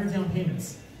 higher down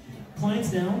payments.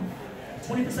 Clients down,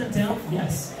 20% down,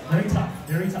 yes, very tough,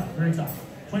 very tough, very tough.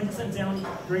 20% down,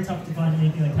 very tough to find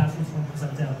anything like cash flow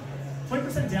 20% down.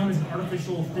 20% down is an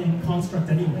artificial thing, construct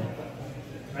anyway,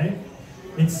 right?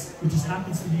 It just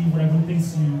happens to be what everyone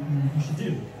thinks you should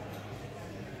do.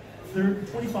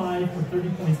 25 or 30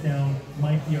 points down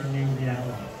might be our new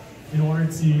reality. In order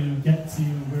to get to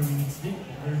where we need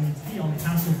to be on the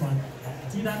cash flow front,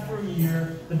 do that for a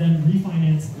year, but then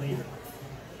refinance later,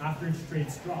 after interest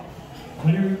rates drop.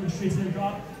 When are interest rates going to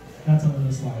drop? That's on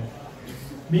another slide.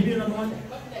 Maybe another one.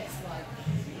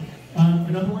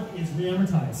 Another one is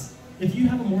re-amortize. If you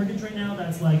have a mortgage right now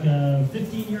that's like a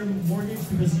 15-year mortgage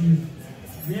because you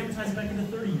re-amortize it back into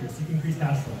 30 years, so you can increase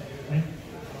cash flow, right?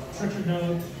 Structured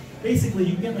note. Basically,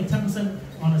 you can get like 10%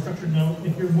 on a structured note.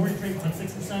 If your mortgage rate is like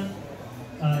 6%,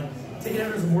 take it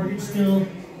out as a mortgage still,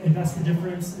 invest the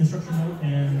difference in a structured note,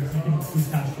 and you can increase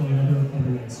cash flow in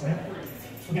other ways, right?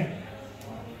 Okay.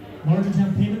 Larger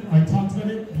down payment, I talked about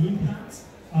it, the impact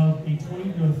of a 20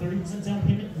 to 30% down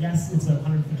payment. Yes, it's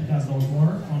 $150,000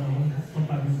 more on a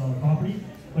 $25 million property,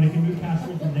 but it can move cash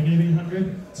flow from negative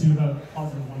 800 to about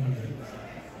positive 100.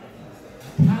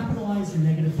 Capitalize your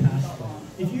negative cash flow.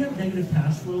 If you have negative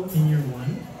cash flow in year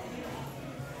one,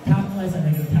 capitalize that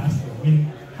negative cash flow.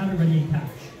 Meaning, have it ready in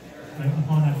cash, right,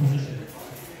 upon acquisition.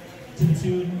 To the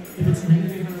tune, if it's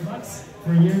negative $800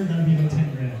 for a year, that'll be about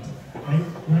 10 grand. Right?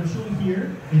 What I'm showing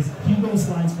here is Hugo's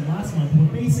slides from last month,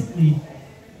 where basically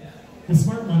the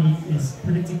smart money is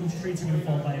predicting interest rates are going to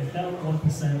fall by about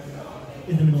 1%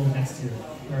 in the middle of next year,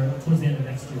 or towards the end of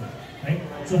next year. Right?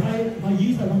 So if I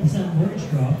use that 1% mortgage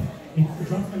drop, it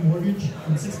drops my mortgage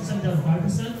from 6% down to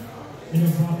 5%, and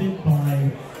it'll drop it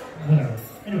by whatever.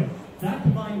 Anyway, that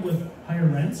combined with higher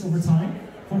rents over time,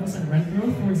 4% rent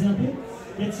growth, for example,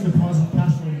 gets you to positive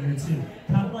cash flow in year two.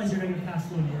 Capitalize your negative cash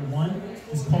flow in year one.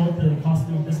 Just call it the cost of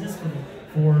doing business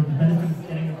for the benefit of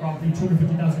getting a property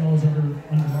 $250,000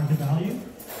 under market value,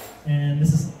 and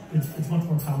it's much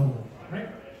more palatable, right?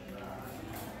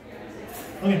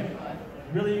 Okay,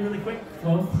 really quick.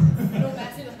 Well,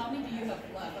 Matthew, how many do you have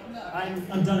left?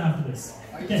 I'm done after this.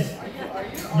 Okay. Are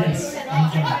you? Yes,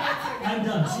 I'm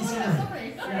done. See you soon.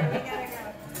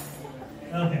 Yeah.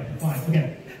 Okay, fine.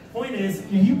 Okay. Point is,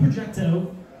 if you project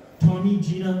out Tommy,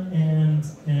 Gina, and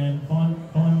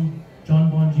John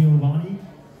Bon Giovanni,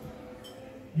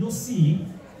 you'll see,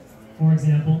 for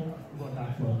example, going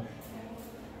back flow.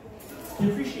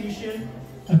 The appreciation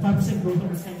at 5% growth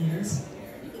over 10 years.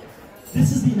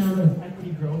 This is the amount of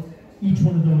equity growth each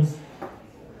one of those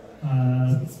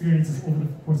experiences over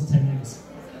the course of 10 years.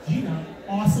 Gina,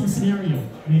 awesome scenario,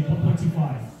 made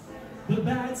 1.25. The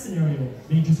bad scenario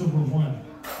made just over 1.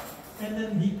 And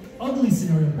then the ugly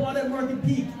scenario, bought at market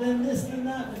peak, then this, then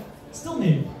that, still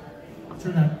made.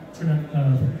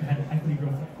 Had equity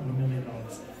growth of $1 million.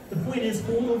 The point is,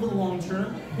 hold over the long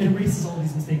term, it erases all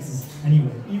these mistakes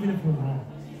anyway, even if we're wrong,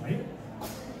 right?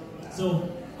 So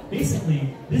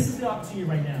basically, this is the opportunity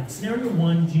right now. Scenario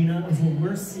 1, Gina, is what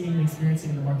we're seeing and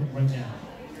experiencing in the market right now.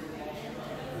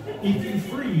 If you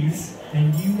freeze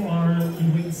and you are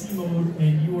in wait and see mode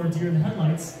and you are deer in the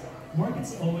headlights,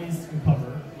 markets always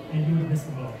recover and you would miss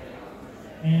the boat.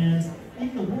 And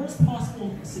even the worst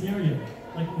possible scenario,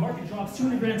 like the market drops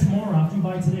 200 grand tomorrow after you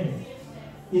buy today,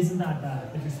 isn't that bad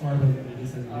if you're smart about it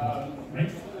is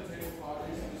right?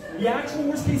 The actual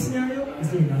worst case scenario is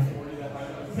doing nothing.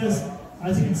 Because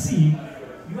as you can see,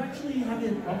 you actually have the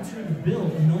opportunity to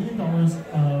build $1 million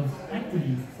of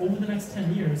equity over the next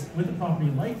 10 years with a property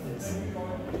like this.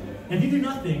 And if you do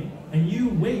nothing, and you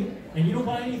wait, and you don't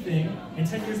buy anything, and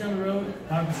 10 years down the road,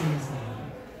 that opportunity is gone.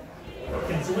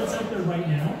 Okay, so what's out there right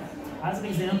now? As an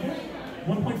example,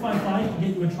 1.55 can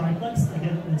get you a triplex.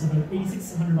 Again, it's about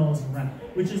 $8,600 in rent,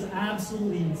 which is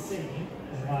absolutely insane.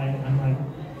 That's why I'm like,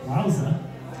 wowza.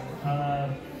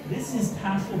 This is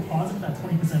cash flow positive at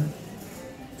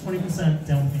 20%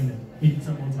 down payment,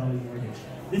 80% loan to value mortgage.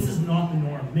 This is not the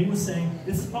norm. Ming was saying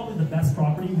this is probably the best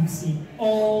property we've seen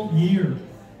all year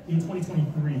in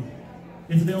 2023.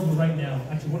 It's available right now.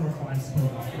 Actually, one of our clients is putting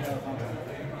it off.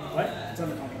 What? It's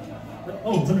under contract.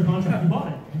 Oh, it's under contract. You bought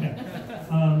it. Okay.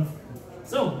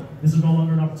 So this is no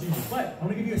longer an opportunity. But I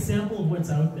want to give you a sample of what's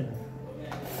out there.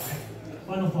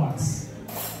 Final thoughts.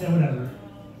 Yeah, whatever.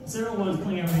 Scenario 1 is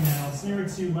playing out right now. Scenario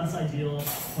 2, less ideal,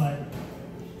 but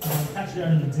catch it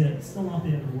out of the dip. Still not the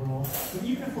end of the world. But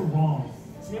even if we're wrong,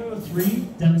 scenario 3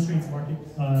 demonstrates market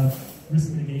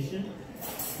risk mitigation,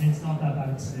 and it's not that bad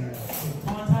of a scenario. So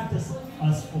contact us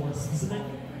for specific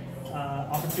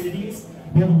opportunities.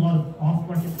 We have a lot of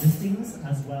off-market listings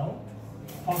as well.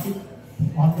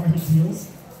 Off-market deals.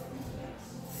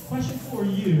 Question for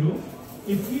you: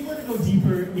 if we were to go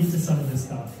deeper into some of this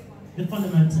stuff, the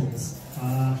fundamentals,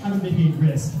 how to mitigate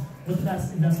risk, what the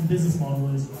best investment business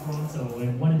model is for Toronto,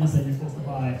 and what it is that you're supposed to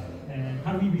buy, and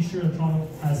how do we be sure that Toronto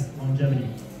has longevity?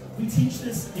 We teach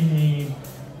this in a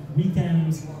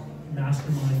weekend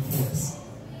mastermind course.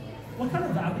 What kind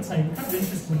of appetite, what kind of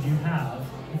interest would you have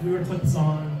if we were to put this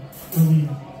on early,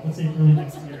 let's say early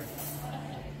next year?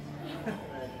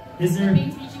 Is there...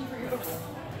 Being teaching for your...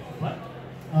 What?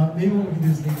 Maybe what we can do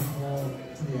is leave the poll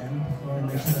to the end, or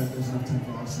make sure that there's enough time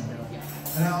for us to know.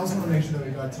 And I also want to make sure that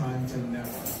we've got time to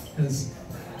network, because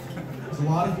there's a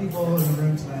lot of people in the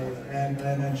room tonight, and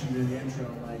I mentioned in the intro,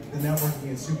 like, the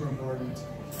networking is super important.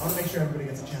 I want to make sure everybody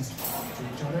gets a chance to talk to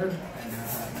each other and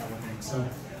have that networking. So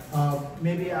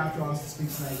maybe after Austin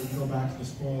speaks tonight, we can go back to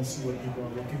this poll, see what people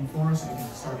are looking for, so we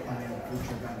can start planning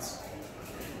future events.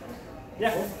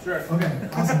 Yeah, sure. Okay,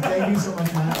 awesome. Thank you so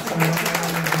much, Matt.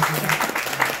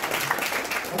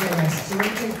 Okay, guys, so we're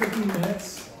going to take 15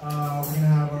 minutes. We're going to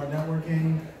have our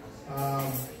networking.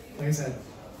 Like I said,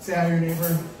 say hi to your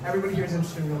neighbor. Everybody here is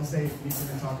interested in real estate. If you need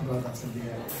to talk about it, that's going to be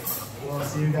it. We'll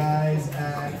see you guys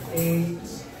at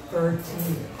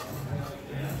 8:13.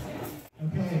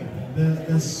 Okay,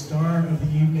 the star of the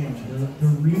evening, the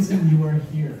reason you are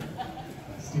here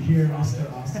is to hear Mr.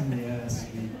 Austin Yeh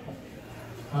speak.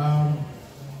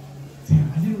 Damn,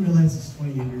 I didn't realize he's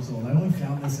 28 years old. I only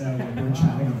found this out when we were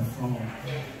chatting on the phone.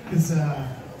 Because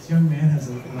this young man has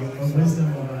a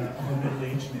wisdom of a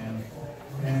middle-aged man.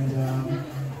 And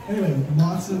anyway,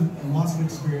 lots of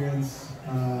experience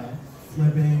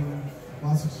flipping,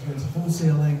 lots of experience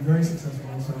wholesaling, very successful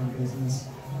wholesaling business.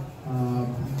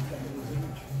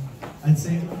 I'd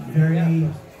say very,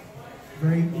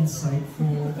 very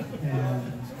insightful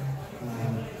and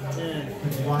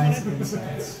like wise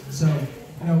insights. So,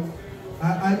 you know,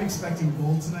 I'm expecting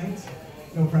gold tonight,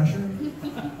 no pressure,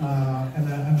 and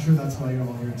I'm sure that's why you're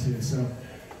all here too. So,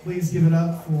 please give it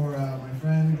up for my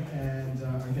friend and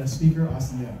our guest speaker,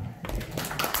 Austin Yeh.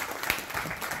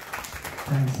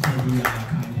 Thanks for the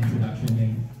kind introduction,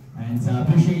 Ming, and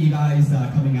appreciate you guys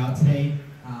coming out today.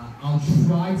 I'll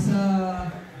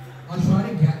try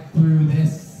to get through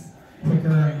this quicker,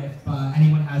 and if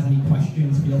anyone has any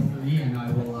questions, feel free, and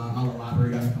I'll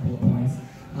elaborate on a couple of points.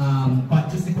 But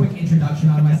just a quick introduction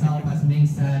on myself. As Ming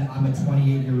said, I'm a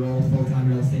 28-year-old full-time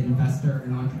real estate investor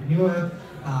and entrepreneur.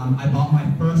 I bought my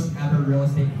first ever real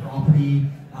estate property,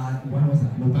 when was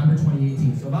that? November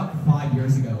 2018, so about 5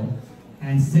 years ago.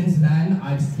 And since then,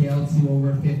 I've scaled to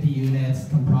over 50 units,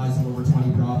 comprised of over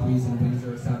 20 properties in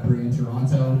Windsor, Sudbury, and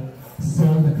Toronto.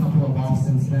 Sold a couple of off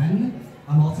since then.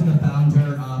 I'm also the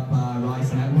founder of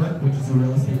Rise Network, which is a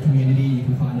real estate community. You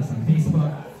can find us on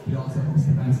Facebook. We also host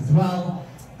events as well.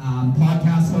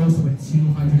 Podcast host with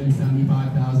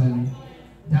 275,000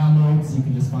 downloads. You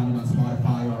can just find it on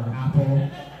Spotify or Apple.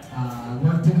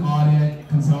 Worked in audit,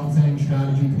 consulting,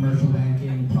 strategy, commercial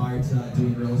banking prior to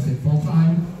doing real estate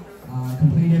full-time.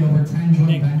 Completed over 10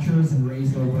 joint ventures and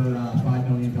raised over $5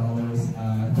 million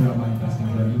throughout my investing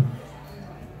journey.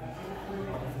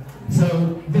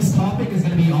 So this topic is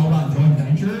going to be all about joint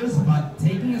ventures, but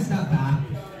taking a step back,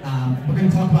 we're going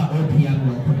to talk about OPM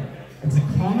real quick. It's a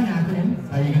common acronym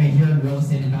that you're going to hear in real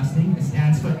estate investing. It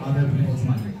stands for other people's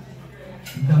money.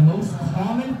 The most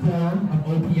common form of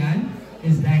OPM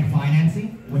is bank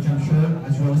financing, which I'm sure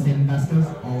as real estate investors,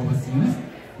 all of us use.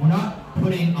 We're not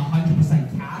putting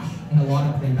 100% cash in a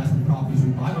lot of the investment properties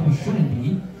we buy, but we shouldn't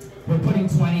be. We're putting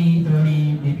 20,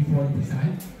 30, maybe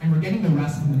 40%, and we're getting the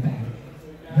rest from the bank.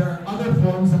 There are other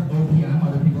forms of OPM,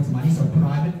 other people's money, so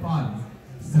private funds,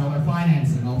 seller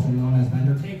financing, also known as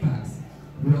vendor takebacks,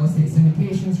 real estate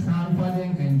syndications,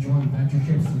 crowdfunding, and joint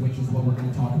ventureships, which is what we're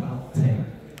going to talk about today.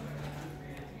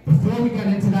 Before we get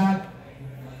into that,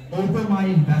 over my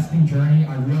investing journey,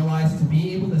 I realized to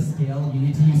be able to scale, you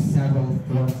need to use several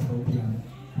forms of OPM.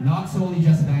 Not solely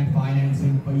just bank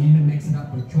financing, but you need to mix it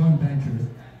up with joint ventures,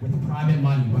 with private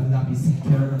money, whether that be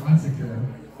secured or unsecured,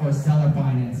 or seller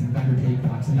financing, vendor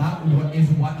takebacks. And that is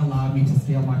what allowed me to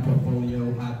scale my portfolio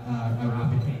at a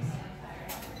rapid pace.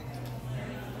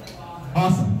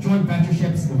 Awesome. Joint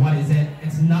ventureships, what is it?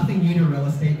 It's nothing new to real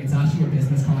estate. It's actually a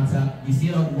business concept. You see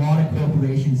a lot of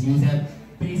corporations use it.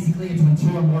 Basically, it's when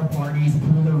two or more parties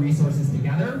pool their resources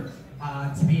together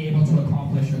to be able to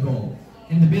accomplish a goal.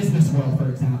 In the business world, for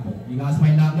example, you guys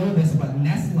might not know this, but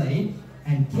Nestle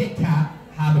and Kit Kat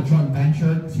have a joint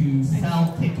venture to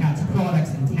sell Kit Kat's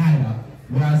products in Canada,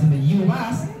 whereas in the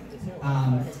US,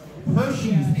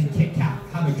 Hershey's and Kit Kat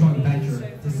have a joint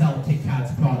venture to sell Kit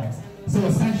Kat's products. So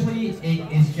essentially,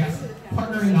 it is just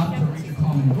partnering up to reach a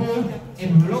common goal.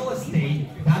 In real estate,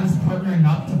 that is partnering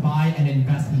up to buy an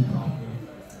investment property.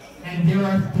 And there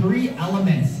are three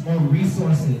elements or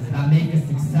resources that make a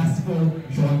successful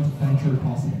joint venture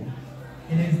possible.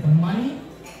 It is the money,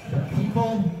 the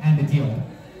people, and the deal.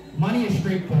 Money is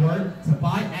straightforward. To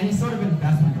buy any sort of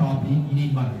investment property, you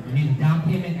need money. You need a down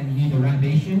payment and you need the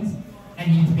renovations,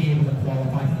 and you need to be able to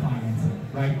qualify for financing,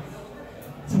 right?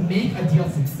 To make a deal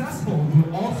successful,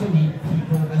 you also need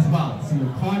people as well. So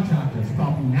your contractors,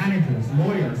 property managers,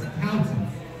 lawyers,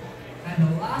 accountants. And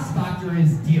the last factor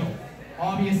is deal.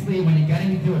 Obviously, when you're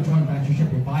getting into a joint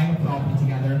ventureship, you're buying a property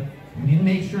together, you need to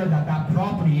make sure that that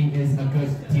property is a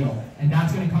good deal. And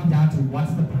that's going to come down to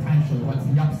what's the potential, what's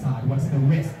the upside, what's the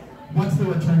risk, what's the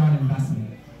return on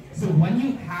investment. So when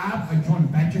you have a joint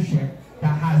ventureship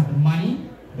that has the money,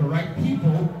 the right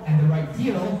people, and the right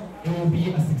deal, it will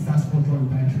be a successful joint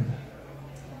venture.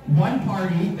 One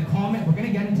party, we're going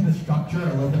to get into the structure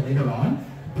a little bit later on,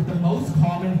 but the most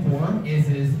common form is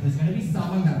there's going to be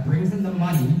someone that brings in the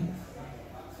money,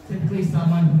 typically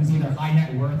someone who's either high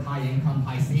net worth, high income,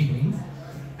 high savings,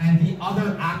 and the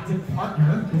other active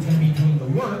partner who's going to be doing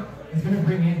the work is going to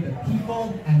bring in the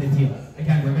people and the deal.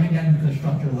 Again, we're going to get into the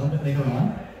structure a little bit later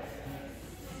on.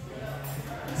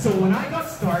 So when I got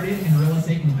started in real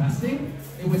estate investing,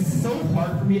 it was so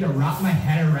hard for me to wrap my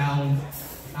head around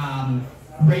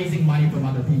raising money from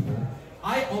other people.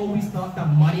 I always thought that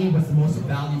money was the most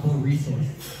valuable resource.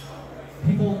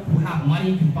 People who have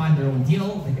money can find their own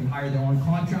deal, they can hire their own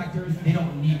contractors, they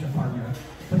don't need to partner.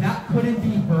 But that couldn't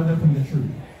be further from the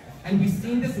truth. And we've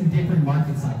seen this in different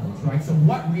market cycles, right? So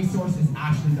what resource is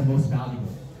actually the most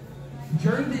valuable?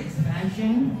 During the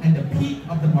expansion and the peak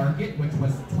of the market, which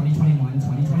was 2021,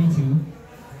 2022,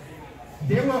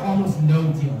 there were almost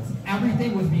no deals.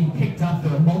 Everything was being picked up.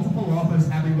 There were multiple offers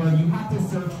everywhere. You had to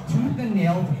search tooth and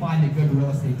nail to find a good real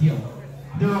estate deal.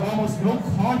 There were almost no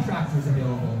contractors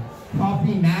available.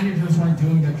 Property managers weren't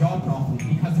doing their job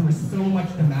properly because there was so much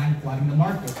demand flooding the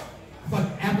market. But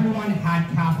everyone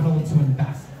had capital to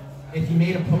invest. If you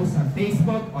made a post on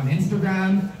Facebook, on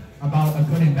Instagram, about a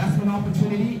good investment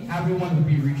opportunity, everyone would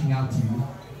be reaching out to you.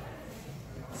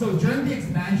 So during the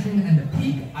expansion and the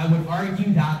peak, I would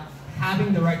argue that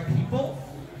having the right people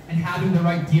and having the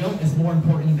right deal is more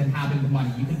important than having the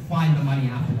money. You can find the money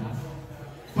after that.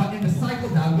 But in the cycle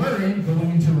that we're in,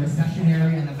 going into a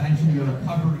recessionary and eventually a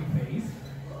recovery phase,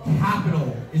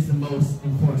 capital is the most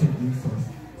important resource.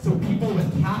 So people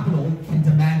with capital can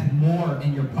demand more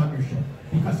in your partnership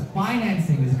because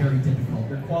financing is very difficult.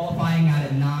 You're qualifying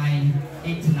at a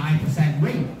 8 to 9%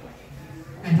 rate.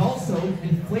 And also,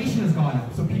 inflation has gone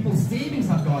up, so people's savings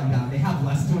have gone down. They have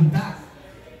less to invest.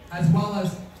 As well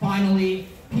as, finally,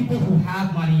 people who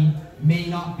have money may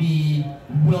not be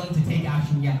willing to take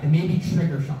action yet. They may be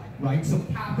trigger shy, right? So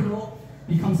capital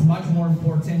becomes much more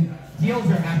important. Deals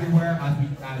are everywhere,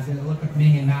 as look at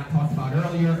Ming and Matt talked about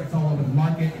earlier. It's all over the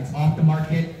market, it's off the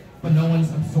market, but no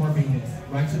one's absorbing this,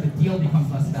 right? So the deal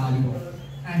becomes less valuable.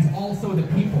 And also the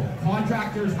people.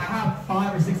 Contractors, I have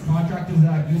 5 or 6 contractors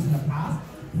that I've used in the past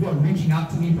who are reaching out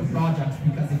to me for projects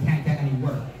because they can't get any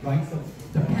work, right? So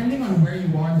depending on where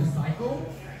you are in the cycle,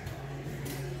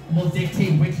 will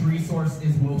dictate which resource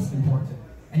is most important.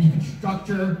 And you can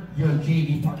structure your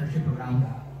JV partnership around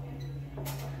that.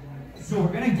 So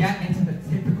we're gonna get into the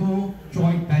typical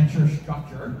joint venture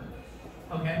structure,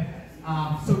 okay?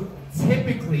 So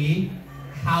typically,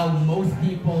 how most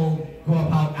people go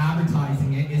about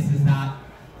advertising it is that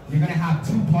you're gonna have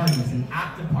 2 parties, an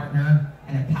active partner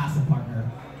and a passive partner.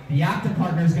 The active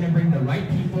partner is going to bring the right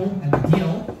people and the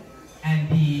deal, and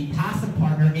the passive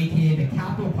partner, aka the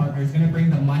capital partner, is going to bring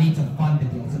the money to fund the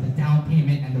deal, so the down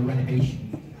payment and the renovation.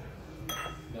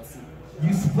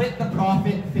 You split the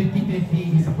profit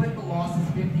 50-50, you split the losses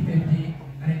 50-50,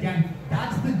 and again,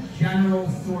 that's the general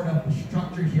sort of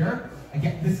structure here.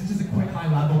 Again, this is just a quick high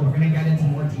level. We're going to get into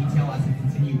more detail as we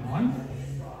continue on.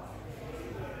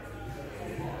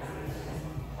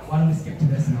 Why don't we skip to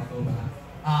this and I'll go back.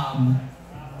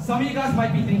 Some of you guys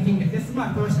might be thinking, if this is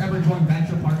my first ever joint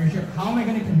venture partnership, how am I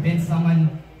going to convince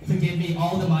someone to give me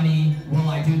all the money while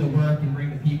I do the work and bring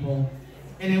the people?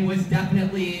 And it was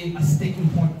definitely a sticking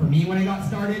point for me when I got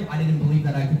started. I didn't believe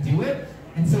that I could do it.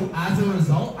 And so as a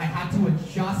result, I had to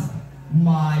adjust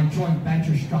my joint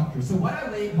venture structure. So what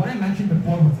I mentioned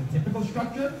before was a typical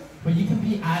structure, but you can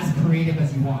be as creative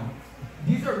as you want.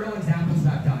 These are real examples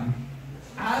that I've done.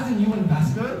 As a new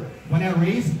investor, when I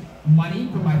raised money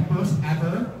for my first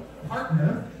ever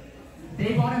partner,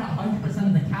 they bought in 100%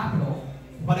 of the capital,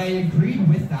 but I agreed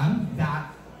with them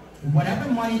that whatever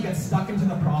money gets stuck into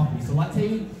the property, so let's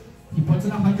say he puts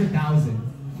in 100,000,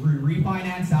 we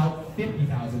refinance out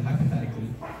 50,000 hypothetically,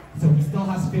 so he still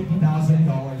has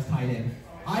 $50,000 tied in.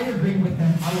 I agreed with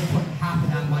him, I would put half of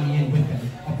that money in with him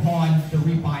upon the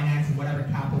refinance and whatever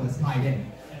capital is tied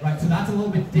in, right? So that's a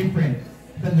little bit different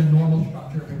than the normal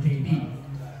structure of a JV.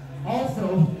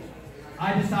 Also,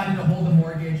 I decided to hold a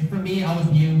mortgage. For me, I was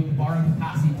new, the borrowing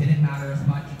capacity didn't matter as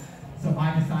much, so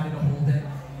I decided to hold it.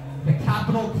 The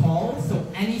capital calls, so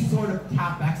any sort of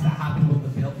capex that happened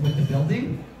with the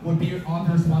building would be on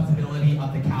the responsibility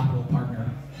of the capital partner.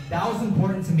 That was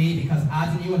important to me because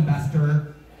as a new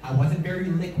investor, I wasn't very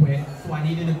liquid, so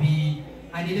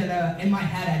in my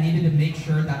head, I needed to make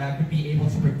sure that I could be able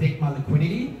to predict my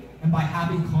liquidity, and by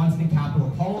having constant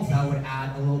capital calls, that would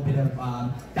add a little bit of,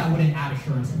 that wouldn't add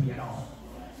assurance to me at all.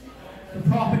 The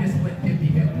profit is split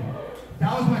 50-50.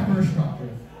 That was my first structure.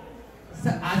 So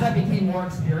as I became more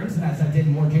experienced and as I did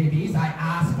more JVs, I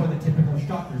asked for the typical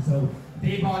structure. So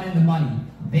they bought in the money,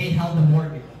 they held the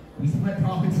mortgage. We split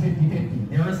profits 50-50.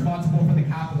 They're responsible for the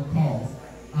capital calls.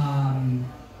 And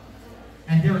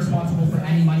they're responsible for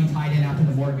any money tied in after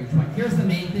the mortgage. But here's the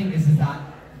main thing is that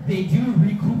they do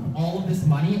recoup all of this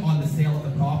money on the sale of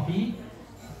the property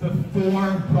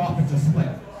before profits are split.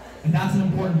 And that's an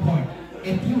important point.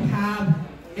 If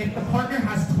the partner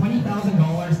has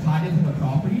 $20,000 tied into the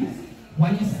property,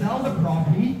 when you sell the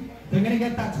property, they're going to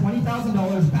get that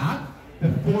 $20,000 back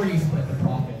before you split the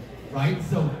profit, right?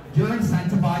 So you're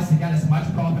incentivized to get as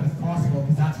much profit as possible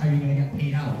because that's how you're going to get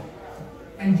paid out.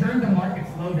 And during the market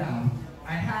slowdown,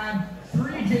 I had 3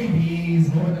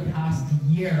 JVs over the past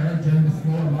year during the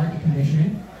slower market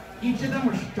condition. Each of them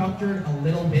were structured a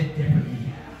little bit differently.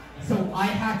 So I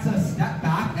had to step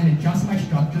back and adjust my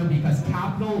structure because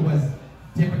capital was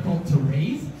difficult to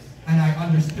raise, and I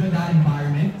understood that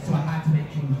environment, so I had to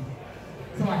make changes.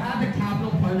 So I had the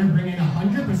capital partner bring in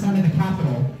 100% of the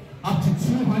capital up to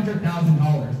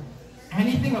 $200,000.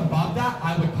 Anything above that,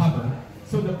 I would cover.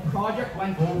 So the project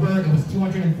went over, it was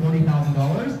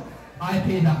 $240,000. I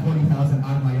paid that $40,000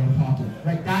 out of my own pocket,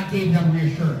 right? That gave them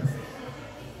reassurance.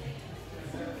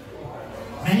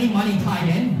 Any money tied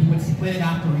in, we would split it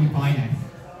after refinance.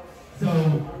 So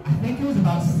I think it was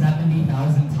about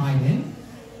 70,000 tied in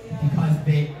because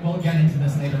we'll get into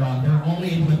this later on, they're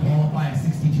only able to qualify at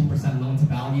 62% loan to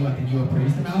value at the new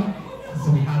appraised amount.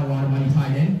 So we had a lot of money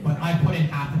tied in, but I put in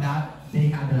half of that, they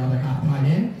had their other half tied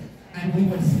in, and we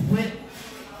would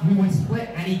split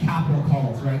any capital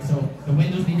calls, right? So the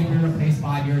windows need to be replaced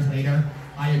 5 years later.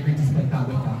 I agreed to split that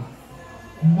with them.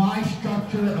 My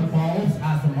structure evolves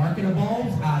as the market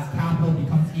evolves, as capital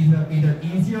becomes either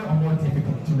easier or more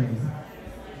difficult to raise.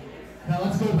 Now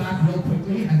let's go back real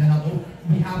quickly, and then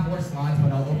we have more slides,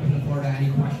 but I'll open the floor to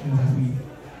any questions as we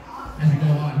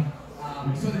go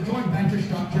on. So the joint venture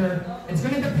structure, it's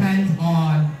going to depend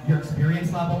on your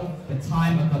experience level, the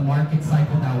time of the market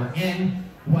cycle that we're in,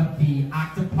 what the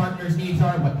active partner's needs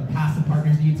are, what the passive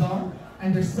partner's needs are.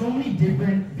 And there's so many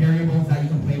different variables that you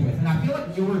can play with. And I feel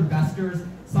like newer investors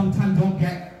sometimes don't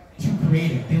get too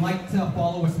creative. They like to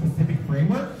follow a specific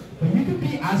framework, but you can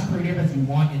be as creative as you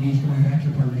want in these joint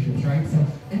venture partnerships, right? So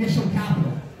initial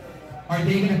capital. Are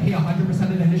they going to pay 100%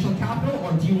 of the initial capital,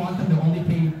 or do you want them to only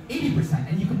pay 80%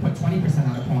 and you can put 20%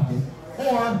 out of pocket?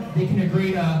 Or they can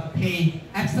agree to pay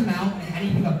X amount and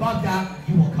anything above that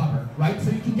you will cover, right?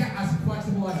 So you can get as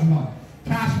flexible as you want.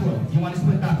 Cash flow, do you want to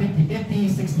split that 50-50,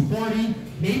 60-40?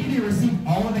 Maybe they receive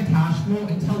all of the cash flow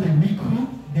until they recoup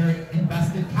their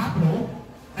invested capital,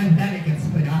 and then it gets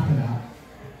split after that.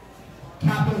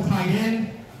 Capital tied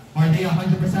in, are they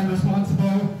 100%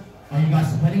 responsible? Are you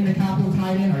guys splitting the capital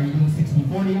tied in? Are you doing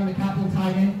 60-40 on the capital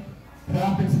tied in?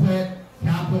 Profit split,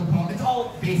 capital call, it's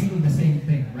all basically the same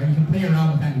thing, right? You can play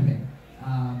around with anything.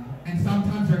 And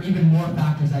sometimes there are even more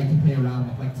factors that you can play around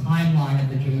with, like timeline of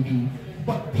the JV.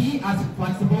 But be as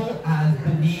flexible as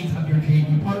the needs of your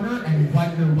JV partner and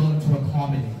what you're willing to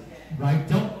accommodate, right?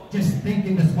 Don't just think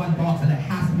in this one box that it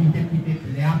has to be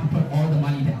 50-50. They have to put all the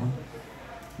money down.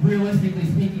 Realistically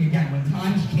speaking, again, when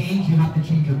times change, you have to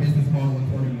change your business model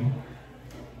accordingly.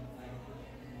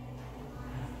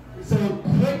 So,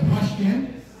 quick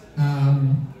question.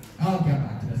 I'll get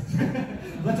back to this.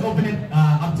 Let's open it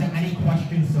up to any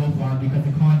questions so far because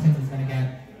the content is going to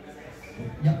get...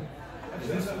 Yep.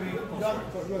 That's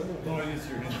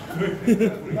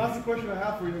the question I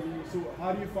have for you. So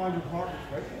how do you find your partners,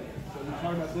 right? So you're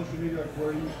talking about social media, like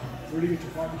where do you get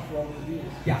your partners from all the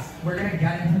deals? Yes, we're going to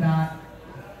get into that,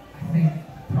 I think,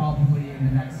 probably in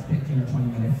the next 15 or 20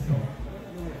 minutes. So.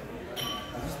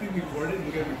 Is this being recorded?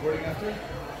 We'll get a recording after?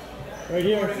 Right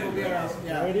here. Right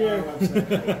here. Lots of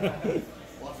information.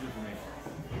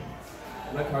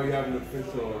 I like how you have an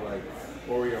official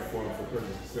OREA form for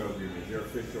purchase and sale agreement. Is there an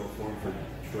official form for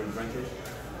joint ventures?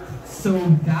 So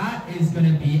that is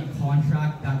going to be a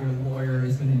contract that your lawyer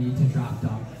is going to need to draft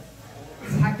up.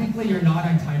 Technically, you're not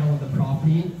entitled to the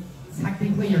property.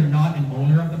 Technically, you're not an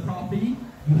owner of the property.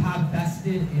 You have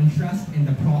vested interest in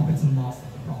the profits and loss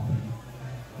of the property,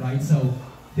 right? So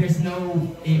there's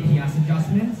no APS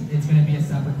adjustments. It's going to be a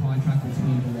separate contract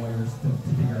between the lawyers to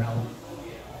figure out.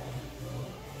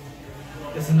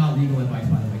 This is not legal advice,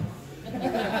 by the way.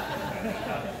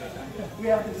 We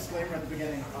have the disclaimer at the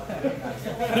beginning.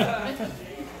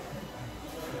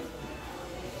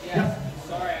 Yep.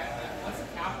 Sorry, what's a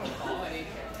capital call?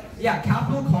 Yeah,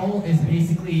 capital call is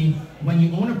basically when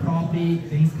you own a property,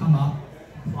 things come up,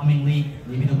 plumbing leak,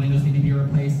 maybe the windows need to be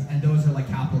replaced, and those are like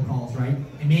capital calls, right?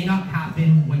 It may not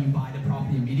happen when you buy the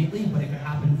property immediately, but it could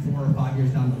happen 4 or 5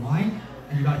 years down the line,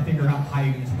 and you got to figure out how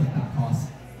you're going to split that cost.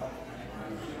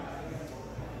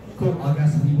 Cool, I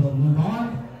guess we will move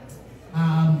on.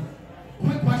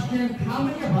 Quick question, how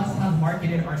many of us have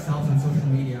marketed ourselves on social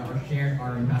media or shared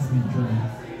our investment journey?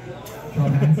 Show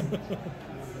of hands.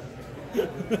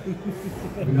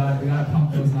 we gotta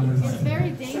pump those numbers up. It's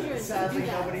very dangerous to do Sadly,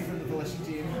 that. nobody from the Volition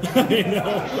team. I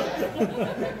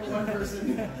One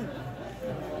person.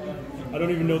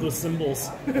 don't even know those symbols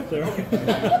up there.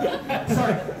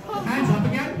 Sorry, hands up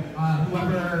again.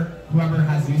 Whoever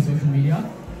has used social media.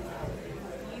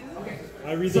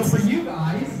 I read So this. for you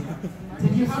guys,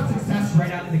 did you have success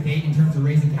right out of the gate in terms of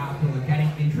raising capital or getting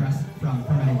interest from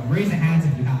anyone? Raise the hands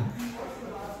if you have.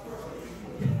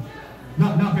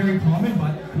 Not very common,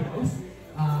 but kudos.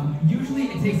 Usually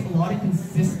it takes a lot of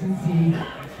consistency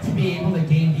to be able to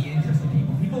gain the interest of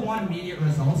people. People want immediate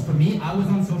results. For me, I was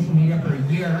on social media for a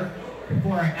year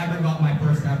before I ever got my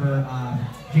first ever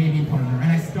JV partner.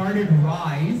 And I started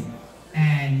Rise,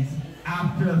 and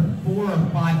after 4 or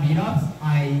 5 meetups,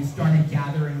 I started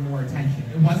gathering more attention.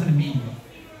 It wasn't immediate.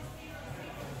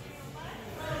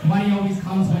 Money always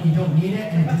comes when you don't need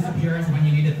it, and it disappears when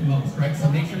you need it the most, right? So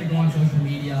make sure to go on social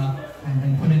media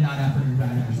and put in that effort and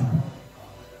brand yourself.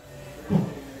 Cool.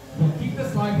 We'll keep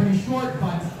this slide pretty short,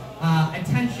 but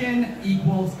attention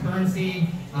equals currency.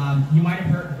 You might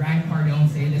have heard Grant Cardone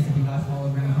say this if you guys follow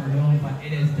Grant Cardone, but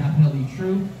it is definitely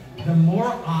true. The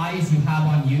more eyes you have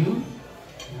on you,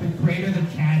 the greater the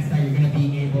chance that you're going to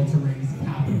be able to raise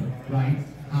capital, right?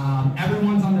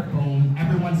 Everyone's on their phone,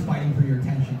 everyone's fighting for your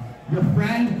attention. Your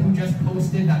friend who just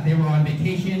posted that they were on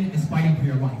vacation is fighting for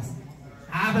your likes.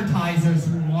 Advertisers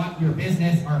who want your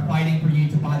business are fighting for you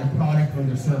to buy the product or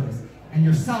their service. And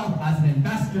yourself, as an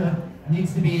investor,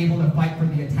 needs to be able to fight for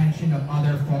the attention of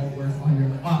other followers on your,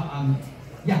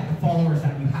 the followers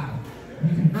that you have.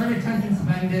 You can earn attention,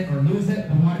 spend it, or lose it,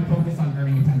 but you want to focus on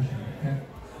earning attention, okay?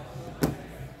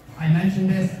 I mentioned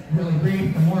this really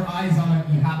brief. The more eyes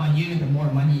you have on you, the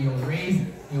more money you'll raise.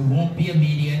 It won't be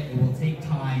immediate. It will take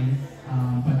time.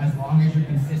 But as long as you're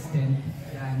consistent,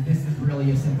 then this is really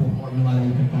a simple formula that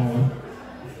you can follow.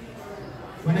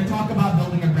 When I talk about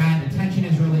building a brand, attention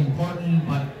is really important,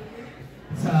 but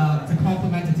to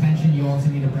complement attention, you also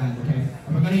need a brand, okay?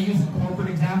 If we're going to use a corporate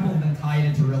example, then tie it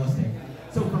into real estate.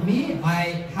 So for me,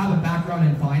 I have a background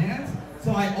in finance,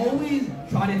 so I always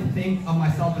try to think of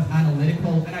myself as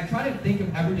analytical, and I try to think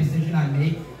of every decision I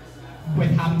make with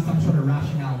having some sort of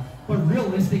rationale. But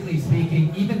realistically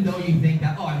speaking, even though you think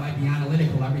that, oh, I might be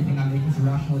analytical, everything I make is a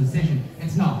rational decision,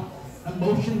 it's not.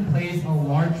 Emotion plays a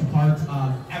large part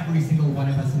of every single one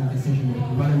of us in a decision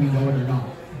making, whether we know it or not.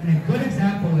 And a good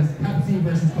example is Pepsi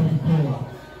versus Coca-Cola.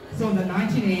 So in the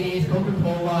 1980s,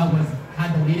 Coca-Cola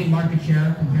had the leading market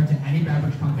share compared to any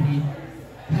beverage company.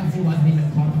 Pepsi wasn't even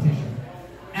in competition.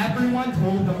 Everyone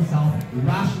told themselves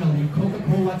rationally,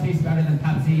 Coca-Cola tastes better than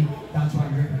Pepsi, that's why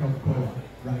I'm drinking Coca-Cola,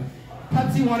 right?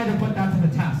 Pepsi wanted to put that to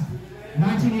the test.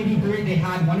 1983, they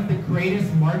had one of the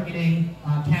greatest marketing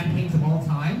campaigns of all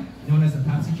time, known as the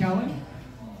Pepsi Challenge.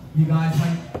 You guys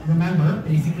might remember,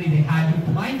 basically they had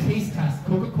you blind taste test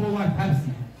Coca-Cola and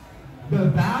Pepsi. The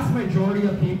vast majority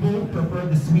of people preferred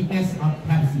the sweetness of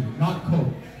Pepsi, not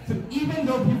Coke. So even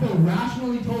though people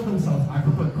rationally told themselves, I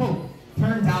prefer Coke,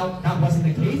 turns out that wasn't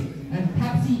the case, and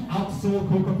Pepsi outsold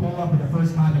Coca-Cola for the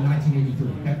first time in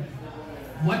 1983, okay?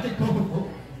 What did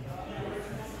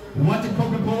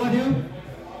Coca-Cola do?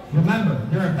 Remember,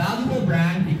 they're a valuable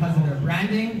brand because of their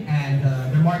branding and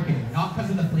their marketing, not because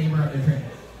of the flavor of their drink.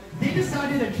 They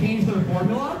decided to change their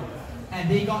formula, and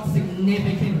they got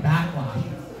significant backlash.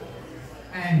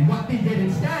 And what they did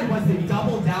instead was they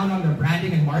doubled down on their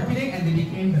branding and marketing, and they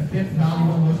became the 5th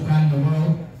valuable most brand in the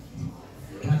world.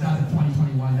 That's as of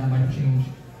 2021, that might change.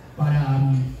 But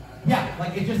yeah,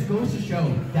 like it just goes to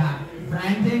show that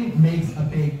branding makes a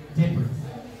big difference.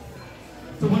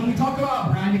 So when we talk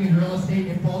about branding in real estate,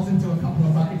 it falls into a couple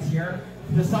of buckets here.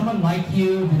 Does someone like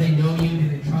you? Do they know you? Do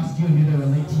they trust you? And do they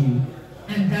relate to you?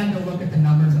 And then they'll look at the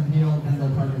numbers of the deal, and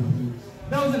they'll partner with you.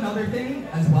 That was another thing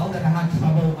as well that I had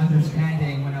trouble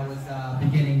understanding when I was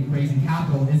beginning raising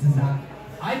capital is that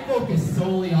I focus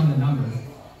solely on the numbers.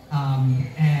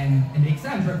 And it makes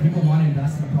sense, right? People want to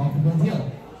invest in a profitable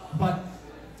deal. But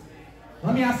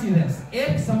let me ask you this.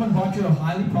 If someone bought you a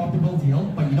highly profitable deal,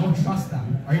 but you don't trust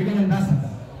them, are you going to invest in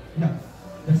them? No.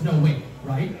 There's no way,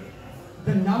 right?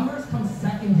 The numbers come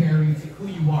secondary to who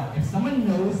you are. If someone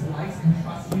knows, likes, and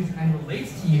trusts you and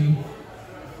relates to you,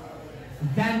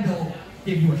 then they'll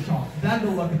give you a shot. Then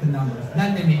they'll look at the numbers.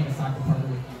 Then they may decide to partner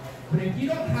with you. But if you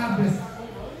don't have this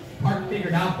part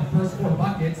figured out, the first 4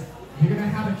 buckets, you're going to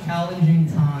have a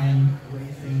challenging time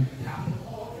raising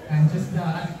capital. And just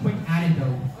as a quick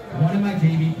anecdote, one of my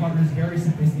JV partners, very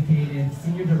sophisticated,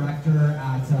 senior director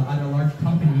at a large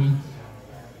company,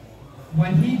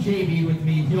 when he JV'd with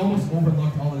me, he almost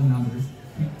overlooked all of the numbers.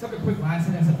 He took a quick glance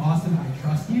at it and said, Austin, I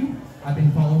trust you. I've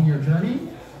been following your journey.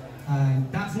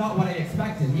 That's not what I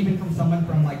expected, even from someone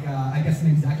from like, I guess an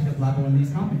executive level in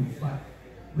these companies. But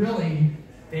really,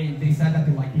 they said that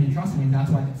they liked me and trusted me, and that's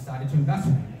why they decided to invest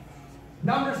with me.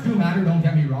 Numbers do matter, don't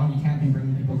get me wrong. You can't be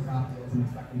bringing people crap deals and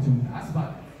expect them to invest,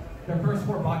 but the first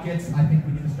 4 buckets, I think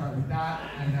we need to start with that,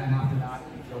 and then after that,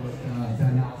 go with the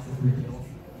analysis of the deals.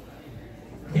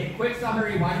 Okay, quick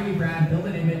summary, why do we brand? Build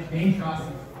an image, gain trust,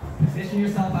 position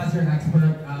yourself as your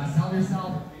expert, sell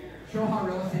yourself, show how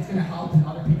real estate's going to help in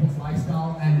other people's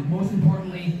lifestyle, and most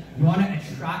importantly, you want to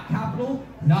attract capital,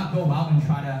 not go out and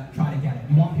try to get it.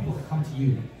 You want people to come to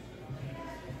you.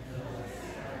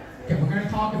 Okay, we're going to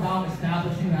talk about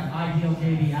establishing that ideal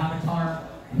JV avatar.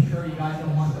 I'm sure you guys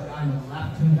don't want the guy on the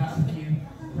left to invest with you,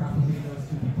 preferably those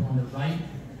 2 people on the right.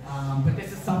 But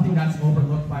this is something that's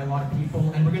overlooked by a lot of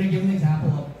people, and we're going to give an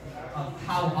example of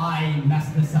how I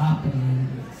messed this up and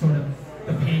sort of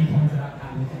the pain points that I've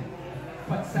had with it.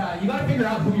 But you got to figure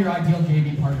out who your ideal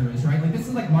JV partner is, right? Like this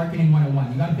is like marketing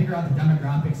 101. You got to figure out the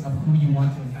demographics of who you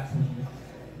want to invest with you.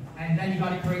 And then you got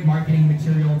to create marketing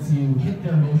material to hit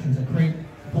their emotions and create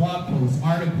blog posts,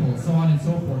 articles, so on and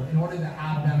so forth, in order to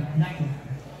have them connect with you.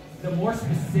 The more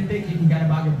specific you can get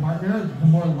about your partner, the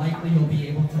more likely you'll be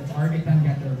able to target them,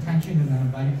 get their attention, and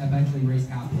then eventually raise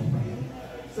capital from them.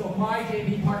 So my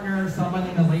JV partner, someone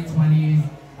in the late 20s,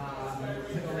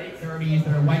 to the late 30s,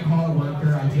 they're a white-collar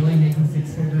worker, ideally making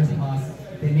 6 figures plus.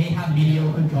 They may have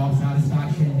mediocre job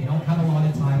satisfaction. They don't have a lot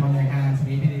of time on their hands.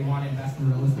 Maybe they want to invest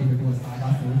in real estate or do a side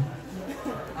hustle.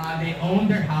 They own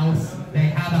their house. They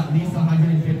have at least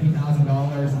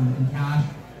 $150,000 in cash,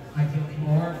 ideally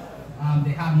more.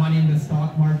 They have money in the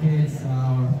stock markets.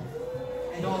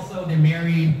 And also they're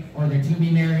married or they're to be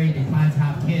married. They plan to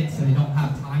have kids, so they don't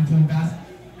have time to invest.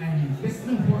 And this is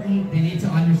important. They need to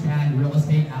understand real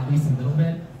estate at least a little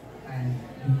bit. And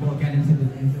we'll get into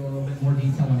a little bit more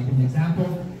detail when I give an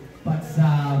example. But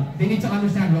they need to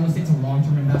understand real estate's a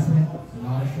long-term investment,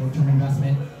 not a short-term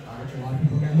investment, which a lot of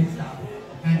people get mixed up.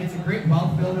 And it's a great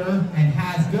wealth builder and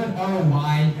has good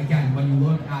ROI, again, when you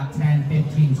look at 10,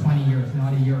 15, 20 years,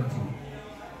 not a year or 2.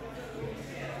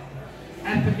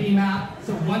 Empathy map.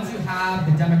 So once you have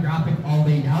the demographic all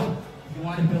laid out, you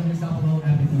want to build yourself a little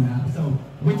empathy map. So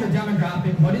with your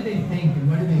demographic, what do they think and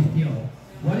what do they feel?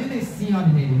 What do they see on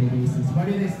a day-to-day basis? What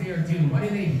do they say or do? What do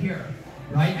they hear?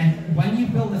 Right? And when you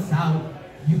build this out,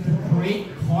 you can create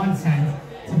content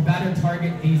to better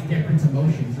target these different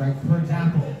emotions, right? For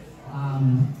example,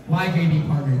 my JV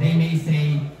partner, they may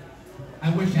say, I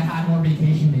wish I had more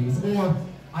vacation days. Or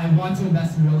I want to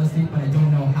invest in real estate, but I don't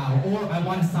know how. Or I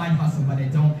want a side hustle, but I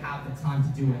don't have the time to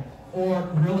do it. Or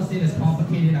real estate is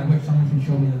complicated, I wish someone can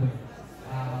show me the way.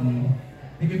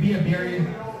 It could be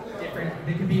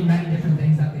there could be many different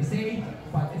things that they say,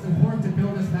 but it's important to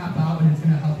build this map out, and it's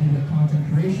going to help you with content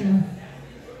creation.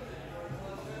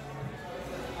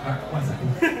 All right, 1 second.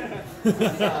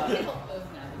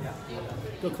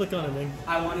 Go click on it, Ming.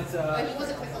 I wanted to. He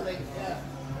wasn't quick on the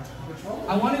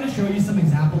I wanted to show you some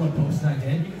example of posts that I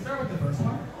did. You can start with the first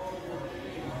one.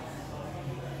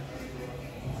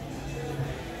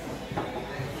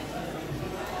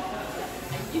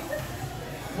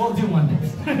 We'll do one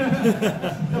next.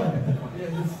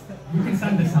 You can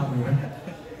send this out later.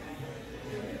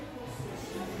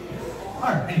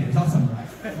 Alright, anyways, I'll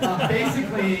summarize.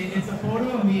 Basically, it's a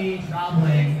photo of me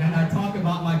traveling, and I talk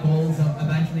about my goals of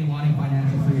eventually wanting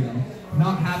financial freedom,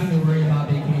 not having to worry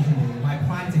about vacation days, my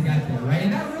plan to get there, right?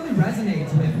 And that really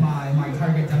resonates with my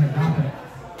target demographic.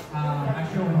 I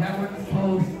show a networking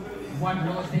post, one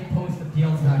real estate post of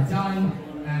deals that I've done,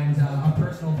 and a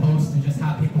personal post to just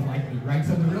have people like me, right?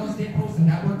 So the real estate post and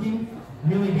networking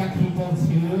really get people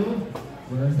to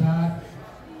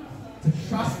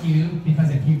trust you, because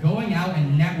if you're going out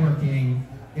and networking,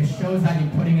 it shows that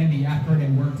you're putting in the effort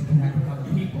and work to connect with other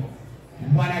people.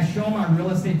 When I show my real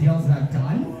estate deals that I've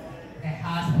done, it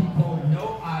has people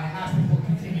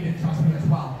continue to trust me as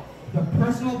well. The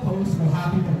personal posts will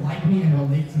have people like me and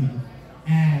relate to me.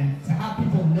 And to have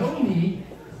people know me,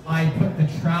 I put the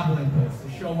traveling post to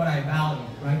show what I value,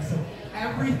 right? So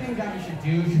everything that you should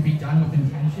do should be done with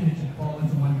intention. It should fall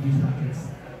into one of these buckets.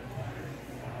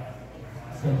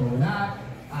 So go with that.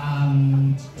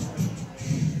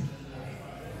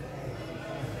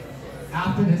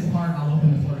 After this part, I'll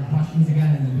open the floor to questions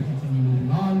again, and then we continue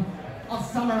moving on. I'll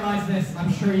summarize this.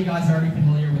 I'm sure you guys are already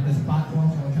familiar with this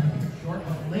platform, so I'll try to keep it short.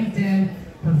 But LinkedIn,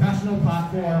 professional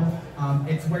platform.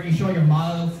 It's where you show your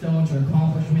milestones, your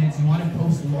accomplishments. You want to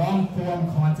post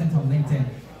long-form content on LinkedIn.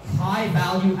 High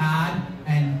value add,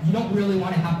 and you don't really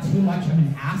want to have too much of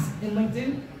an ask in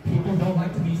LinkedIn. People don't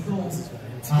like to be sold.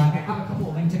 I have a couple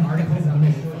of LinkedIn articles I'm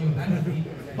going to show you eventually,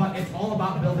 but it's all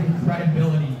about building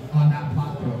credibility on that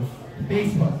platform.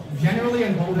 Facebook, generally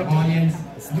an older audience,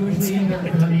 usually in their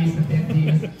 30s to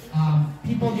 50s.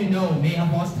 People you know may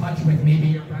have lost touch with, maybe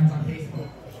your friends on Facebook.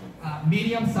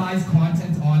 Medium-sized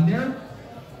content on there.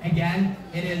 Again,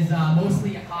 it is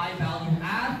mostly a high-value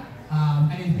ad,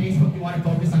 and in Facebook you want to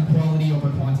focus on quality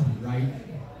over quantity, right?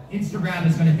 Instagram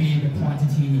is going to be the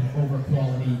quantity over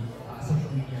quality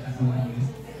social media that you want to use.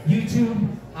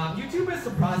 YouTube is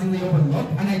surprisingly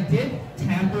overlooked, and I did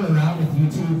tamper around with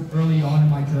YouTube early on in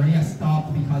my journey. I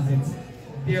stopped because it's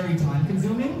very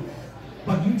time-consuming.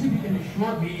 But YouTube, you can do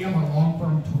short, medium, or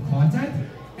long-form content,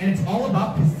 and it's all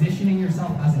about positioning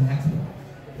yourself as an expert.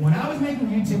 When I was making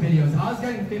YouTube videos, I was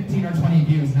getting 15 or 20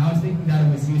 views, and I was thinking that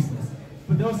it was useless.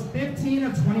 But those 15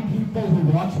 or 20 people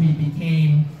who watched me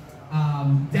became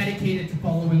dedicated to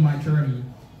following my journey.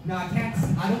 Now,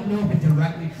 I don't know if it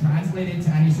directly translated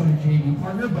to any sort of JV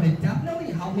partner, but it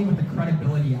definitely helped me with the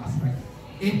credibility aspect.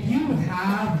 If you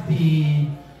have the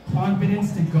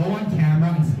confidence to go on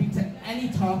camera and speak to any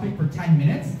topic for 10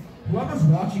 minutes, whoever's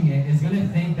watching it is going to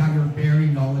think that you're very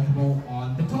knowledgeable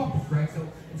on the topic, right? So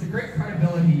it's a great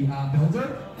credibility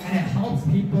builder, and it helps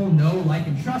people know, like,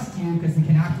 and trust you because they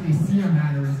can actually see your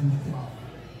mannerisms as well.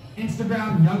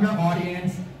 Instagram, younger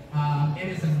audience. It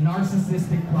is a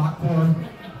narcissistic platform.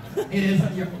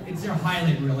 It's your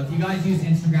highlight reel. If you guys use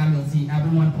Instagram, you'll see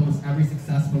everyone post every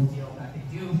successful deal that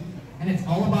they do, and it's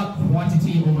all about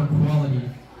quantity over quality.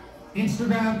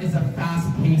 Instagram is a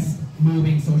fast-paced,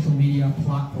 moving social media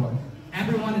platform.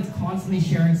 Everyone is constantly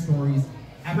sharing stories.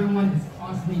 Everyone is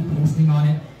constantly posting on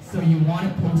it, so you want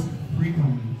to post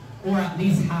frequently, or at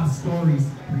least have stories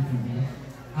frequently.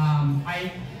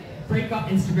 I break up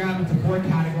Instagram into 4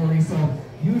 categories, so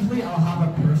usually I'll have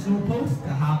a personal post to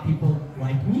have people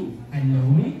like me and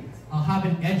know me. I'll have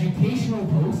an educational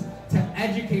post to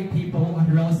educate people on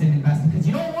real estate investing, because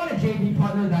you don't want a JV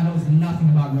partner that knows nothing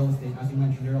about real estate, as you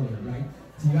mentioned earlier, right?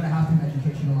 So you gotta have some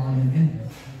educational element in there.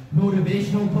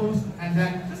 Motivational post, and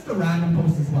then just a random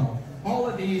post as well. All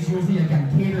of these usually, again,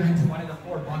 cater into one of the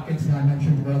 4 buckets that I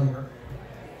mentioned earlier.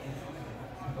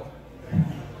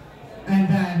 And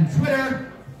then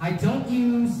Twitter, I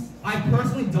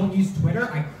personally don't use Twitter.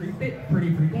 I creep it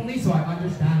pretty frequently, so I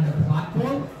understand the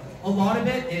platform. A lot of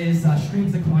it is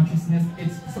streams of consciousness.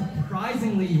 It's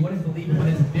surprisingly, you wouldn't believe it, but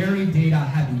it's very data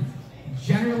heavy.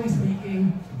 Generally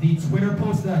speaking, the Twitter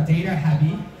posts that are data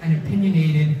heavy and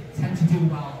opinionated tend to do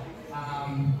well.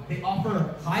 They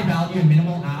offer high value and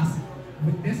minimal ask.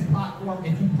 With this platform, platform,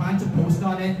 if you plan to post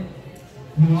on it,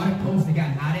 you want to post,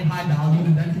 again, adding high value,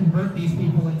 and then convert these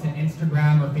people into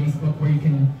Instagram or Facebook where you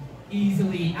can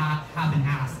easily have an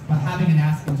ask. But having an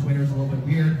ask on Twitter is a little bit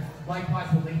weird.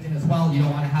 Likewise with LinkedIn as well, you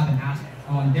don't want to have an ask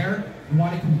on there. You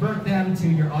want to convert them to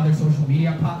your other social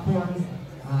media platforms.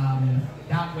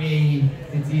 That way,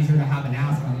 it's easier to have an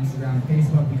ask on Instagram and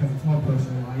Facebook because it's more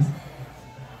personalized.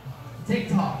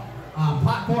 TikTok,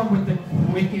 platform with the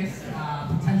quickest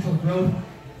potential growth.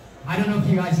 I don't know if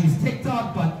you guys use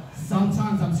TikTok, but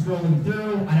sometimes I'm scrolling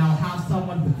through and I'll have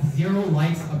someone with 0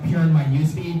 likes appear in my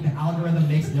newsfeed. The algorithm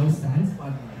makes no sense,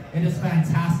 but it is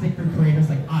fantastic for creators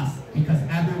like us because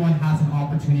everyone has an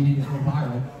opportunity to go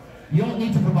viral. You don't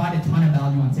need to provide a ton of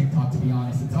value on TikTok, to be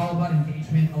honest. It's all about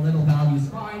engagement. A little value is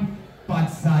fine, but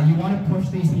you want to push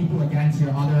these people against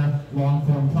your other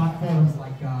long-form platforms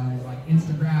like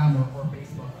Instagram or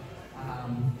Facebook.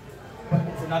 But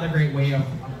it's another great way of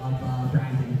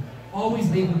branding.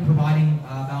 Always lead with providing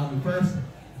value first.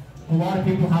 A lot of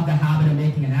people have the habit of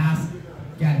making an ask.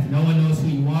 Again, if no one knows who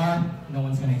you are, no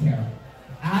one's going to care.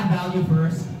 Add value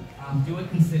first, do it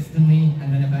consistently,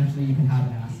 and then eventually you can have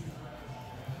an ask.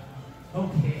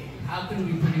 Okay, how can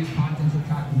we produce content to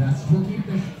attract investors? We'll keep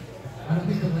this, I don't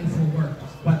think the links will work,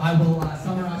 but I will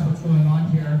summarize what's going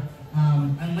on here.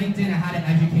 On LinkedIn, I had an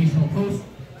educational post,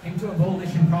 came to a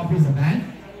Volition Properties event.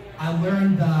 I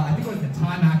learned, I think it was the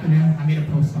TIME acronym, I made a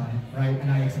post on it, right,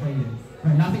 and I explained it.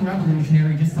 Right, nothing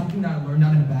revolutionary, just something that I learned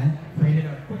at an event, created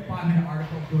a quick 5-minute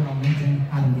article, threw it on LinkedIn,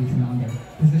 had engagement on there,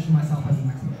 positioned myself as an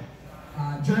expert.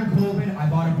 During COVID, I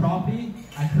bought a property.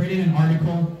 I created an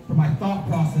article for my thought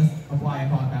process of why I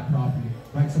bought that property,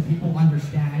 right? So people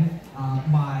understand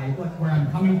where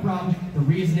I'm coming from, the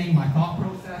reasoning, my thought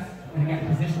process, and again,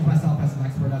 positioned myself as an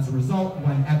expert as a result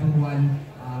when everyone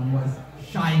was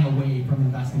shying away from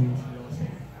investing into real estate.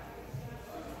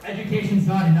 Education's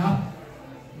not enough.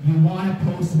 You want to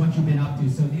post what you've been up to.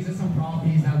 So these are some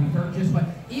properties that we purchased, but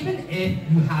even if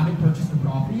you haven't purchased a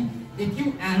property, if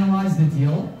you analyze the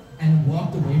deal and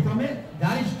walked away from it,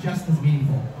 that is just as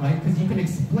meaningful, right? Because you can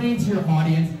explain to your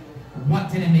audience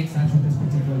what didn't make sense with this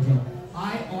particular deal.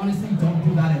 I honestly don't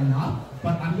do that enough,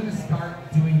 but I'm gonna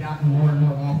start doing that more and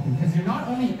more often because you're not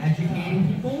only educating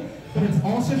people, but it's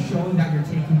also showing that you're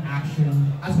taking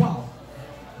action as well.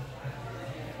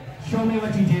 Show me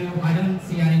what you do. I didn't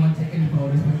see anyone take any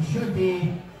photos, but you should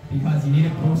be because you need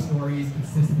to post stories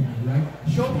consistently, right?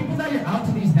 Show people that you're out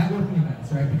to these networking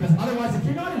events, right? Because otherwise, if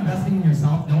you're not investing in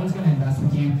yourself, no one's gonna invest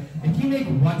with you. If you make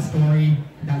one story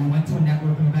that you went to a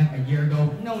networking event a year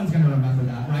ago, no one's gonna remember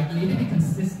that, right? You need to be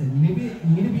consistent. You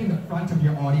need to be in the front of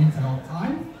your audience at all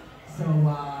times. So,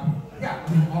 yeah,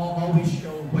 I mean, always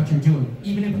show what you're doing.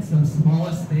 Even if it's the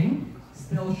smallest thing,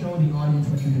 still show the audience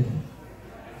what you're doing.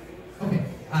 Okay,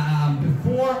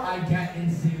 before I get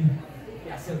into,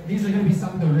 so these are going to be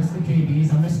some of the risky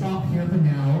JVs. I'm going to stop here for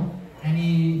now.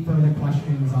 Any further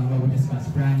questions on what we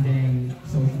discussed? Branding,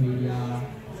 social media,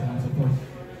 so on and so forth.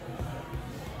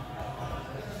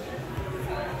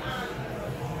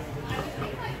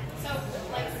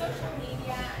 Social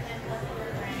media and then personal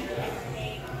brand can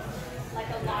take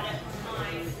a lot of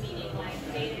time, meaning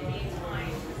day-to-day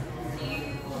time. Do you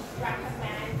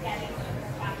recommend getting a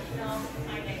professional to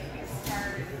kind of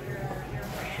kickstart your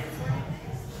brand sort of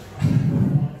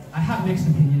thing? I have mixed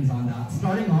opinions on that.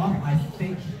 Starting off, I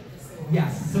think,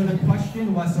 yes. So the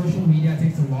question was social media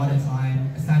takes a lot of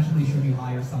time. Essentially, should you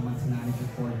hire someone to manage it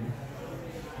for you?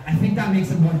 I think that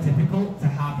makes it more difficult to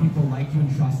have people like you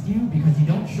and trust you because you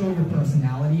don't show your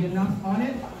personality enough on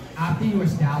it. After you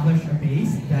establish a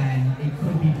base, then it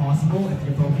could be possible if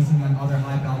you're focusing on other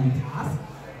high-value tasks.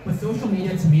 But social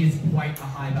media to me is quite a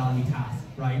high-value task,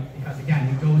 right? Because again,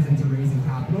 it goes into raising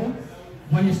capital.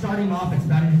 When you're starting off, it's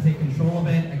better to take control of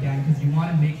it, again, because you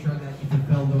want to make sure that you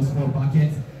fulfill those 4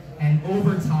 buckets. And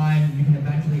over time, you can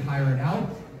eventually hire it out.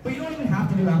 But you don't even have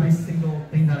to do every single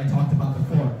thing that I talked about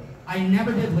before. I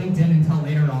never did LinkedIn until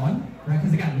later on, right?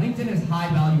 Because again, LinkedIn is high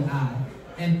value ad.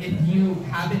 And if you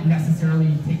haven't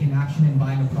necessarily taken action in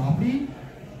buying a property,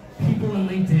 people in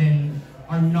LinkedIn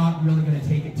are not really going to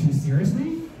take it too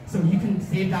seriously. So you can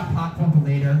save that platform for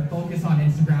later, focus on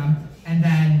Instagram, and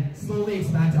then slowly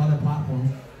expand to other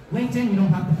platforms. LinkedIn, you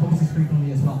don't have to post as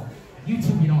frequently as well.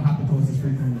 YouTube, you don't have to post as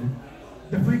frequently.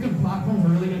 The frequent platforms are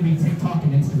really going to be TikTok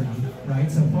and Instagram,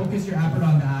 right? So focus your effort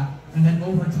on that, and then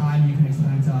over time you can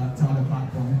expand to other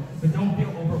platforms. But don't feel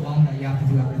overwhelmed that you have to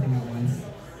do everything at once.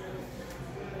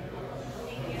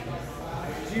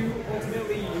 Do you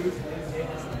ultimately use LinkedIn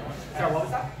Sorry, what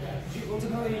was that? Do you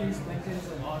ultimately use LinkedIn as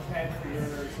a launchpad for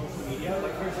your social media?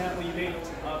 Like, for example, you make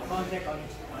content on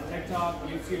TikTok,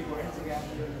 YouTube, or Instagram.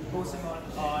 You're posting on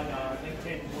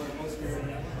LinkedIn where most of your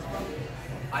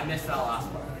I missed that last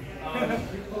part.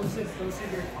 you posted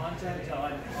your content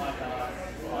on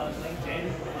LinkedIn,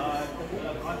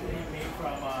 the content you made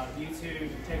from YouTube,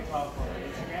 TikTok, or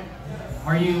Instagram.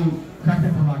 Are you, correct me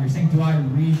if I'm wrong, you're saying do I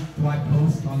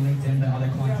post on LinkedIn the other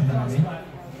content that I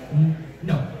make?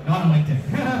 No, not on LinkedIn.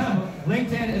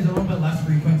 LinkedIn is a little bit less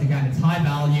frequent. Again, it's high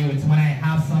value. It's when I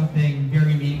have something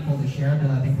very meaningful to share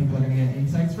that I think people are going to get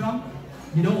insights from.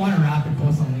 You don't want to rapid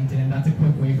post on LinkedIn. That's a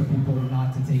quick way for people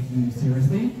not to take you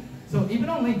seriously. So even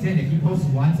on LinkedIn, if you post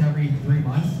once every 3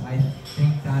 months, I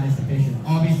think that is sufficient.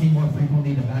 Obviously, more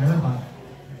frequently the better, but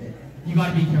you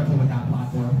got to be careful with that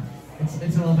platform. It's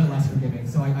a little bit less forgiving,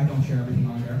 so I don't share everything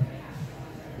on there.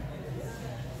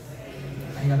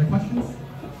 Any other questions?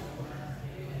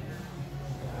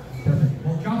 Perfect.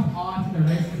 We'll jump on to the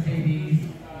race with JVs.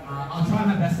 I'll try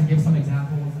my best to give some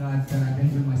examples that I've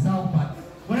been through myself, but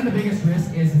one of the biggest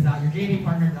risks is that your JV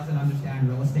partner doesn't understand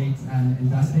real estate and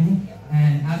investing,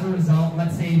 and as a result,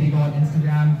 let's say they go on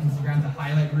Instagram, Instagram's a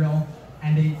highlight reel,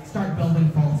 and they start building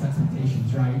false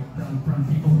expectations, right? From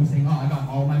people who say, oh, I got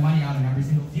all my money out in every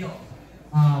single deal.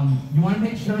 You want to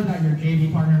make sure that your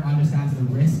JV partner understands the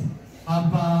risk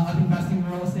of investing in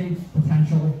real estate,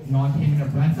 potential non-payment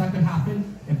of rents that could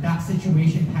happen. If that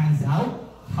situation pans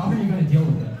out, how are you going to deal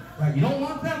with it? Right? You don't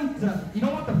want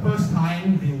the first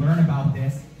time they learn about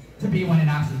this to be when it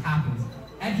actually happens.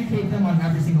 Educate them on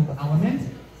every single element,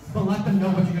 but let them know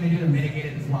what you're going to do to mitigate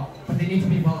it as well. But they need to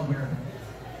be well aware of it.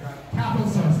 Capital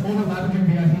source, over leveraging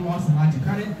via HELOCs and lines of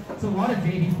credit. So a lot of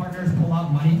JV partners pull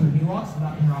out money through HELOCs,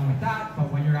 nothing wrong with that, but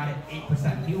when you're at an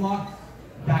 8% HELOC,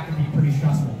 that can be pretty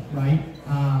stressful, right?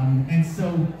 And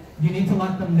so you need to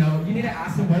let them know, you need to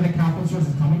ask them where the capital source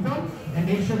is coming from and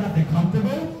make sure that they're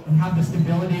comfortable and have the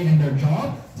stability in their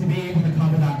job to be able to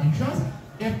cover that interest.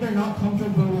 If they're not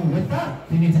comfortable with that,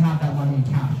 they need to have that money in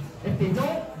cash. If they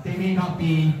don't, they may not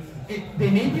be, they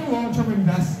may be a long-term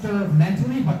investor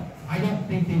mentally, but I don't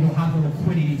think they will have the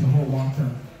liquidity to hold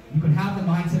long-term. You can have the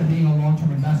mindset of being a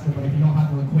long-term investor, but if you don't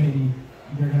have the liquidity,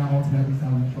 you're going to ultimately sell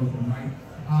and short them, right?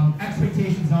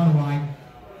 Expectations not aligned.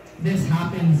 This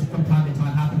happens from time to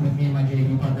time, happened with me and my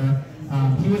JV partner.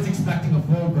 He was expecting a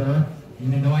full GER,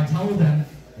 even though I told him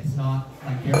it's not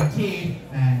like guaranteed,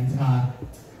 and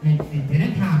it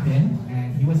didn't happen,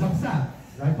 and he was upset,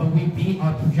 right? But we beat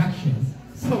our projections.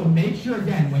 So make sure,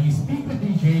 again, when you speak with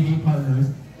these JV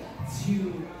partners,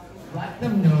 to let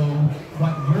them know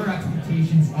what your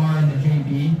expectations are in the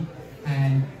JV,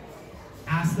 and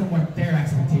ask them what their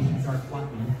expectations are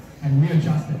bluntly, and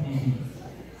readjust if need be.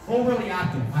 Overly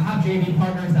active. I have JV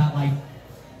partners that like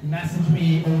message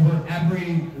me over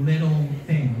every little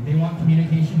thing. They want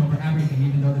communication over everything,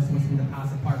 even though they're supposed to be the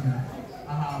passive partner.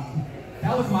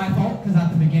 That was my fault, because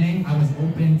at the beginning I was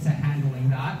open to handling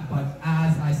that, but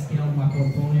as I scaled my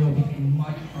portfolio, it became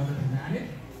much harder to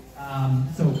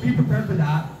manage. So be prepared for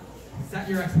that. Set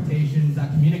your expectations.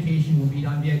 That communication will be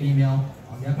done via email.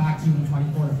 I'll get back to you in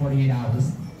 24 to 48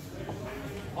 hours.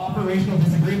 Operational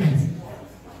disagreements.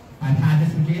 I've had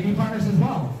this with JV partners as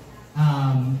well.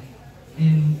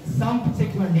 In some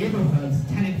particular neighborhoods,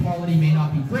 tenant quality may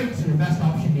not be great, so your best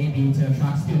option may be to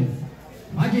attract students.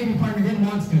 My JV partner didn't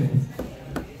want students.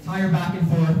 Tire back and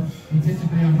forth. We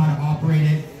disagree on how to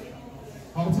operate it.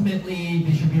 Ultimately,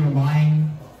 they should be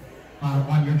relying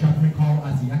on your judgment call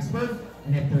as the expert,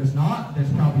 and if there's not,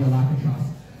 there's probably a lack of trust.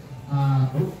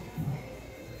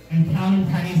 And counting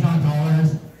pennies, not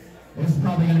dollars. This is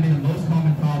probably going to be the most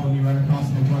common problem you run across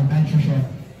in a joint ventureship.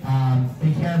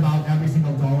 They care about every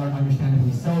single dollar,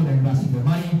 understandably so. They're investing their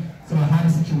money. So I had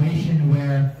a situation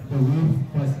where the roof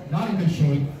was not in good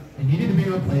shape. It needed to be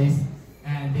replaced,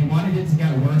 and they wanted it to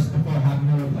get worse before having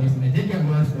it replaced. And it did get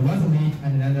worse. There was a leak,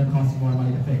 and it ended up costing more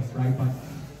money to fix, right? But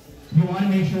you want to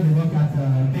make sure they look at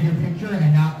the bigger picture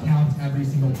and not count every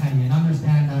single penny, and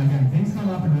understand that, again, things come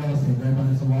up in real estate, right?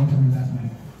 But it's a long-term investment.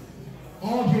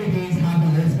 All JVs have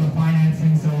the risk of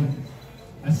financing, so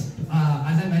as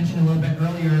I mentioned a little bit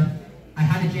earlier, I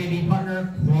had a JV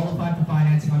partner qualified for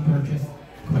financing on purchase,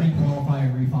 couldn't qualify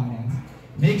or refinance.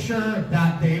 Make sure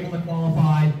that they're able to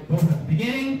qualify both at the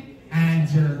beginning and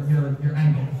your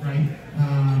end goal, right?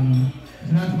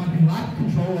 So that's one thing, lack of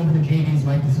control over the JV's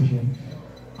right decision.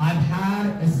 I've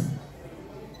had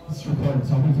it's recorded,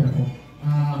 so I'll be careful.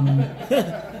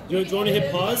 Do you want to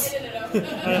hit pause?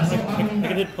 I can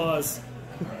hit pause.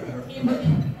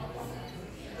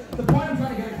 The point I'm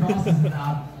trying to get across is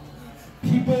that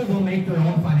people will make their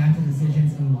own financial decisions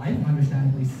decisions in life,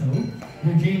 understandably so.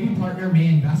 Your JV partner may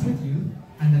invest with you,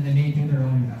 and then they may do their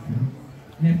own investment.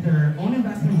 And if their own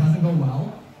investment doesn't go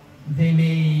well,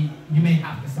 you may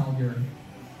have to sell your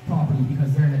property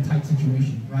because they're in a tight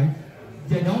situation, right?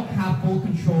 They don't have full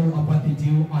control of what they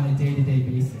do on a day-to-day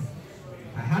basis.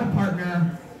 I had a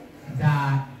partner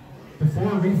that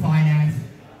before refinance,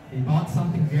 they bought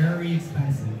something very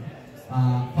expensive,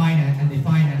 and they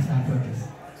financed that purchase.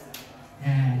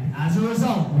 And as a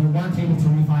result, we weren't able to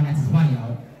refinance his money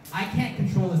out. I can't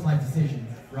control his life decisions,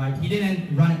 right? He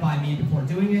didn't run it by me before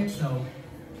doing it, so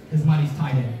his money's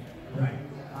tied in, right?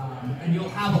 And you'll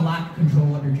have a lack of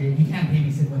control of your JV. You can't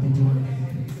babysit what they do on a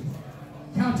daily basis.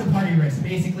 Counterparty risk.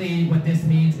 Basically, what this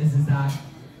means is that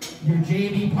your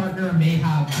JV partner may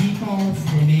have defaults,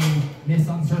 they may miss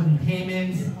on certain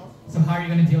payments. So how are you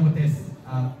going to deal with this?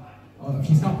 If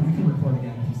you stop, we can record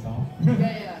again if you stop.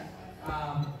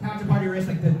 Counterparty risk,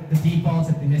 like the defaults,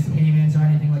 if they miss payments or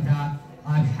anything like that.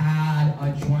 I've had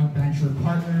a joint venture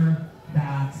partner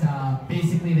that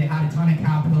basically they had a ton of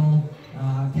capital.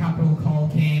 Capital call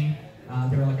came.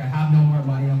 They were like, I have no more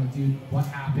money. I'm like, dude, what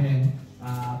happened?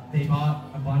 They bought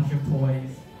a bunch of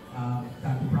toys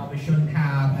that we probably shouldn't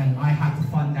have, and I had to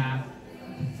fund that.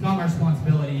 It's not my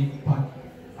responsibility, but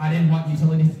I didn't want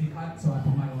utilities to be cut, so I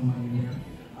put my own money in there.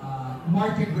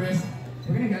 Market risk,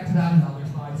 we're going to get to that in the other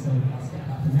slide, so I'll skip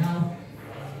that for now.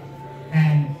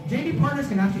 And JV partners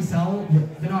can actually sell,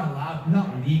 they're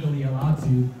not legally allowed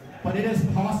to, but it is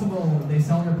possible they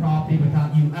sell your property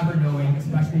without you ever knowing,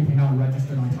 especially if you're not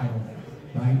registered on title,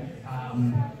 right?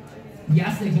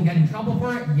 Yes, they can get in trouble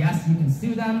for it. Yes, you can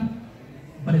sue them,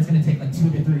 but it's going to take like 2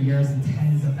 to 3 years and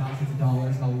tens of thousands of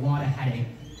dollars and a lot of headache.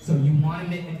 So you want to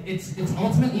make it's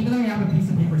ultimate, even though you have a piece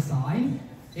of paper signed,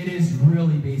 it is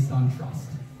really based on trust.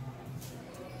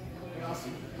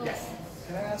 Austin. Yes.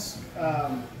 Can I ask,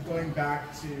 going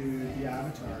back to the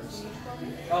avatars?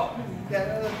 Oh.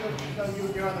 Yeah, no,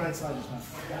 you're on the right side just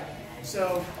now.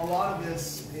 So a lot of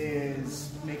this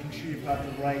is making sure you've got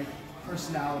the right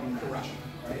personality match,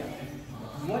 right?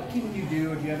 What can you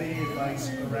do? Do you have any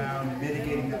advice around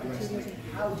mitigating that risk? Like,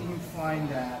 how do you find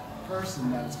that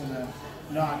person that's going to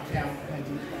not count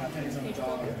pennies on the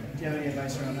dollar? Do you have any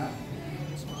advice around that?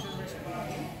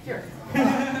 Sure.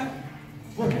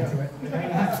 We'll get to it.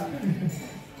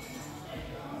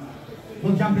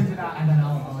 We'll jump into that and then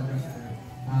I'll address it.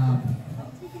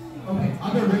 Okay,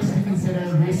 other risks to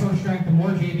consider: resource strength. The more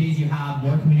JVs you have,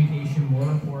 more communication, more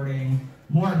reporting,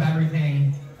 more of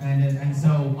everything. And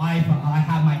so I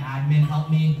have my admin help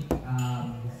me.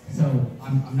 So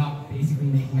I'm not basically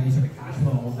making any sort of cash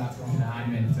flow. All of that's going to the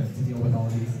admin to deal with all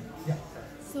of these. Yeah.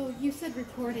 So you said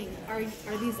reporting. Are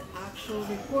these actual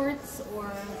reports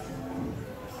or?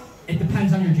 It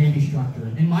depends on your JV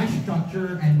structure. In my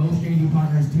structure, and most JV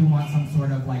partners do want some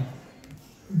sort of like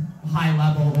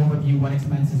high-level overview: what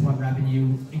expenses, what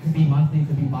revenue. It could be monthly, it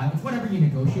could be bi-monthly, whatever you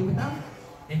negotiate with them.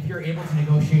 If you're able to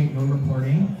negotiate no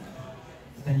reporting,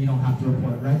 then you don't have to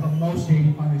report, right? But most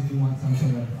JV partners do want some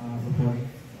sort of reporting.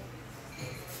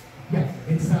 Yeah,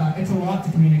 it's a lot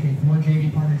to communicate. The more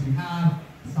JV partners you have,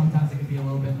 sometimes it can be a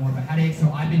little bit more of a headache.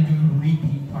 So I've been doing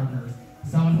repeat partners.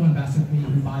 Someone who invests with me,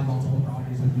 who buys multiple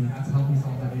properties with me, that's to help me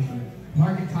solve that issue.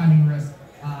 Market timing risk.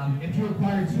 If you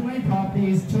acquire too many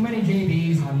properties, too many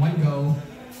JVs on one go,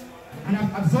 and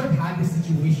I've sort of had this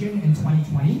situation in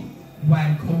 2020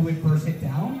 when COVID first hit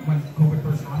down, when COVID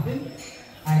first happened.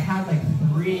 I had like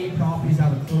 3 properties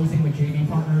that were closing with JV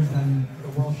partners, then the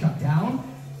world shut down.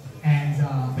 And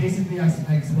basically I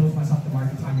exposed myself to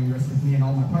market timing risk with me and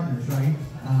all my partners, right?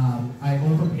 I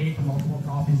overpaid for multiple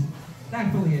properties.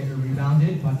 Thankfully it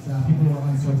rebounded, but people were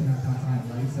uncertain at that time,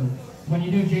 right? So when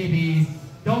you do JVs,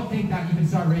 don't think that you can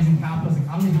start raising capital. Like,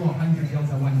 I'm going to do 100 deals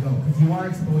at one go, because you are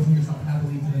exposing yourself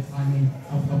heavily to the timing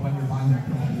of when you're buying that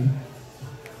property.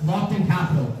 Locked in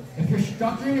capital. If you're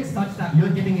structuring it such that you're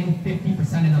giving in 50%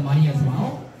 of the money as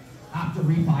well after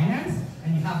refinance,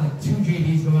 and you have like 2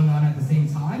 JVs going on at the same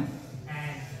time,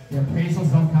 and your appraisals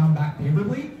don't come back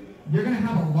favorably, you're going to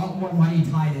have a lot more money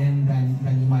tied in than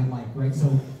you might like, right?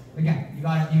 So again, you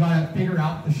gotta figure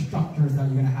out the structures that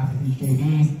you're going to have with these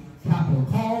JVs. Capital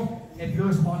call. If you're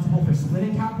responsible for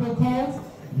splitting capital calls,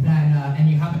 then and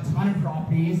you have a ton of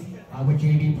properties with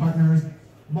JV partners,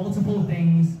 multiple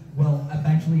things will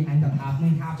eventually end up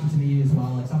happening. Happened to me as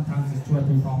well. Like sometimes there's 2 or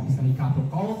 3 properties that need capital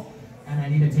calls, and I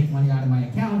need to take money out of my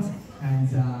account and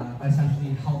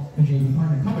essentially help the JV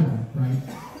partner cover them, right?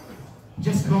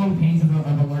 Just growing pains of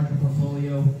a larger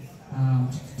portfolio.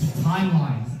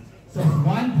 Timelines. So if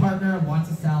one partner wants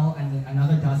to sell and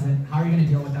another doesn't, how are you going to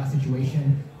deal with that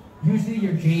situation? Usually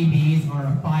your JVs are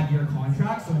a 5-year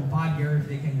contract, so in 5 years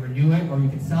they can renew it or you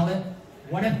could sell it.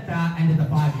 What if that ended the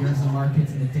 5 years the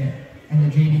market's in a dip and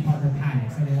the JV partner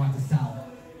panics and they want to sell?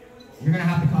 You're gonna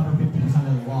have to cover 50%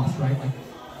 of the loss, right? Like,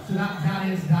 so that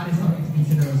is something to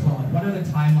consider as well. Like, what are the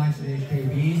timelines for these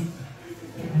JVs?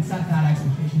 And set that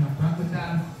expectation up front with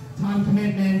them. Time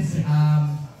commitments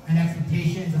and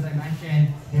expectations, as I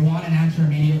mentioned, they want an answer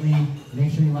immediately.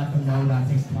 Make sure you let them know that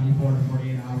takes 24 to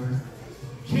 48 hours.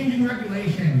 Changing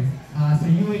regulations. So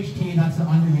UHT, that's the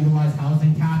underutilized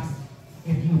housing tax.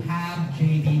 If you have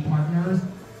JV partners,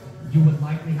 you would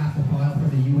likely have to file for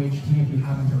the UHT if you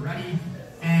haven't already.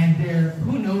 And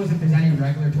who knows if there's any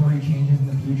regulatory changes in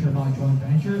the future about joint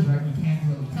ventures, right? You can't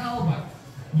really tell, but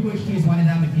UHT is one of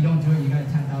them. If you don't do it, you got a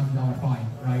 $10,000 fine,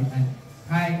 right? And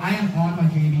I am on my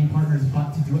JV partner's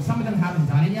butt to do it. Some of them haven't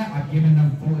done it yet. I've given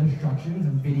them full instructions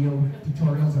and video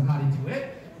tutorials on how to do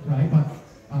it, right? But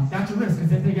that's a risk,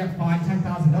 because if they get fined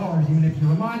 $10,000, even if you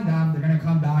remind them, they're going to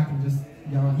come back and just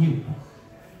yell at you.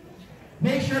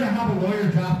 Make sure to have a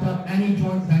lawyer draft up any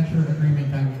joint venture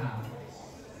agreement that you have.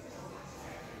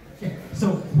 Okay,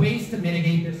 so ways to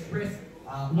mitigate this risk.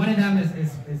 One of them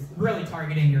is really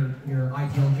targeting your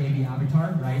ideal JV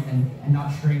avatar, right? And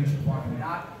not straying too far from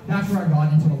that. That's where I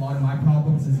got into a lot of my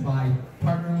problems, is by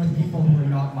partnering with people who are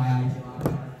not my ideal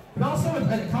avatar. But also,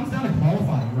 it comes down to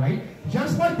qualifying, right?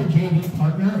 Just like the JV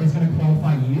partner is going to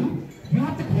qualify you, you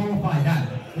have to qualify them.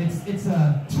 It's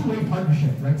a two-way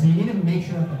partnership, right? So you need to make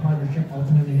sure that the partnership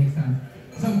ultimately makes sense.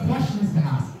 Some questions to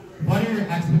ask. What are your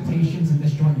expectations in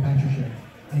this joint venture?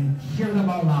 And hear them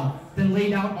all out. Then lay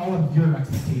down all of your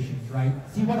expectations, right?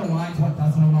 See what aligns, what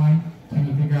doesn't align. Can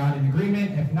you figure out an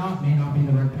agreement? If not, may not be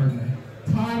the right partner.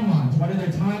 Timelines. What are their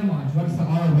timelines? What's the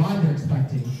ROI they're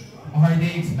expecting? Are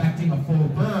they expecting a full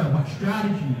burn? What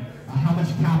strategy? How much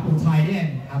capital tied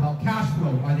in? How about cash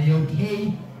flow? Are they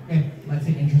okay if, let's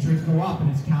say, interest rates go up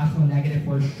and it's cash flow negative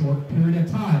for a short period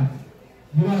of time?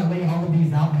 You want to lay all of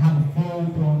these out and have a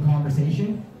full-blown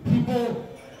conversation. People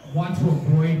want to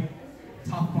avoid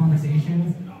tough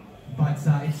conversations, but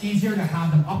it's easier to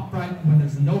have them upfront when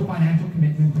there's no financial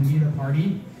commitment from either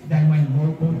party than when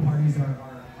both parties are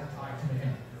tied to the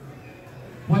hip.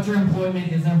 What's your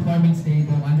employment? Is their employment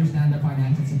stable? Understand their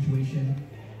financial situation.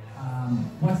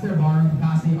 What's their borrowing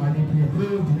capacity? Are they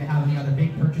pre-approved? Do they have any other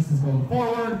big purchases going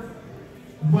forward?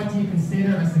 What do you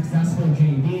consider a successful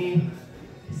JV?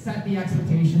 Set the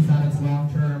expectations that it's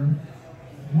long-term.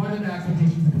 What are the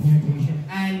expectations of communication?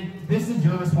 And this is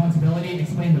your responsibility.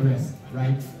 Explain the risk,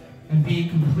 right? And be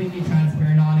completely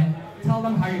transparent on it. Tell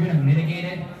them how you're going to mitigate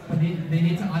it, but they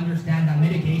need to understand that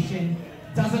mitigation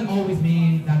doesn't always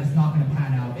mean that it's not going to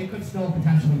pan out. It could still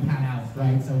potentially pan out,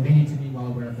 right? So they need to be well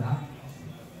aware of that.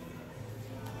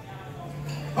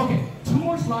 Okay, 2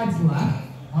 more slides left.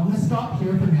 I'm going to stop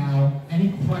here for now.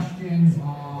 Any questions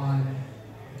on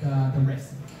the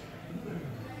risk?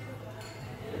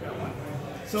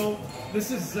 So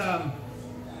this is a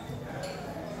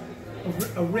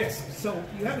risk. So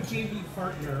you have a JV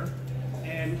partner,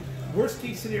 and worst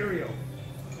case scenario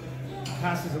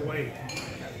passes away.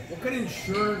 What kind of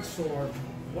insurance or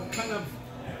what kind of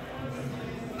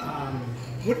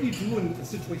what do you do in a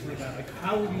situation like that? Like,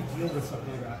 how would you deal with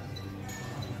something like that?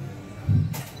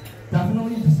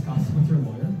 Definitely discuss with your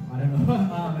lawyer. I don't know.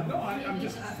 No, I'm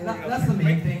just. That's the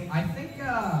main thing. I think.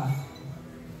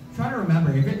 Try to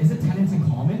remember. Is it tenants in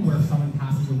common, where if someone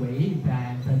passes away,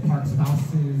 that the part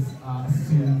spouses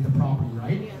assume the property,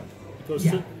 right? It goes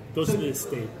to the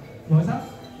estate. What was that?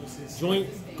 Joint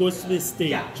goes to the estate.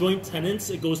 Yeah. Joint tenants,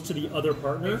 it goes to the other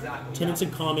partner. Exactly, tenants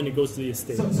in common, it goes to the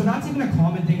estate. So that's even a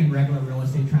common thing in regular real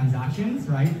estate transactions,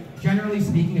 right? Generally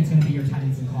speaking, it's going to be your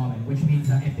tenants in common, which means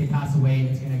that if they pass away,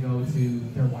 it's going to go to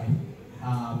their wife.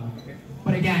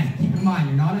 But again, keep in mind,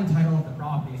 you're not entitled to the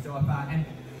property. So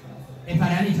if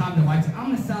at any time the wife's like, I'm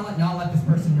going to sell it, and I'll let this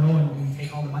person know, and we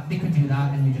take all the money, they could do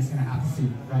that, and you're just going to have to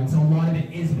sue, right? So a lot of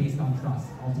it is based on trust,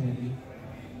 ultimately.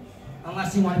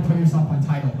 Unless you want to put yourself on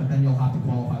title, but then you'll have to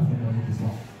qualify for the mortgage as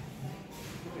well.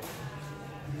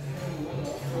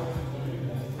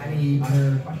 Any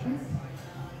other questions?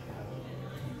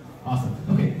 Awesome.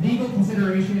 Okay, legal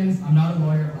considerations. I'm not a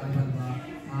lawyer, blah, blah,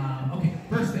 blah. Okay,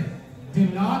 first thing. Do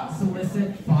not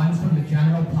solicit funds from the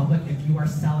general public if you are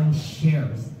selling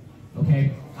shares.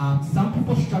 Okay? Some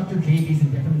people structure JVs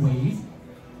in different ways.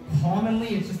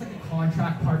 Commonly, it's just like a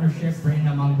contract partnership written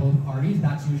among both parties.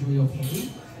 That's usually okay.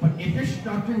 But if you're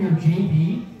structuring your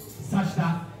JV such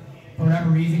that, for whatever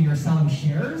reason, you're selling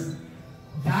shares,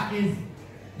 that is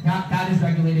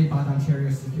regulated by the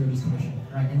Ontario Securities Commission,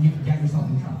 right? And you can get yourself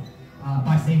in trouble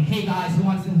by saying, "Hey guys, who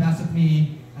wants to invest with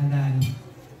me?" And then,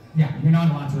 yeah, you're not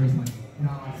allowed to raise money. You're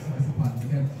not allowed to solicit funds.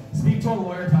 Okay? Speak to a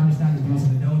lawyer to understand the do's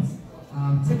and the don'ts.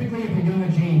 Typically, if you're doing a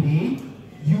JV,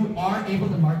 you are able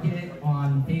to market it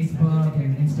on Facebook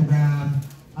and Instagram,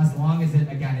 as long as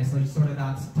it, again, is like sort of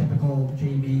that typical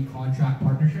JV contract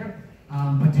partnership.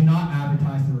 But do not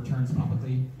advertise the returns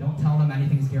publicly. Don't tell them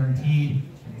anything's guaranteed.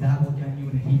 That will get you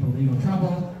in a heap of legal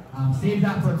trouble. Save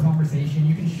that for a conversation.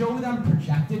 You can show them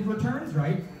projected returns,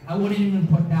 right? I wouldn't even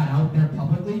put that out there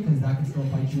publicly because that could still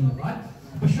bite you in the butt.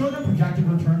 But show them projected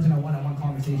returns in a one-on-one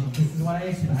conversation. This is what I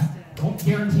expect. Don't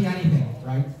guarantee anything,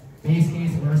 right? Base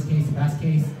case, worst case, best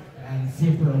case, and see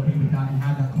if they're okay with that and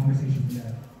have that conversation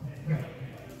together. Okay.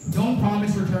 Don't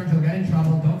promise returns, you'll get in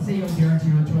trouble. Don't say you'll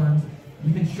guarantee returns.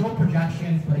 You can show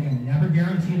projections, but again, never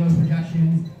guarantee those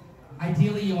projections.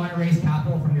 Ideally, you want to raise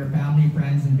capital from your family,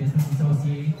 friends, and business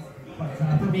associates. But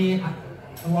for me,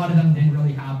 a lot of them didn't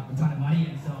really have a ton of money,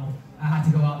 and so I had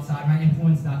to go outside my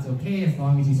influence. That's okay, as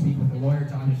long as you speak with a lawyer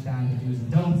to understand the do's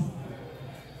and don'ts.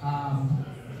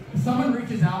 If someone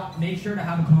reaches out, make sure to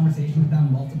have a conversation with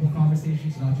them, multiple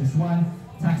conversations, not just one.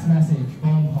 Text message,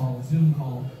 phone call, Zoom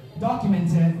call.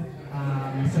 Document it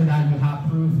so that you have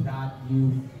proof that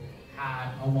you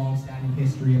had a long-standing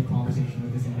history of conversation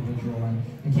with this individual, and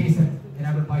in case it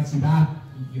ever bites you back,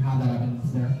 you have that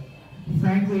evidence there.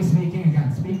 Frankly speaking,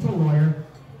 again, speak to a lawyer.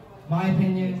 My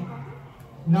opinion,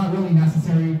 not really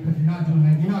necessary because you're not doing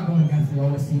it. You're not going against the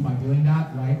OSC by doing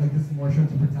that, right? Like this is more so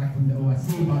to protect from the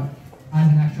OSC, but as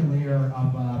an extra layer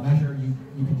of measure, you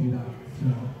can do that. So,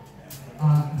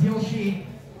 deal sheet.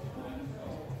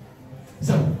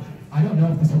 So I don't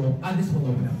know if this will open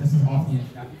up. This is off the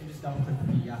internet. You can just double click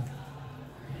the PDF.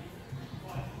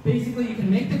 Basically, you can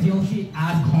make the deal sheet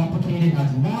as complicated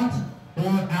as you want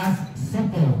or as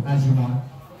simple as you want.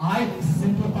 I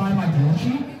simplify my deal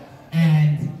sheet,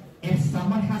 and if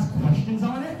someone has questions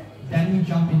on it, then you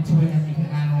jump into it and you can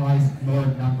analyze more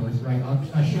numbers, right?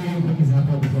 I'll show you a quick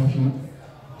example of the deal sheet.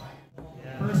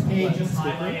 First page, just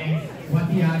highlighting what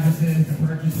the address is, the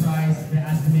purchase price, the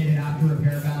estimated after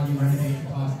repair value, renovation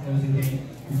cost, closing date.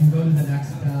 You can go to the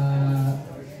next.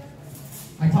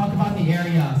 I talk about the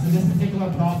area. So this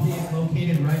particular property is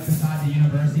located right beside the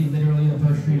university, literally the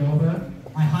first street over.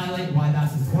 I highlight why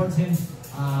that's important,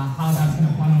 how that's going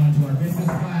to funnel into our business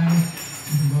plan.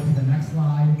 You can go to the next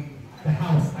slide. The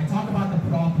house. I talk about the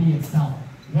property itself.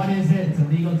 What is it? It's a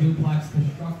legal duplex, the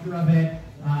structure of it,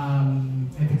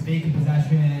 if it's vacant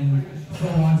possession, so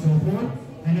on and so forth.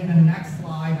 And then in the next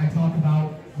slide, I talk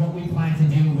about what we plan to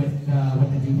do with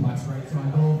the duplex, right? So I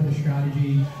go over the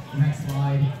strategy. Next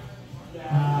slide.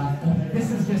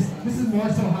 This is more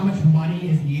so how much money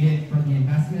is needed for the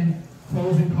investment,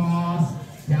 closing costs,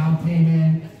 down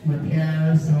payment,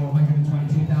 repairs, so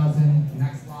 $122,000.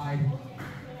 Next slide.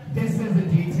 This is a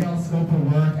detailed scope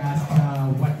of work as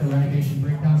to what the renovation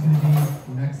breakdown is going to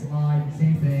be. Next slide,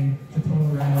 same thing, the total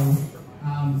renos.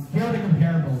 Here are the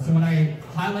comparables. So when I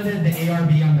highlighted the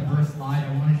ARV on the first slide,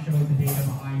 I want to show the data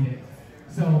behind it.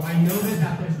 So I noted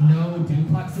that there's no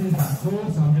duplexes that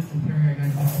sold, so I'm just comparing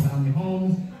against single-family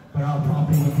homes, but our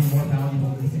property would be more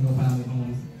valuable than single-family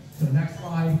homes. So next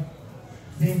slide,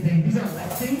 same thing. These are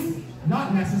listings,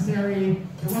 not necessary.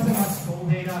 There wasn't much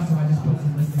sold data, so I just put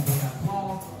some listing data as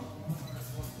well.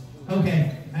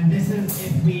 Okay, and this is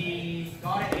if we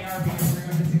got an ARV of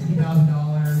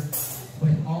 $360,000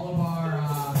 with all of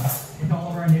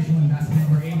our initial investment,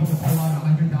 we're able to pull out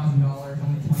 $100,000,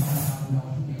 only $25,000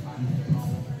 would be time to the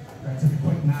problem. Right, so the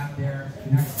quick math there.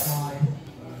 Next slide.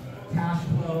 Cash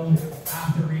flow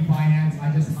after refinance.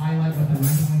 I just highlight what the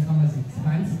rental income is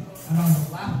expense, and on the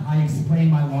left, I explain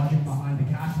my logic behind the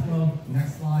cash flow.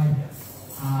 Next slide.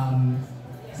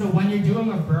 So when you're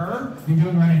doing a BRRRR, you're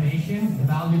doing renovation, the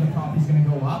value of the property is going to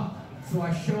go up. So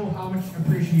I show how much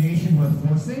appreciation we're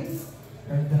forcing.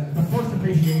 Right? The forced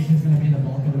appreciation is going to be the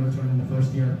bulk of the return in the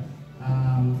first year.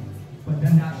 But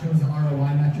then that shows the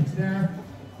ROI metrics there.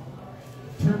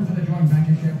 Terms of the joint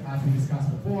ventureship, as we discussed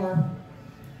before.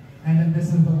 And then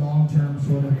this is the long-term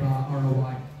sort of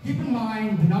ROI. Keep in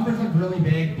mind, the numbers look really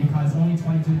big because only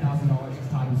 $22,000 is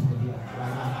tied into the deal.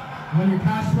 Right? When you're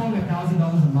cash flowing $1,000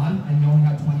 a month and you only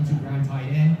have 22 grand tied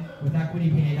in, with equity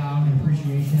pay down and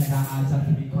appreciation, that adds up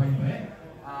to be quite a bit.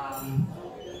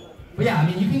 But yeah, I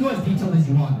mean, you can go as detailed as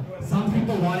you want. Some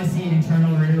people want to see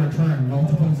internal rate of return,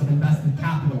 multiples of invested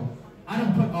capital. I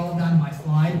don't put all of that in my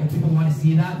slide. If people want to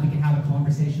see that, we can have a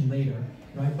conversation later.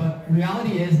 Right? But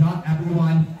reality is not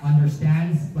everyone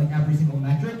understands like every single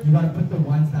metric. You got to put the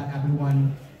ones that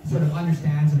everyone sort of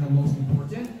understands and the most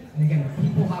important. And again, if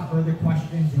people have further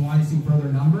questions and want to see further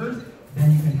numbers,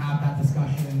 then you can have that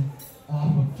discussion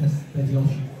off of just the deal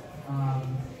sheet.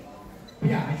 But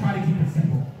yeah, I try to keep it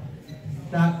simple.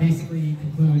 That basically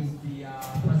concludes the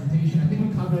presentation. I think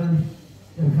we covered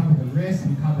we covered the risk,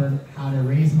 we covered how to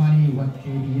raise money, what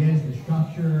JV is, the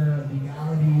structure,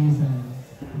 legalities, and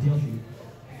the deal sheet.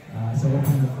 So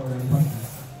open the floor to any questions.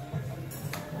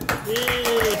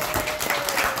 Yay!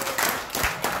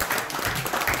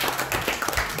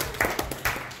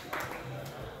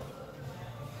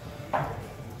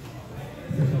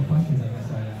 If there's no questions, I guess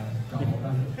I got all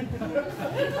done.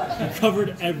 You covered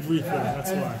everything,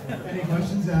 that's why. Any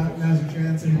questions? Now's your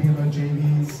chance. Anything about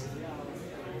JVs?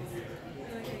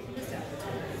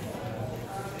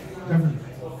 Definitely.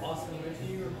 Austin, if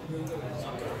you remove the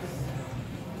numbers,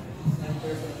 and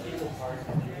there's a people part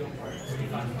and the deal part, so you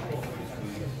find people.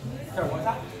 Sorry, what's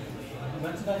that? You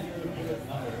mentioned that you remove the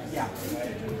numbers. Yeah.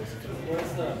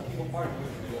 Where's the people part and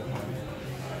the deal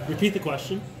part? Repeat the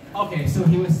question. Okay, so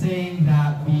he was saying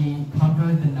that we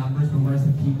covered the numbers, but where's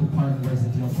the people part and where's the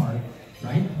deal part,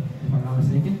 right? If I'm not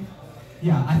mistaken.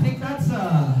 Yeah, I think that's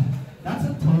a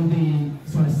totally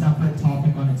sort of separate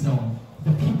topic on its own.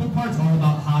 The people part's all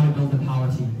about how to build a power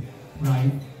team,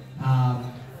 right?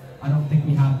 I don't think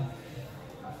we have.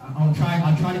 I'll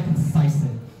try to concise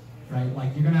it, right?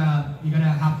 Like you're gonna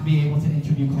have to be able to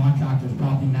interview contractors,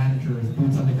 property managers,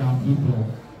 boots on the ground people.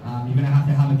 You're gonna have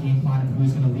to have a game plan of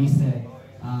who's gonna lease it.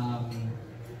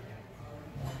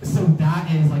 So that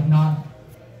is like not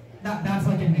that's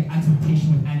like an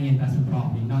expectation with any investment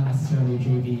property, not necessarily a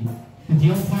JV. The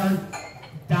deal part.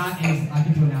 That is, I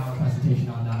could do an hour presentation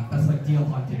on that. That's like deal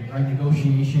hunting, right?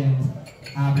 Negotiations,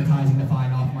 advertising to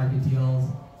find off-market deals,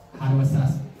 how to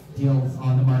assess deals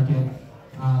on the market.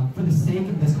 For the sake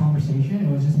of this conversation,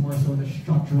 it was just more so the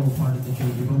structural part of the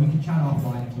JV, but we can chat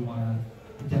offline if you want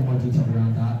to get more detail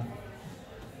around that.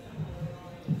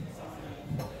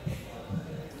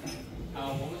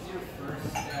 What was your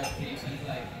first JV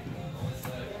like? What was the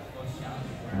most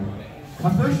challenging part?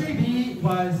 My first JV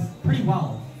was pretty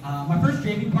well. My first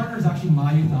JV partner is actually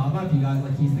Mayu Thaba, if you guys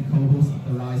like, he's the co-host of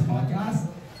the Rise podcast.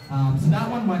 So that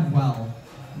one went well.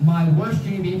 My worst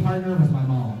JV partner was my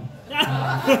mom.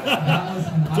 That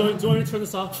was do you want me to turn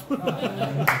this off?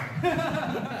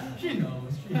 She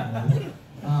knows.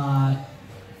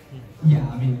 Yeah,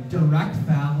 I mean, direct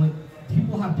family,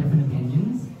 people have different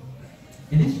opinions.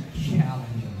 It is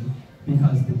challenging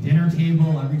because the dinner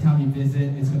table, every time you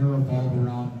visit, is going to revolve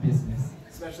around business.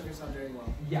 Especially if it's not doing well.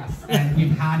 Yes, and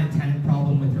we've had a tenant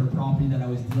problem with her property that I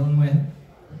was dealing with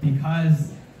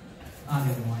because I don't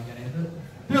even want to get into it.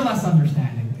 They're less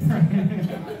understanding.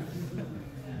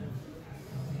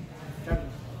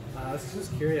 I was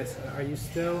just curious. Are you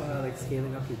still like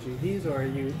scaling up your GVs, or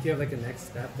do you have like a next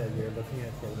step that you're looking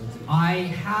at getting into?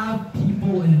 I have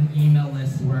people in an email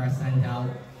list where I send out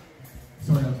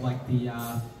sort of like the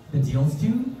deals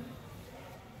to.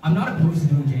 I'm not opposed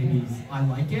to doing JVs. I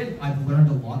like it. I've learned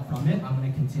a lot from it. I'm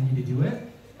going to continue to do it.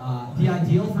 The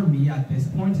ideal for me at this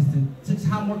point is to just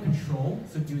have more control,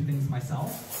 so do things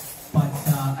myself. But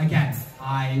again,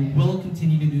 I will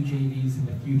continue to do JVs in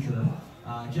the future.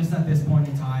 Just at this point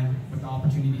in time, with the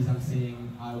opportunities I'm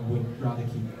seeing, I would rather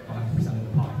keep 5% of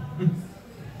the pie.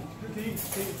 Can you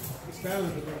expand a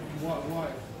bit? Why?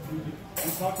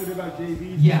 You talked about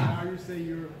JVs. Yeah. Now you say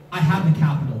you're. I have the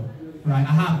capital, right?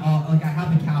 I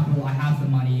have the capital. I have the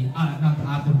money. I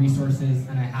have the resources,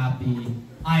 and I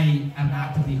am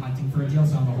actively hunting for a deal,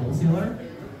 so I'm a wholesaler.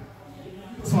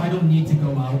 So I don't need to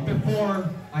go out. Before,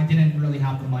 I didn't really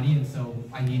have the money, and so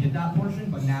I needed that portion.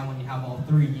 But now, when you have all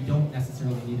three, you don't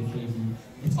necessarily need a JV.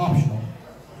 It's optional.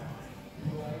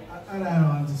 I'd add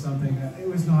on to something that it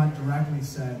was not directly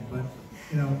said, but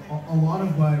a lot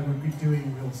of why we're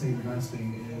doing real estate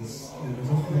investing is there's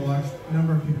a large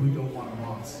number of people who don't want a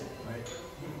boss, right?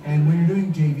 And when you're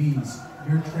doing JVs,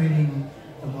 you're trading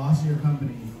the boss of your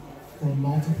company for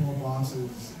multiple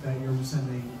bosses that you're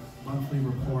sending monthly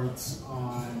reports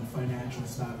on financial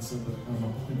status of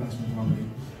an investment property.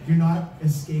 You're not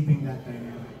escaping that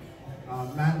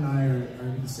dynamic. Matt and I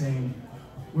are the same.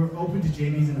 We're open to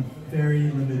JVs in a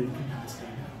very limited capacity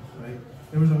now, right?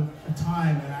 There was a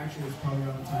time, and actually it was probably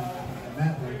around the time that I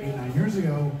met, like 8-9 years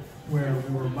ago, where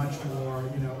we were much more,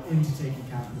 into taking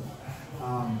capital.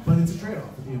 But it's a trade-off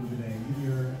at the end of the day.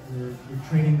 You're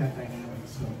trading that dynamic.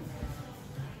 So.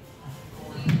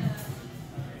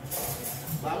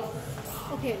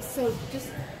 Okay, so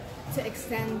just to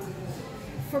extend,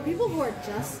 for people who are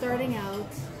just starting out,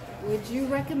 would you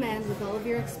recommend, with all of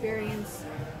your experience,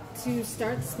 to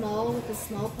start small with a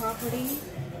small property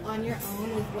on your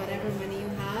own with whatever money you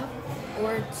have,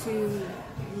 or to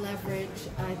leverage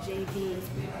a JV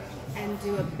and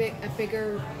do a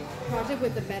bigger project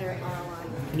with a better ROI?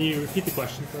 Can you repeat the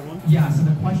question for everyone? Yeah, so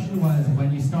the question was,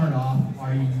 when you start off,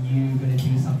 are you going to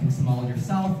do something small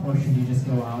yourself, or should you just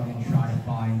go out and try to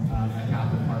find a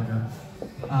capital partner?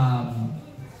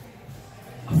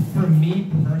 For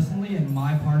me personally, in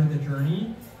my part of the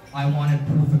journey, I wanted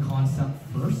proof of concept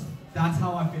first. That's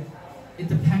how I feel. It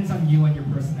depends on you and your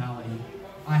personality.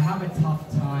 I have a tough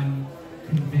time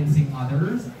convincing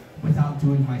others without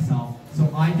doing myself. So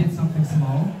I did something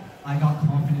small. I got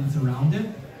confidence around it.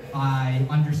 I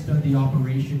understood the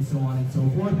operation, so on and so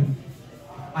forth, and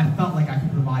I felt like I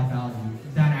could provide value.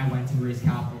 Then I went to raise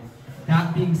capital.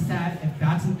 That being said,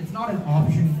 it's not an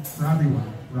option for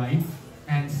everyone, right?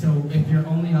 And so if your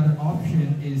only other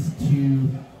option is to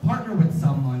partner with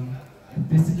someone, if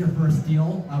this is your first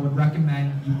deal, I would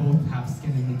recommend you both have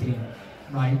skin in the game,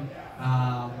 right?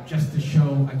 Just to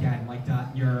show, again, like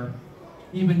that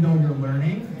even though you're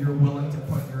learning, you're willing to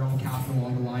put your own capital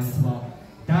on the line as well.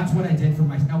 That's what I did for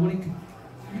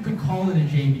you could call it a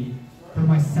JV. For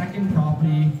my second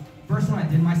property, first one I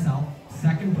did myself,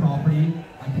 second property,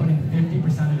 I put in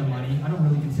 50% of the money. I don't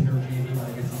really consider a JV, but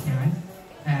I guess you can.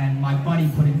 And my buddy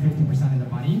put in 50% of the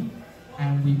money,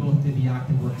 and we both did the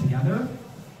active work together.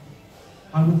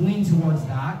 I would lean towards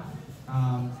that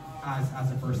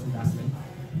as a first investment.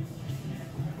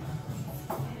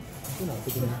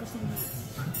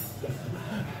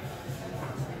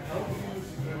 How do you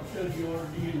structure your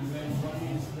deal when one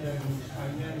is the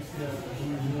financier who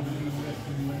is only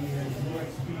investing money, has no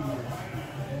experience,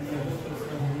 and the other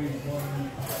person who is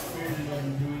one skilled and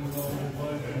doing all the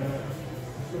work?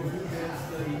 So who gets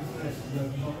the interest? The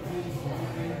company, the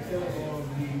venture, or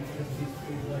the interest is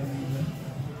paid by the investor?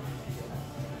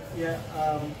 Yeah.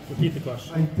 Repeat the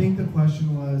question. I think the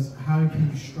question was, how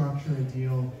can you structure a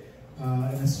deal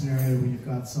in a scenario where you've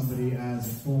got somebody as a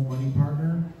full money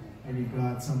partner and you've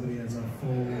got somebody as a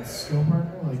full skill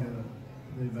partner, like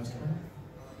the investor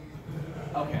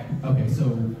partner? Okay, so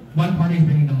one party is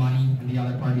bringing the money and the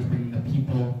other party is bringing the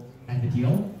people and the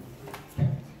deal. Okay,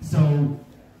 so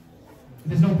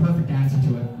there's no perfect answer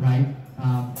to it, right?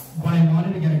 What I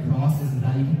wanted to get across is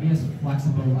that you can be as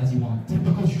flexible as you want.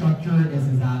 Typical structure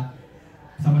is that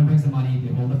someone brings the money,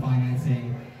 they hold the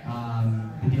financing,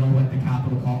 they deal with the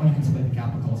capital call, or you can split the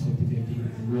capital calls 50-50,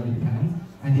 it really depends.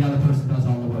 And the other person does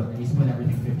all the work, and you split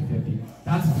everything 50-50.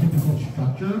 That's a typical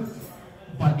structure,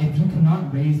 but if you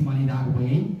cannot raise money that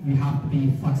way, you have to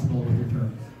be flexible with your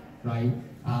terms, right?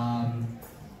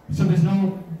 So there's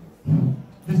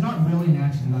not really an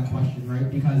answer to that question, right?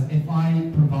 Because if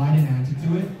I provide an answer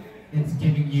to it, it's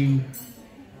giving you,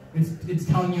 it's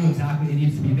telling you exactly it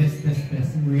needs to be this.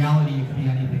 In reality, it could be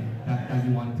anything that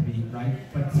you want it to be, right?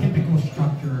 But typical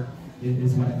structure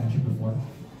is what I mentioned before.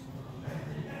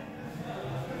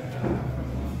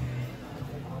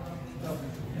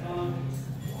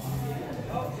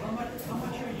 How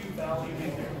much are you valuing the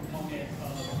component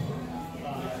of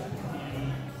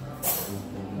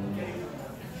getting,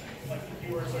 like if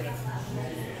you were sort of,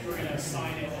 you're going to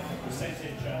assign it a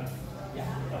percentage of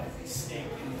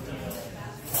stake in the deal?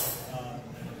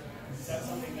 Is that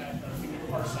something that you can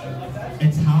parse out like that?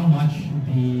 It's how much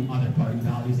the other party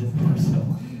values it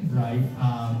personally, right?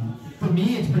 For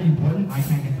me, it's pretty important. I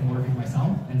can't get the mortgage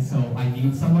myself, and so I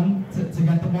need someone to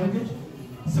get the mortgage.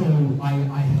 So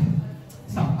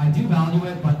I do value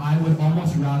it, but I would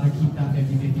almost rather keep that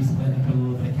 50-50 split and put a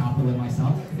little bit of capital in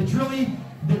myself. It's really,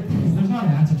 there's not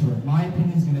an answer to it. My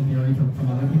opinion is going to vary from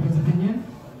other people's opinion,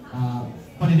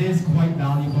 but it is quite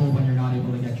valuable when you're not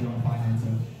able to get your own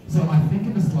financing. So I think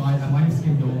in the slide, I might have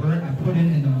skimmed over it, I put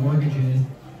in the mortgages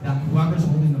that whoever's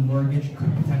holding the mortgage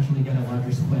could potentially get a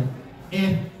larger split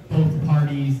if both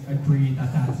parties agree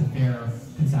that that's a fair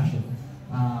concession.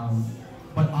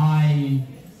 But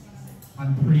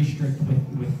I'm pretty strict with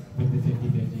the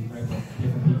 50-50, right? But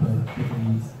different people, different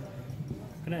needs.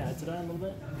 Can I add to that a little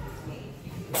bit?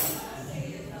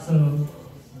 So,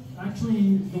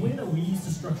 actually, the way that we used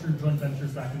to structure joint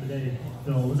ventures back in the day,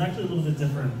 Phil, was actually a little bit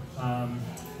different.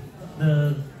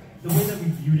 The way that we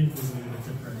viewed it was a little bit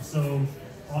different. So,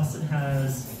 Austin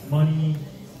has money,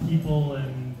 people,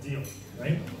 and deal,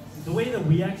 right? The way that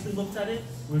we actually looked at it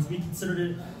was we considered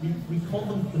it, we called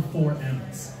them the 4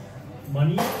 M's.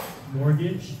 Money,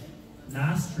 mortgage,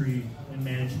 mastery, and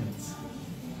management,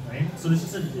 right? So it's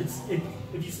just if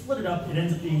you split it up, it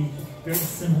ends up being very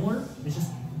similar. It's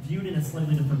just viewed in a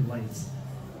slightly different light.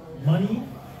 Money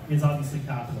is obviously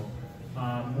capital.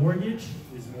 Mortgage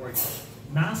is mortgage.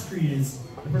 Mastery is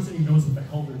the person who knows what the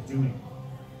hell they're doing,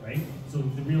 right? So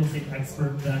the real estate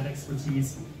expert, that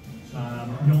expertise,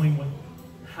 knowing what,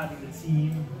 having the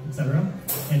team, etc.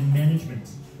 And management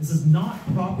This is not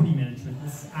property management,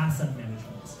 this is asset management.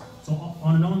 So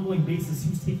on an ongoing basis,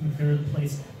 who's taking care of the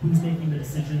place, who's making the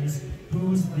decisions,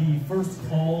 who's the first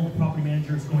call the property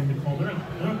manager is going to call. They're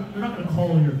not going to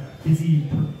call your busy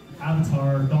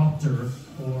avatar doctor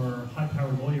or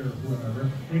high-powered lawyer or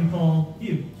whoever. They're going to call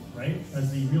you, right,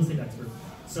 as the real estate expert.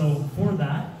 So for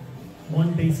that,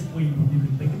 one basic way you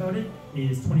can think about it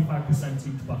is 25% to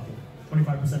each bucket.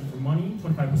 25% for money,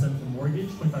 25% for mortgage,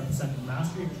 25% for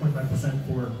mastery, 25%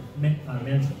 for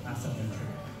management, asset management.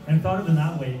 And thought of it in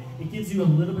that way, it gives you a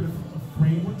little bit of a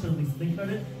framework to at least think about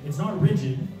it. It's not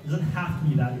rigid, it doesn't have to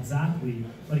be that exactly,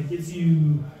 but it gives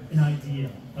you an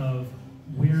idea of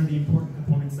where the important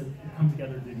components that come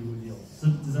together to do a deal. So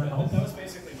does that help? That was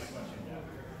basically my question,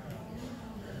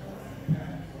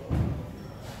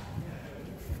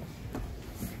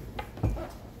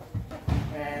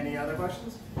 yeah. Any other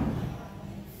questions?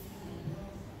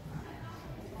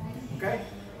 Okay.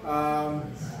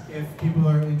 If people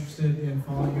are interested in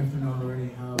following you if they're not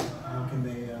already, how can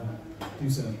they do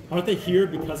so? Aren't they here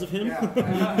because of him?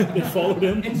 Yeah. They followed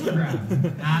him?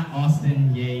 Instagram, at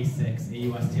Austin Yeh 6,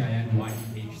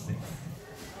 AUSTINYEH6.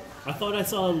 I thought I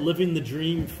saw Living the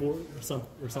Dream or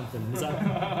something. Is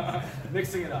that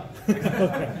Mixing it up.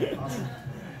 Okay. Awesome.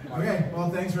 Okay,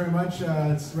 well, thanks very much.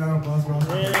 It's a round of applause for all.